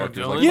boss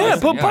characters. Dylan? Like Yeah,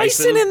 Bison, put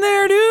Bison in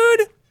there,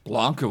 dude.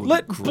 Blanca would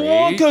Let be great.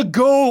 Blanca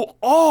go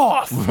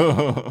off.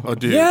 Oh,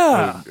 dude.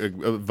 Yeah.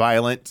 A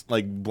violent,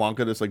 like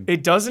Blanca just like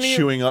It doesn't even.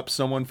 chewing up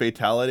someone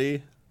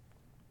fatality.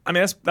 I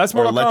mean, that's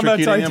Or Mortal Kombat's electrocuting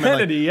him and, like,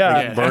 identity, yeah.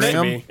 like, burning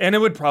and, him. And it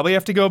would probably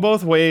have to go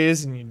both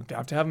ways, and you'd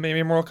have to have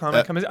maybe Mortal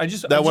Kombat come in.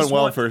 That went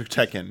well for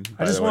Tekken.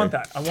 I just want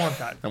that. I want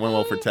that. That went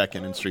well for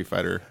Tekken and Street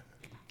Fighter.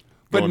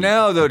 But Going-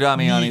 now, though,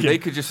 Damiani, they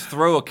could just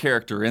throw a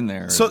character in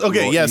there. So a little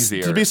okay, yes.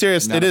 easier, To be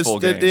serious, not it a is. full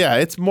game. Yeah,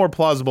 it's more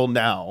plausible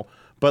now.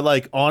 But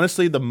like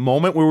honestly, the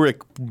moment we were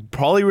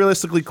probably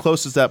realistically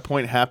closest to that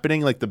point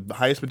happening, like the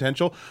highest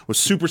potential, was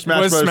Super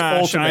Smash Was Bros.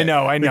 Smash, Ultimate. I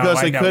know.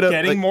 Because they could have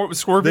Getting more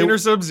Scorpion or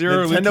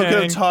Sub-Zero, Liu Nintendo could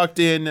Kang. have talked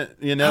in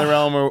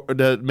NetherRealm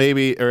or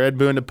maybe or Ed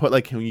Boon to put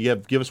like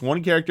give us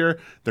one character.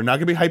 They're not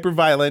gonna be hyper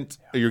violent.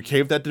 You're okay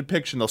with that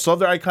depiction. They'll still have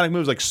their iconic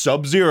moves like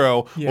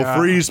Sub-Zero will Yeah.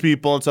 freeze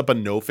people and stuff, but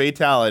no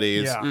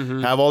fatalities. Yeah.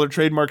 Mm-hmm. Have all their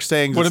trademark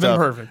sayings. Would and have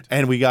been stuff. perfect.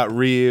 And we got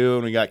Ryu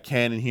and we got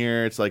Ken in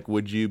here. It's like,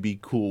 would you be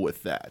cool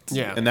with that?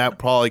 Yeah. And that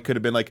probably could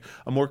have been like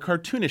a more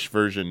cartoonish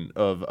version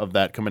of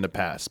that coming to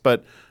pass.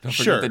 But Don't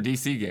sure. forget the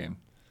DC game.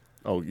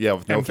 Oh yeah,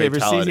 with no MK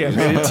versus fatality.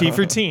 yeah, T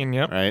for teen,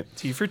 yep. Right.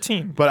 T for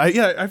teen. But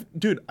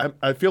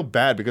I feel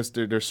bad because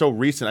they're so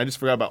recent. I just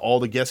forgot about all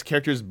the guest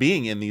characters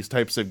being in these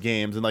types of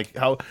games and like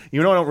how I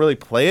don't really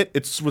play it.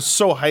 It was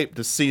so hyped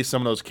to see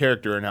some of those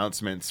character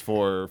announcements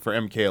for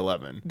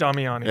MK11.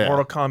 Damiani, Yeah.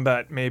 Mortal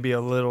Kombat may be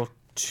a little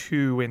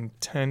too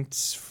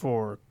intense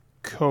for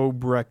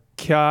Cobra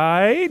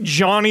Kai.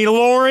 Johnny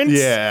Lawrence.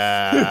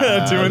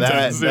 Yeah, Too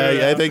intense,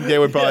 yeah. I think they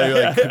would probably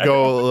like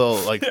go a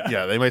little like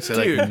they might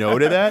say like no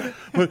to that.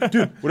 But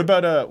dude, what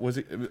about was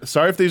it?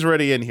 Sorry if these are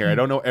already in here. I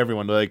don't know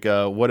everyone. But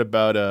like what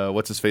about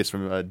what's his face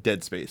from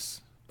Dead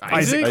Space?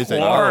 Isaac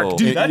Clarke. Oh.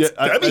 Dude, that'd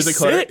be Isaac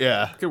Clarke, sick.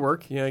 yeah. Could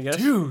work, yeah, I guess.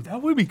 Dude,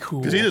 that would be cool.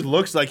 Because he just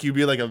looks like you'd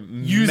be like a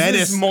uses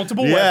menace.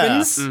 multiple Yeah.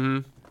 weapons.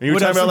 And you were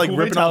Would talking have about like some cool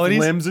ripping fatalities.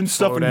 off limbs and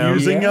stuff and down.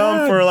 using Yeah.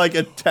 them for like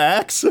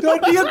attacks.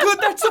 That'd be a good.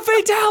 That's a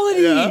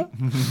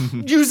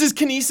fatality. Uses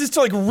kinesis to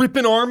like rip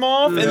an arm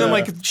off and then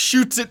like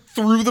shoots it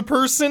through the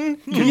person.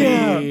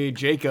 Hey,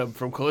 Jacob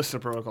from Callisto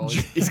Protocol.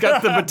 He's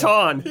got the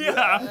baton.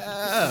 Yeah,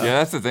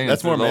 that's the thing. That's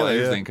It's more a little melee,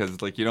 yeah. interesting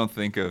because like you don't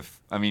think of.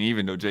 I mean,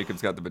 even though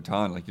Jacob's got the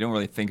baton, like you don't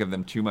really think of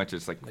them too much.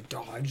 It's like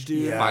Dodge,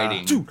 dude.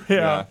 fighting. Dude,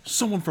 Yeah.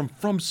 someone from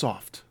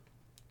FromSoft.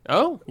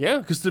 Oh, yeah.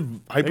 Because they're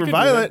could hyper do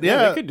violent. that. Yeah,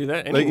 Yeah, they could do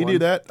that. Like you do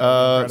Anyone.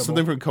 that.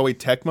 Something from Koei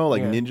Tecmo,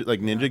 like Yeah.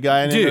 ninja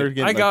guy in it. or Dude,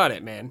 getting, I like, got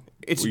it, man.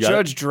 It's We got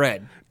Judge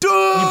Dredd. Dude,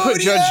 You put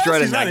Judge yes, Dredd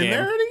in he's that not game.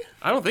 there already?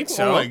 I don't think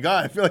so. Oh my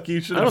god, I feel like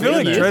you should. I have don't been feel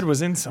in like there. Dredd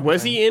was in something.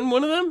 Was he in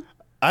one of them?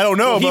 I don't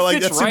know, He but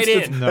like fits that, right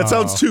seems in. that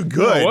sounds too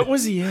good. What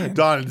was he in?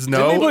 Don's Didn't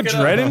they no. put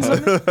Dredd in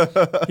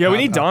something? Yeah, we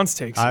need Don's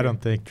takes. I here. don't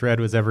think Dredd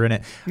was ever in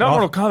it. Not Well,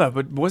 Mortal Kombat,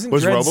 but wasn't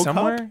Was Dredd RoboCop?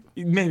 somewhere?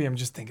 Maybe I'm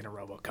just thinking of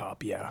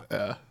RoboCop.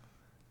 Yeah.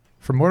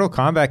 For Mortal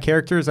Kombat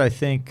characters, I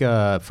think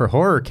for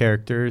horror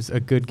characters, a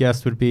good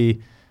guess would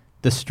be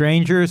the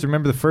Strangers.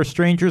 Remember the first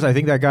Strangers? I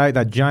think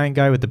that giant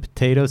guy with the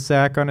potato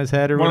sack on his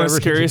head or One whatever.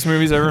 of the scariest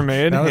movies ever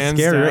made. That was hands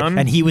scary, right? down.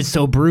 And he was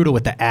so brutal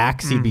with the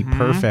axe, he'd be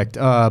perfect.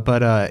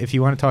 But if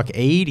you want to talk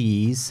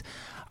 80s,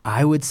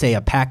 I would say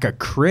a pack of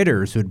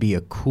critters would be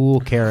a cool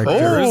character.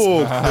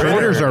 Oh,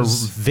 Critters are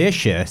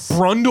vicious,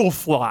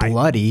 Brundlefly.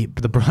 bloody.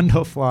 The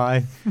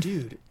Brundlefly.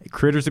 Dude.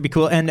 Critters would be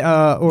cool. And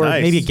or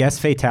Nice. maybe a guest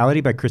fatality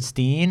by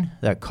Christine,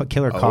 that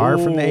killer car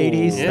from the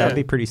 80s. yeah. That'd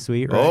be pretty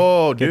sweet, right?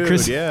 Oh, Get dude,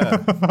 Chris- yeah.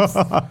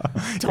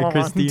 Get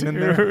Christine in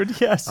there. Dude,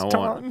 yes, I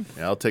Don. want.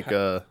 Yeah, I'll take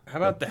a. How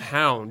about the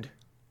Hound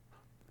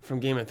from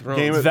Game of Thrones?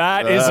 Game of-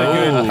 That is a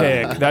good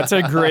pick. That's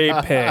a great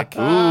pick.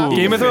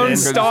 Game of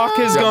Thrones man. stock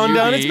has gone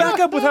down. It's WB. back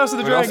up with House of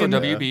the But also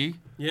Dragon. WB,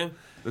 yeah.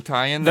 the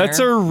tie-in. That's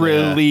there. a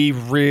really,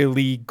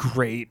 really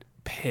great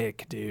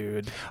pick,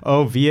 dude.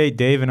 Oh, V8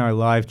 Dave in our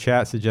live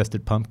chat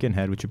suggested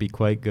Pumpkinhead, which would be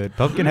quite good.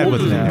 Pumpkinhead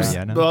wasn't there,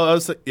 yeah. No. Well, I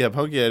was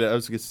Pumpkinhead. I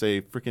was gonna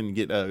say freaking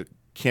get a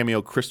cameo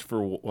use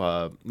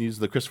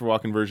the Christopher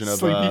Walken version of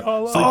Sleepy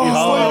Hollow. Sleepy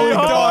Hollow. Sleepy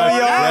Hollow.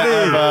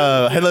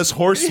 Yeah, of, Headless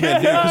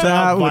Horseman, dude. 'Cause That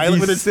how would violent be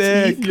with his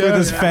sick teeth, with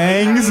his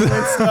fangs. and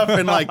stuff,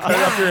 and like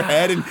cutting off your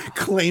head and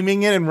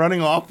claiming it and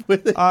running off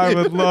with it. I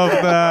would love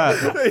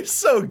that. It's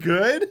so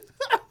good.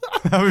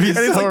 That would be And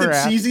it's so like the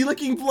rad. cheesy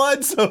looking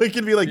blood, so it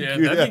can be like Yeah,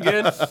 that'd be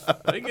good.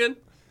 That'd be good.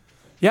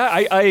 Yeah,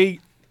 I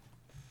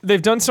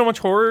they've done so much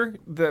horror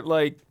that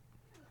like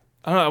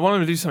I don't know. I want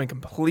them to do something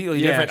completely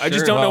Yeah, different. I just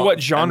sure. don't know Well, what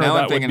and genre now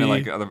that I'm thinking would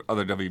of be. like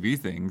other WB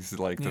things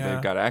like that Yeah.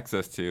 they've got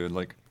access to,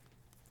 like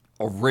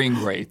a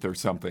ring wraith or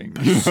something.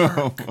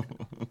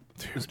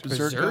 There's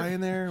Berserk Berserk? guy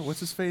in there. What's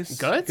his face?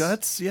 Guts?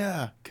 Guts.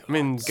 Yeah. I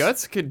mean,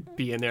 Guts could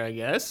be in there, I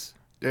guess.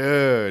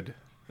 Dude.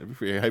 That'd be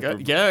pretty hyper.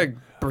 Yeah,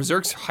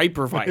 Berserk's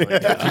hyper violent,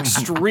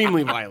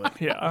 extremely violent.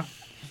 Yeah.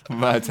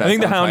 I I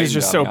think the Hound is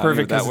just so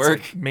perfect that because work.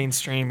 it's like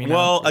mainstream. You know?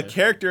 Well, a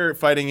character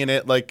fighting in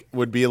it like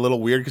would be a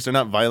little weird because they're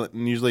not violent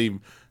and usually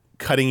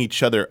cutting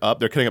each other up.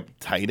 They're cutting up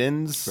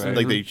titans, Right.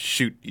 like they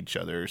shoot each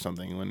other or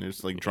something when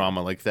there's like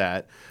drama like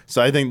that.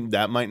 So I think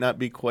that might not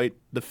be quite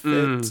the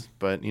fit,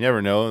 but you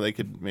never know. They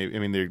could maybe. I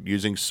mean, they're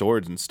using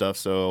swords and stuff,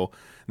 so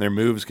their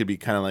moves could be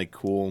kind of like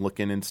cool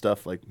looking and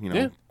stuff, like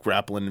Yeah.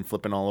 grappling and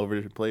flipping all over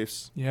the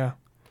place. yeah.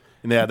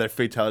 And yeah, their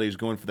fatality is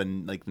going for the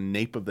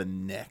nape of the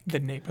neck. The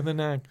nape of the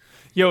neck.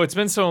 Yo, it's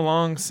been so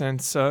long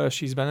since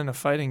she's been in a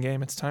fighting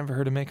game. It's time for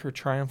her to make her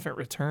triumphant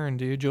return,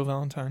 dude. Jill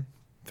Valentine.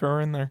 Throw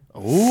her in there.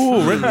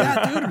 Oh,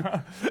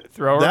 yeah, dude.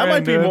 Throw her That in, might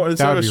be dude. more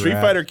instead of a That'd be Street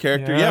rad. Fighter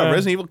character. Yeah, Yeah.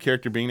 Resident Evil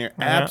character being there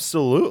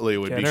absolutely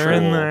would Get be her cool.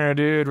 in there,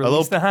 dude. A Release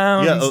little, the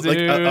hounds, yeah, like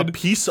dude. a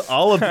piece of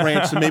olive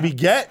branch to maybe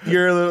get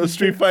your little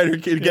Street Fighter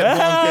kid, get Yeah,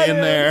 Blanca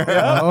in there.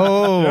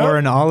 Oh, or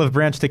an olive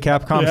branch to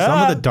Capcom. Some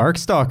Yeah. of the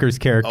Darkstalkers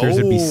characters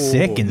would be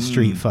sick in Oh.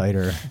 Street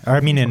Fighter. Or, I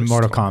mean, in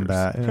Mortal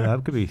Kombat. Yeah,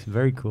 that could be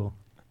very cool.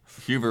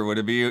 Huber, would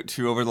it be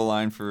too over the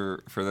line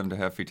for them to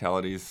have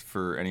fatalities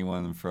for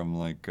anyone from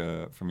like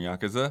from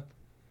Yakuza?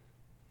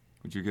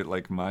 Would you get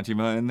like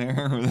Majima in there?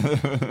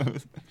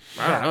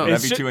 I don't know. That'd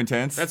It's be ju- too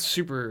intense. That's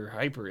super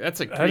hyper. That's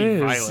like That pretty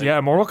is, violent. yeah.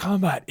 Mortal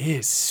Kombat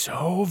is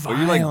so Well,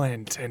 you, like,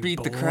 violent and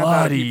beat the bloody. crap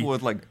out of people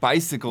with like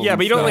bicycles. Yeah, and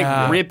but you don't stuff.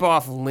 Yeah. like rip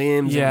off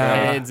limbs Yeah.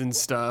 and heads and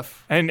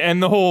stuff.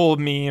 And the whole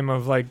meme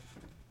of like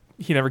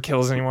he never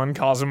kills anyone,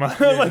 Kazuma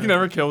like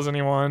never kills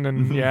anyone,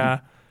 and yeah.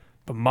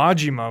 But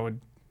Majima would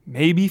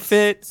maybe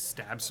fit.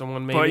 Stab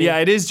someone maybe. But yeah,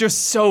 it is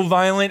just so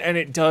violent, and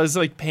it does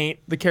like paint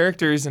the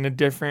characters in a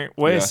different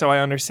way. Yeah. So I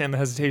understand the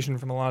hesitation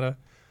from a lot of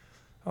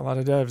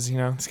devs. You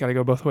know, it's got to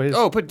go both ways.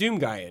 Oh, put Doom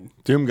Guy in.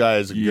 Doom Guy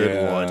is a good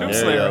Yeah. one. Doom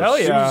There Slayer, you go. hell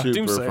yeah. Super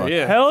Doomslayer, fun.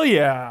 yeah. hell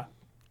yeah,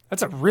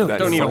 that's a really That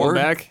good Don't need to one. hold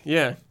sword? back.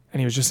 Yeah. And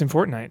he was just in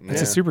Fortnite.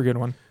 That's a Yeah. super good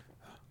one.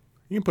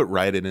 You can put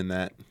Raiden in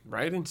that.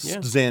 Right? And, yeah.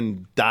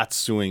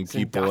 Zandatsuing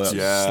people, Zandatsu.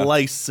 Yeah.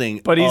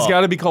 slicing. But he's up.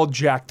 got to be called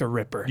Jack the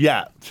Ripper.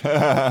 Yeah,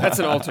 That's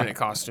an alternate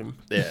costume.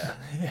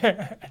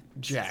 yeah.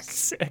 Jack.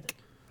 Sick.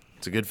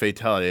 It's a good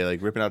fatality,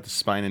 like ripping out the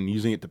spine and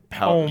using it to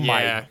pout. Oh Yeah.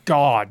 my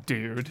god,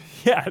 dude.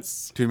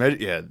 Yes. To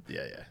imagine,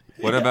 yeah.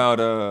 What about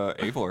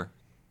Eivor?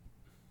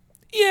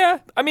 Yeah.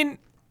 I mean,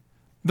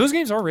 those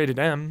games are rated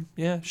M.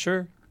 Yeah,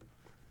 sure.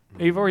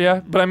 Eivor,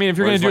 yeah. But I mean, if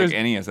you're Or gonna is, do like it,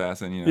 any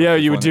assassin, you know? yeah,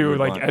 which you one would that do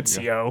like want? Yeah.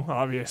 Ezio,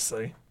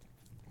 obviously.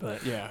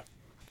 But Yeah.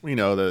 We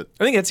know that.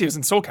 I think Ezio's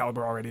in Soul Calibur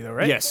already, though,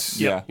 right? Yes.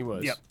 Yeah. He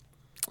was. Yep.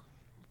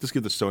 Just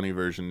get the Sony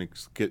version.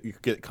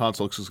 Get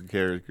console exclusive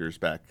characters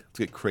back. Let's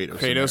get Kratos. in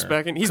Kratos there.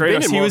 back in. He's Kratos,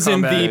 been in he was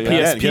in the Mortal Kombat.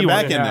 Yeah, PSP get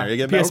back one. in there. You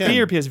get back PSP in.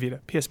 or PS Vita?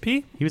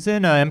 PSP He was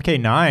in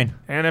MK9.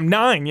 and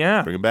M9,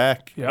 yeah. Bring him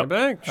back. Yep.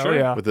 back, Hell sure.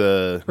 yeah. With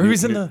the. Or he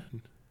was in the.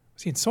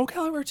 Was he in Soul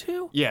Calibur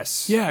too?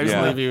 Yes. Yeah, he was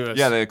Yeah, believe he was.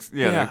 yeah,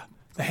 The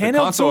the handheld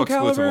console Soul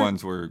exclusive Calibur.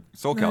 ones were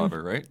Soul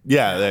Calibur, right?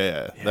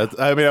 Yeah. That's,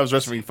 I mean, I was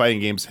wrestling fighting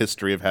games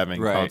history of having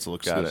Right, console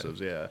got it.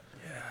 exclusives. Yeah.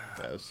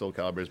 Soul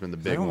Calibur has been the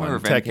I big don't one.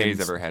 remember if MK's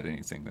Tekken's- ever had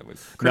anything that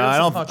was No, I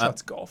don't. Hot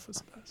Shots Golf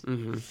was the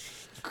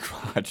best.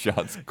 Hot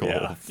Shots Gold.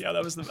 Yeah,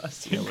 that was the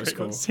best. That was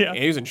cool. Yeah. And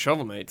he was in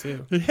Shovel Knight,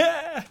 too.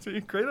 Yeah,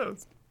 dude,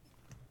 Kratos.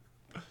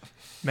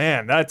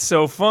 Man, that's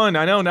so fun.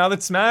 I know now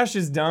that Smash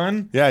is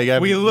done. Yeah, you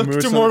got. We look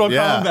to Mortal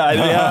Kombat.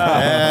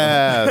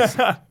 Yeah.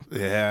 Yes.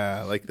 Yeah,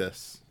 I like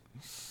this.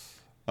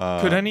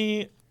 Could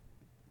any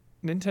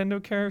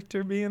Nintendo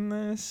character be in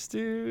this,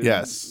 dude?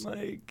 Yes.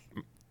 Like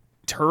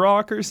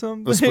Turok or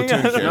something? The Splatoon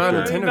I don't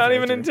character. know. Not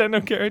even a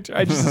Nintendo character.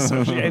 I just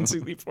associate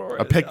N64.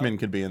 A Pikmin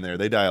could be in there.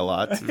 They die a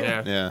lot.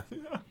 Yeah. Yeah.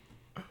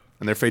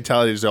 And their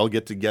fatalities all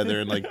get together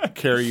and like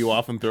carry you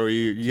off and throw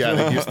you. Yeah,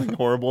 they do something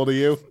horrible to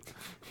you.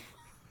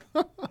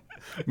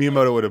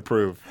 Miyamoto would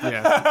approve.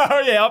 Yeah. Oh,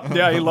 yeah.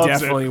 Yeah, he loves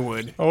Definitely it.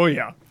 would. Oh,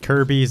 yeah.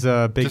 Kirby's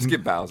big Just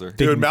get Bowser.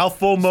 Dude,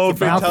 mouthful mode.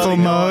 mouthful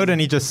fatality mode,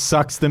 and he just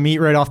sucks the meat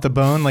right off the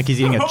bone like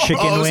he's eating a chicken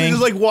Oh, so wing. you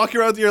just like walking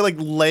around with your like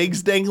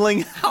legs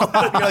dangling out.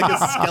 You're like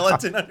a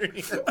skeleton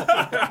underneath.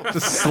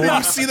 And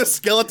you see the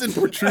skeleton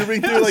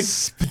protruding through like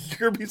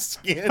Kirby's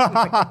skin.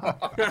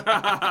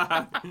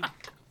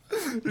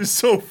 They're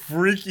so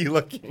freaky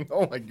looking.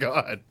 Oh my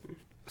god.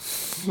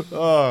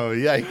 Oh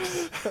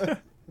yikes.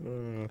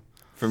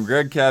 From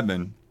Greg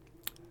Cadman.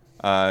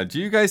 Do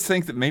you guys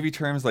think that maybe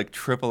terms like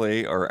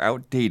AAA are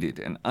outdated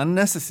and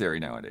unnecessary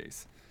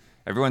nowadays?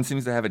 Everyone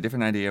seems to have a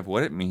different idea of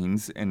what it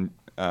means and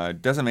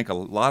doesn't make a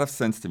lot of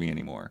sense to me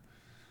anymore.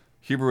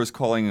 Huber was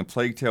calling A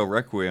Plague Tale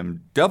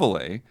Requiem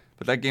AA,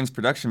 but that game's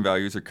production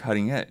values are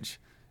cutting edge.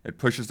 It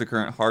pushes the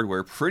current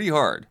hardware pretty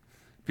hard.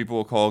 People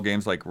will call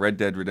games like Red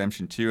Dead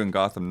Redemption 2 and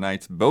Gotham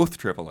Knights both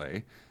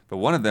AAA, but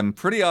one of them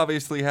pretty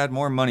obviously had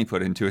more money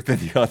put into it than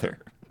the other.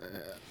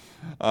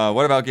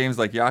 What about games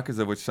like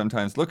Yakuza, which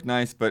sometimes look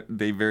nice, but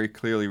they very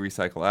clearly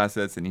recycle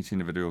assets, and each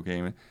individual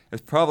game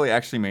is probably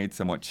actually made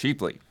somewhat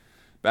cheaply?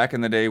 Back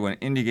in the day when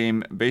indie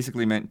game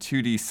basically meant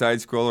 2D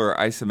side-scroller or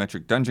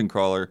isometric dungeon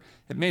crawler,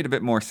 it made a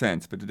bit more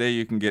sense, but today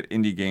you can get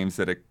indie games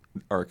that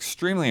are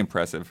extremely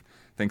impressive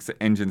thanks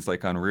to engines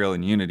like Unreal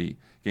and Unity,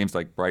 games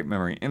like Bright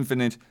Memory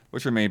Infinite,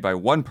 which are made by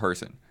one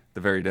person,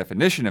 the very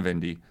definition of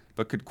indie,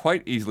 but could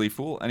quite easily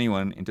fool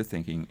anyone into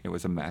thinking it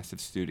was a massive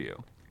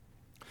studio.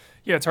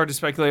 Yeah, it's hard to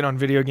speculate on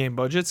video game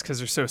budgets because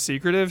they're so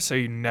secretive, so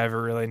you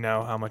never really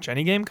know how much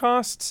any game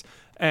costs.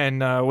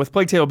 And with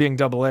Plague Tale being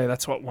AA,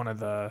 that's what one of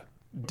the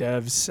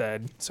devs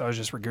said. So I was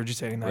just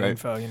regurgitating that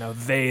info. You know,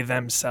 they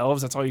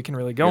themselves, that's all you can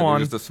really go on.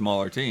 They're just a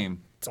smaller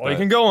team. That's all you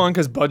can go on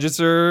because budgets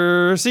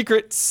are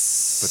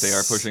secrets. But they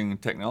are pushing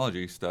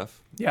technology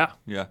stuff. Yeah,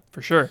 Yeah.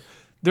 for sure.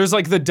 There's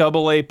like the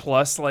AA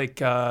plus, like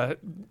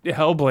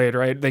Hellblade,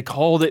 right? They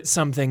called it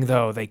something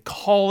though. They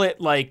call it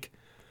like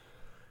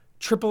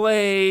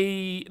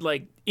AAA,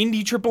 like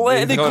indie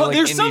AAA. They call it, like,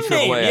 there's indie some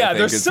name. AAA, I Yeah, think,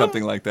 there's is some,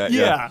 something like that,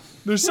 Yeah. yeah.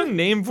 There's some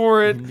name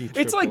for it. Indie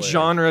It's like AAA.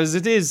 genres.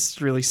 It is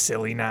really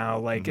silly now.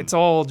 Like it's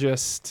all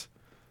just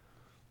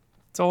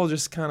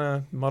kind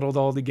of muddled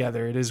all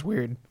together. It is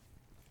weird.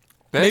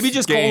 Best Maybe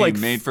just call, game like,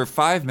 made for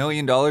 $5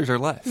 million or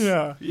less.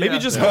 Maybe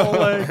just call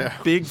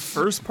like big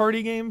first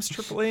party games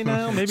AAA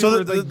now. Maybe So, we're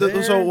like there.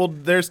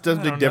 there's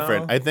something don't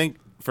different. know. I think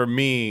for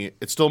me,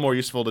 it's still more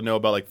useful to know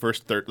about like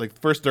first,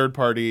 third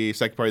party,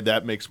 second party.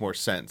 That makes more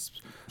sense.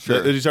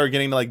 Sure. So you start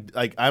getting to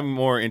like I'm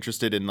more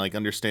interested in like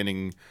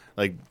understanding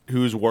like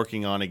who's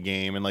working on a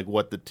game and like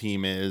what the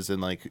team is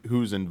and like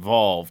who's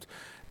involved.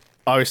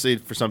 Obviously,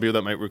 for some people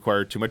that might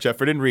require too much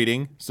effort in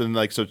reading. So then,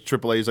 like, so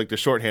AAA is like the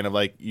shorthand of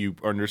like you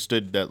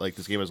understood that like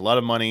this game has a lot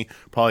of money,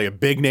 probably a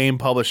big name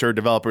publisher,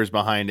 developers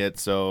behind it,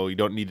 so you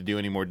don't need to do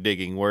any more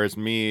digging. Whereas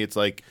me, it's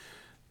like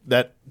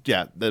that.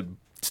 Yeah, the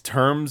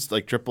terms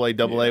like AAA,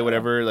 AA,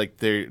 whatever, like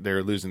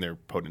they're losing their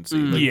potency.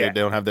 Like Yeah.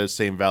 they don't have the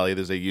same value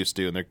as they used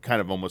to, and they're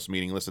kind of almost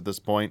meaningless at this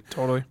point.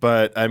 Totally.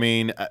 But I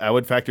mean, I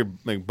would factor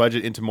like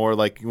budget into more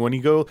like when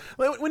you go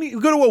to a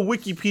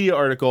Wikipedia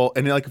article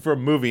and like for a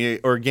movie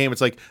or a game, it's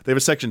like they have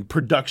a section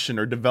production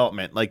or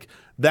development. Like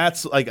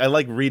that's like I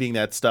like reading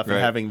that stuff and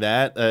Right. having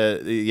that.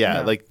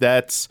 Like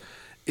that's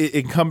it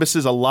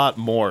encompasses a lot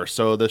more.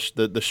 So the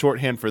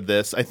shorthand for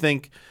this, I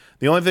think.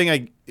 The only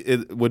thing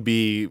it would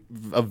be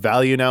of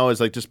value now is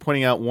like just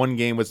pointing out one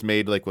game was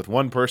made like with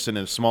one person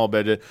and a small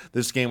budget.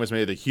 This game was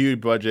made with a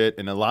huge budget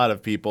and a lot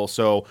of people.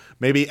 So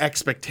maybe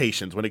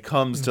expectations when it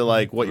comes to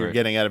like what you're Right.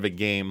 getting out of a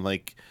game,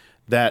 like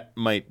that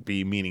might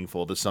be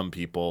meaningful to some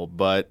people.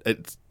 But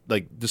it's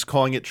like just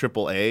calling it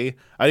AAA.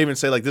 I'd even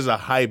say like this is a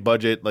high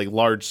budget, like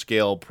large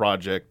scale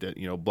project that,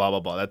 blah, blah,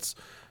 blah.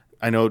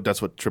 I know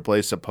that's what AAA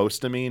is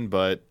supposed to mean,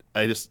 but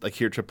I just like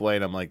hear AAA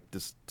and I'm like,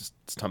 this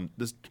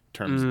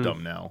term's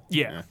dumb now.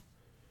 Yeah.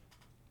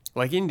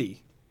 Like indie.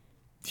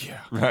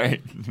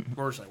 Right.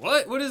 Or it's like,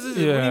 what? What is this?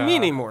 What do Yeah. you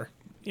mean anymore?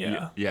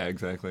 Yeah. Yeah,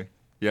 exactly.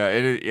 Yeah,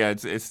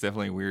 it's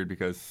definitely weird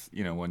because,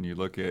 when you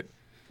look at,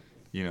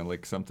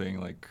 like something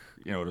like,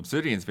 what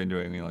Obsidian's been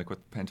doing, like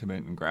with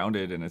Pentiment and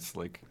Grounded, and it's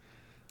like,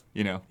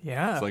 Yeah.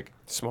 it's like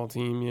Small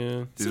team,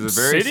 yeah. these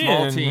are very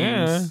small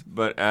Obsidian, teams, yeah.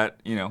 but at,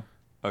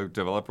 a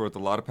developer with a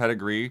lot of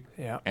pedigree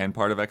Yeah. and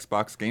part of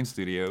Xbox Game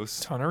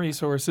Studios. Ton of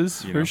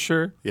resources You for know.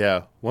 sure.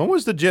 Yeah. When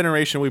was the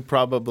generation we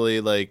probably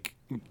like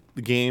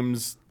the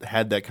games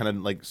had that kind of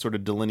like sort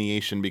of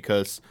delineation?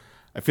 Because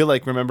I feel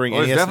like remembering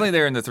Well, it's NES definitely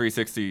there in the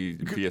 360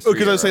 PS3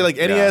 because I would say era. like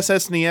Yeah. NES,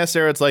 SNES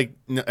era, it's like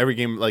every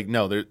game like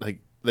no, they're like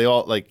they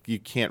all like you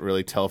can't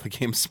really tell if a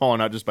game's small or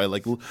not just by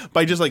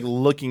just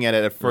looking at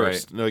it at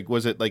first. Like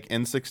was it like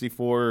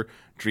N64,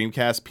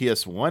 Dreamcast,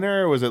 PS1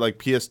 or was it like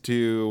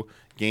PS2,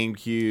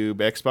 GameCube,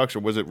 Xbox, or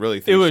was it really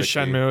 360? It was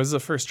Shenmue. It was the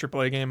first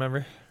AAA game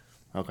ever.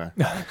 Okay.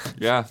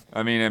 Yeah,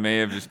 I mean, it may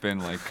have just been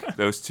like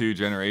those two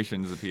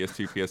generations, the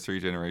PS2, PS3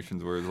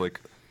 generations, where it was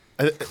like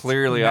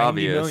clearly 90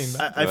 obvious.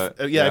 million.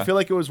 I feel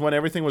like it was when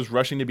everything was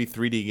rushing to be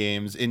 3D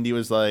games. Indie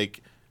was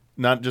like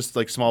not just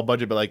like small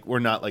budget, but like we're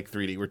not like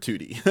 3D, we're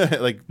 2D.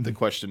 Like the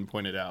question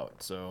pointed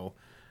out. So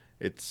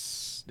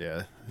it's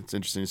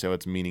interesting to see how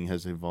its meaning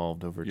has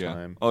evolved over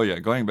time. Oh yeah,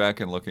 going back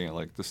and looking at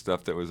like the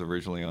stuff that was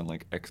originally on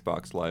like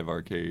Xbox Live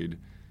Arcade.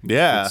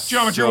 Yeah. It's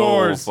Geometry so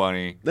Wars.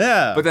 funny.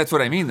 Yeah. But that's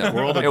what I mean though.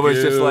 World of it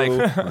was just Goo.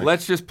 like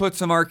let's just put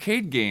some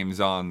arcade games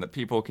on that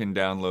people can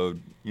download,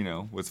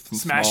 with some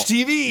Smash small-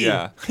 TV.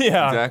 Yeah.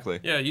 Yeah. Exactly.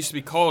 Yeah, it used to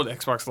be called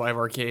Xbox Live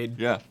Arcade.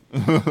 Yeah.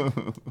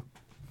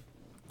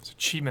 It's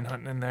achievement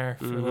hunting in there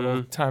for a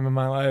little time in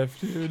my life,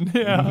 dude.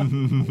 Yeah.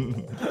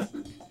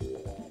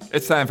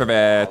 It's time for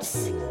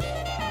bets.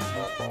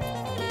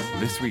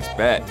 This week's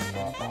bet.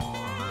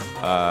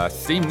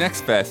 Steam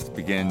Next Fest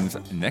begins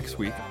next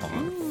week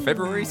on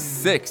February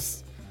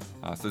 6th.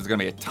 So there's going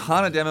to be a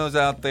ton of demos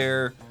out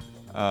there.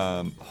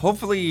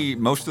 Hopefully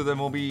most of them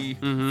will be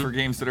for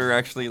games that are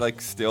actually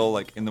like still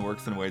like in the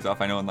works and ways off.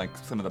 I know in like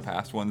some of the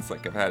past ones,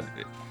 like I've had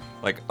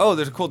like, oh,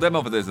 there's a cool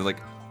demo for this. And like,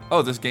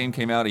 oh, this game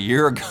came out a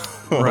year ago.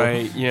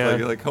 Right, yeah.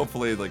 Like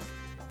hopefully like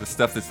the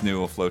stuff that's new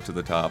will float to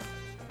the top.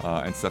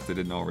 and stuff that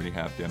didn't already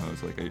have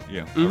demos. Like, I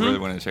really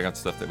wanted to check out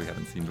stuff that we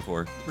haven't seen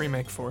before.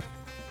 Remake 4.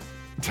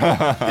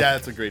 Yeah,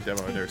 that's a great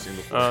demo I've never seen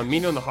before.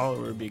 Mino and the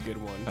Hollower would be a good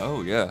one.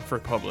 Oh, yeah. For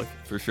public.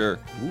 For sure.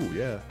 Ooh,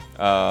 yeah.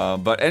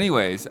 But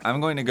anyways,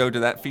 I'm going to go to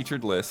that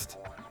featured list.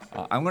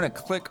 I'm going to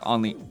click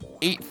on the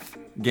 8th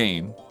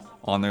game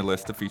on their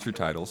list of featured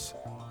titles.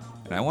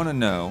 And I want to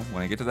know,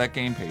 when I get to that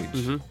game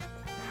page,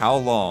 how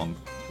long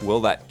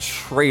will that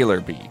trailer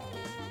be?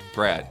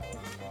 Brad.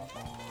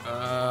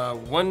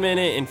 1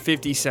 minute and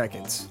 50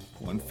 seconds.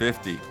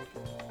 150.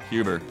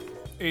 Huber.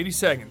 80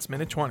 seconds,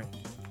 minute 20.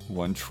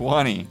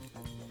 120.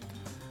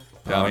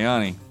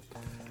 Damiani.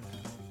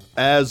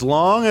 As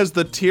long as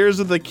the Tears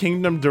of the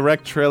Kingdom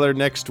Direct trailer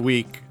next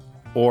week,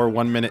 or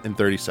 1 minute and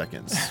 30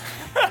 seconds.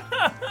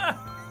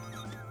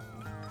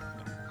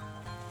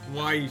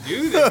 Why you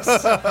do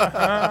this?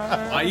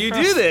 Why you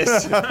do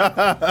this?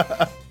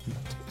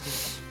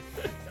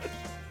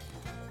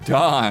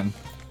 Don.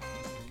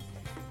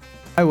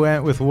 I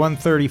went with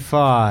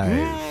 135.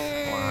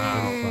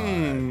 Wow.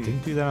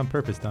 Didn't do that on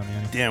purpose,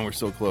 Damiani. Damn, we're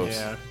so close.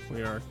 Yeah,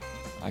 we are.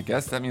 I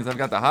guess that means I've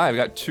got the high. I've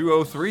got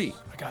 203.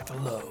 I got the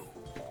low.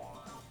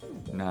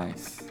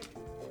 Nice.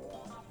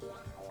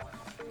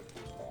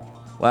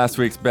 Last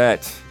week's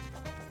bet.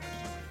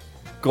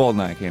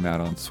 GoldenEye came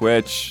out on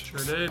Switch.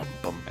 Sure did.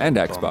 And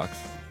Xbox.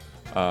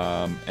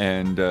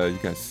 You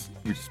guys,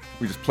 we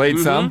just played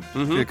some.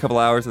 Did a couple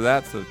hours of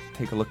that, so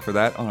take a look for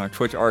that on our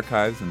Twitch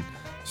archives and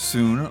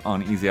soon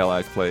on Easy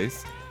Allies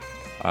Plays.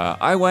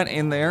 I went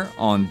in there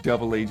on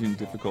double agent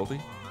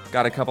difficulty,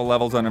 got a couple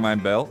levels under my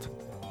belt,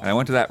 and I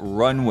went to that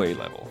runway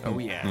level. Oh,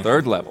 yeah.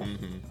 3rd level.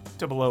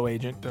 Double O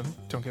agent.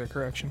 Don't get a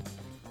correction.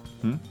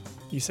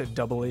 You said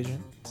double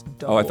agent. It's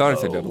Oh, I thought it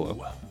said double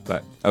double O.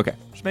 But, okay.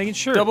 Just making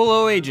sure.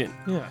 00 agent.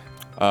 Yeah.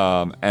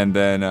 And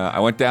then I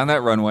went down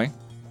that runway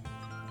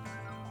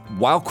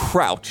while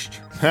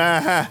crouched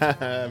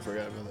I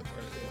forgot about that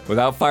part.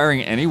 without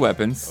firing any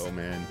weapons Oh,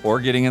 man. or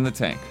getting in the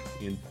tank.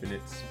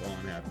 Infinite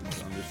spawn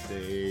happens on the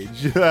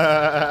stage.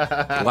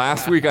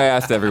 Last week I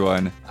asked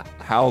everyone,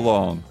 how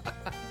long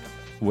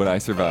would I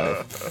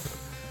survive?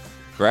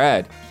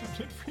 Brad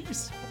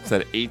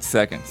said 8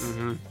 seconds.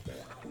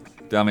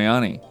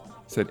 Damiani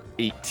said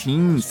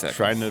 18 seconds.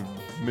 Trying to,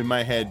 in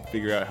my head,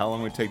 figure out how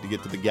long it would take to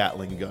get to the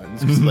Gatling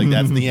guns. 'Cause, like,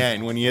 that's the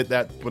end. When you hit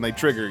that, when they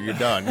trigger, you're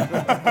done.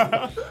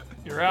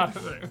 You're out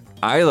of there.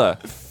 Isla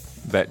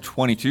bet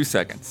 22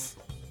 seconds.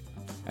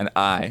 And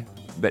I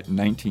bet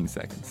 19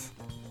 seconds.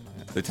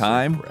 The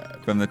time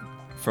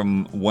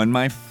from when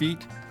my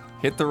feet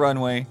hit the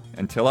runway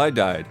until I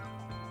died,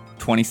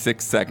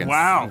 26 seconds.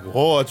 Wow.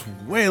 Oh, it's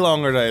way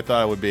longer than I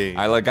thought it would be.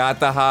 Isla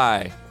got the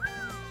high,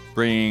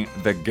 bringing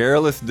the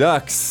Garrulous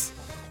Ducks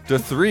to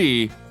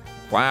 3.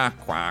 Quack,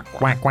 quack,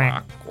 quack,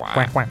 quack, quack,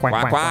 quack, quack, quack, quack,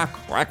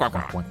 quack,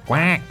 quack,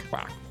 quack,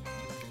 quack.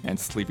 And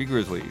Sleepy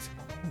Grizzlies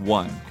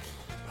 1.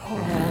 Oh,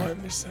 I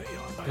missed that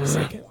yawn by a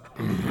second.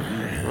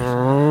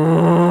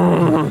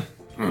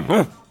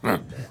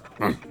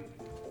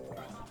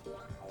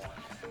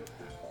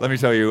 Let me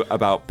tell you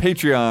about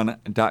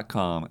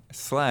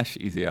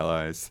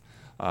patreon.com/easyallies.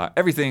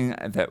 Everything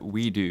that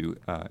we do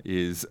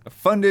is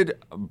funded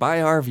by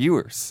our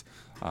viewers.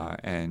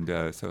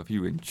 So if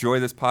you enjoy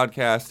this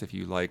podcast, if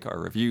you like our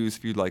reviews,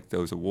 if you like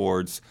those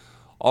awards,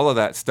 all of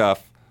that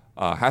stuff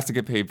has to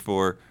get paid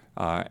for.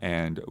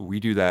 And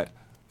we do that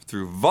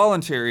through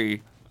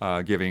voluntary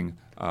giving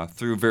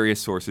through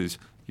various sources.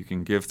 You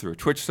can give through a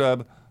Twitch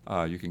sub.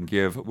 You can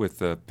give with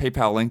the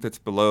PayPal link that's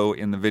below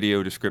in the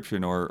video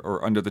description or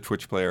under the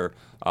Twitch player.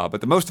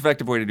 But the most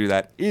effective way to do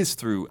that is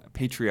through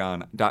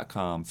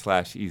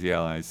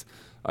patreon.com/easyallies.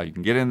 You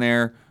can get in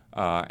there,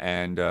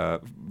 and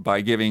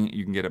by giving,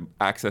 you can get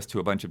access to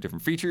a bunch of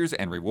different features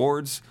and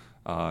rewards.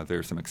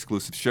 There's some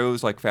exclusive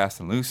shows like Fast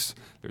and Loose.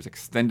 There's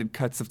extended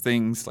cuts of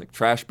things like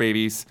Trash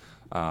Babies.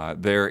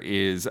 There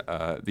is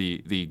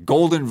the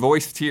Golden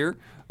Voice tier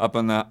up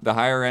on the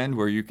higher end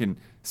where you can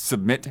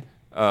submit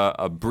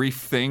a brief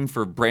thing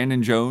for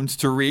Brandon Jones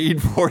to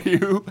read for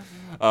you.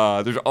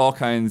 There's all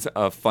kinds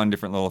of fun,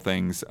 different little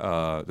things.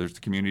 There's the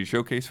community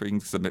showcase where you can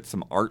submit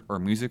some art or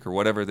music or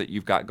whatever that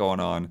you've got going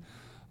on.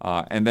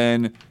 And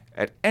then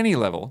at any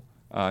level,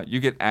 you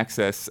get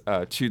access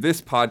to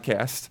this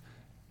podcast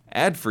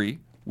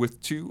ad-free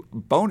with 2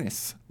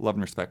 bonus Love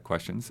and Respect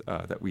questions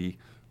that we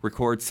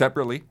record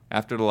separately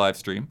after the live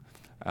stream.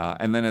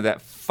 And then at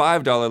that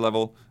 $5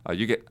 level,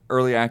 you get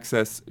early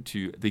access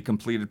to the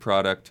completed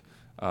product.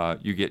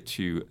 You get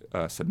to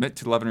submit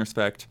to Love and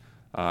Respect,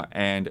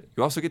 and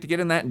you also get to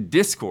get in that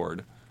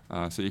Discord,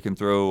 so you can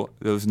throw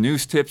those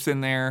news tips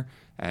in there,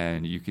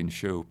 and you can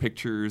show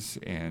pictures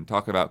and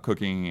talk about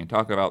cooking and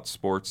talk about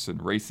sports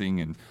and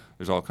racing, and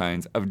there's all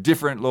kinds of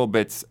different little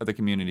bits of the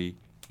community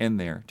in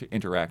there to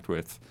interact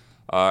with.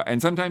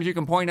 And sometimes you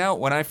can point out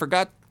when I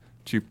forgot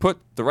to put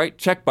the right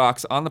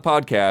checkbox on the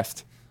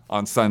podcast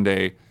on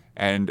Sunday,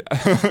 and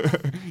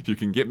you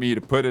can get me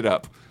to put it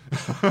up.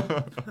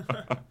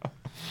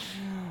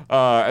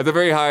 At the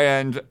very high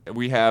end,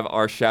 we have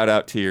our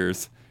shout-out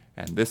tiers,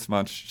 and this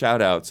month's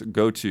shout-outs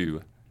go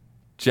to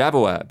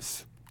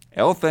Jabawabs,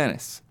 El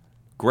Thanis,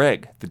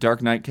 Greg, the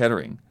Dark Knight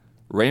Kettering,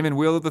 Raymond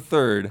Wheeler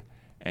III,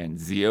 and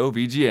Zio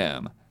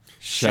VGM.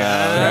 Shout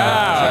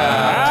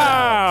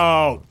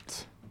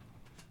Out.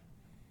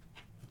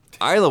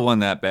 Isla won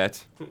that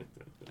bet,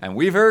 and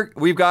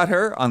we've got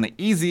her on the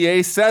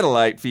EZA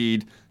satellite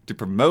feed to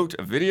promote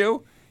a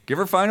video, give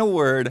her final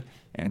word,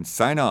 and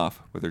sign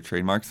off with her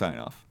trademark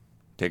sign-off.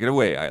 Take it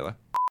away, Isla.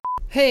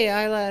 Hey,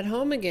 Isla at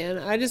home again.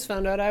 I just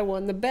found out I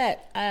won the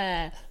bet.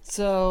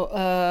 So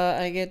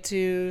I get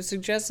to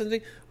suggest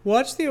something.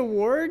 Watch the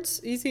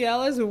awards, Easy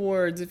Allies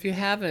Awards, if you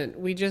haven't.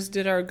 We just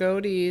did our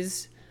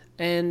goatees,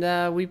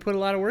 and we put a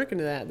lot of work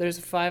into that. There's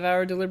a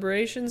 5-hour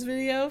deliberations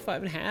video,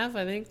 5.5,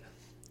 I think.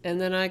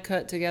 And then I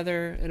cut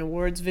together an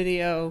awards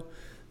video.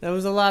 That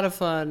was a lot of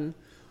fun.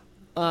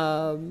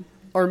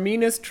 Our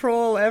meanest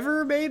troll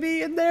ever,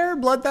 maybe, in there.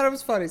 Blood thought it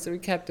was funny, so we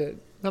kept it.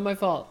 Not my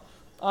fault.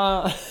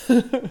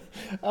 It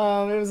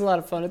was a lot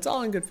of fun. It's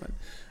all in good fun.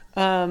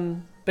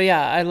 But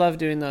yeah, I love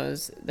doing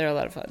those. They're a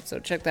lot of fun. So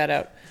check that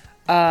out.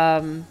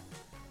 I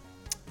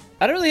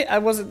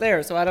wasn't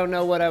there, so I don't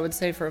know what I would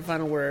say for a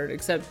final word,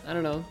 except, I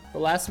don't know, The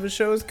Last of Us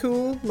show is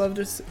cool. Loved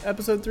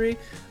episode 3.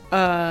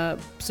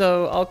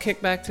 So I'll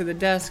kick back to the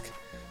desk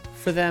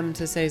for them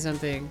to say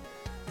something,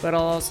 but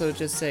I'll also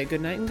just say good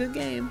night and good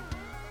game.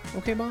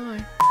 Okay,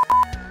 bye.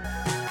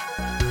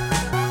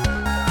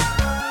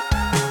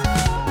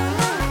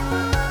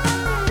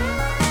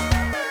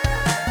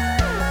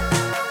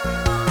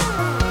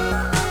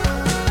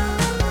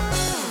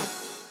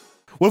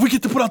 What if we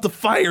get to put out the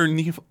fire?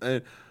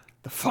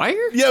 The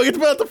fire? Yeah, we get to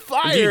put out the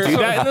fire. Do you do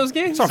that in those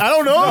games? I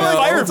don't know.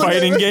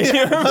 Firefighting game.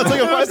 That's like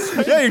a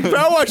fire. Yeah, you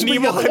power watch me.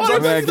 Nemo I mean,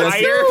 I guess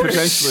fire.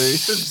 potentially.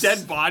 There's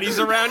dead bodies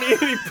around you,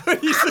 and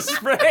he's a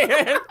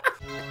spray.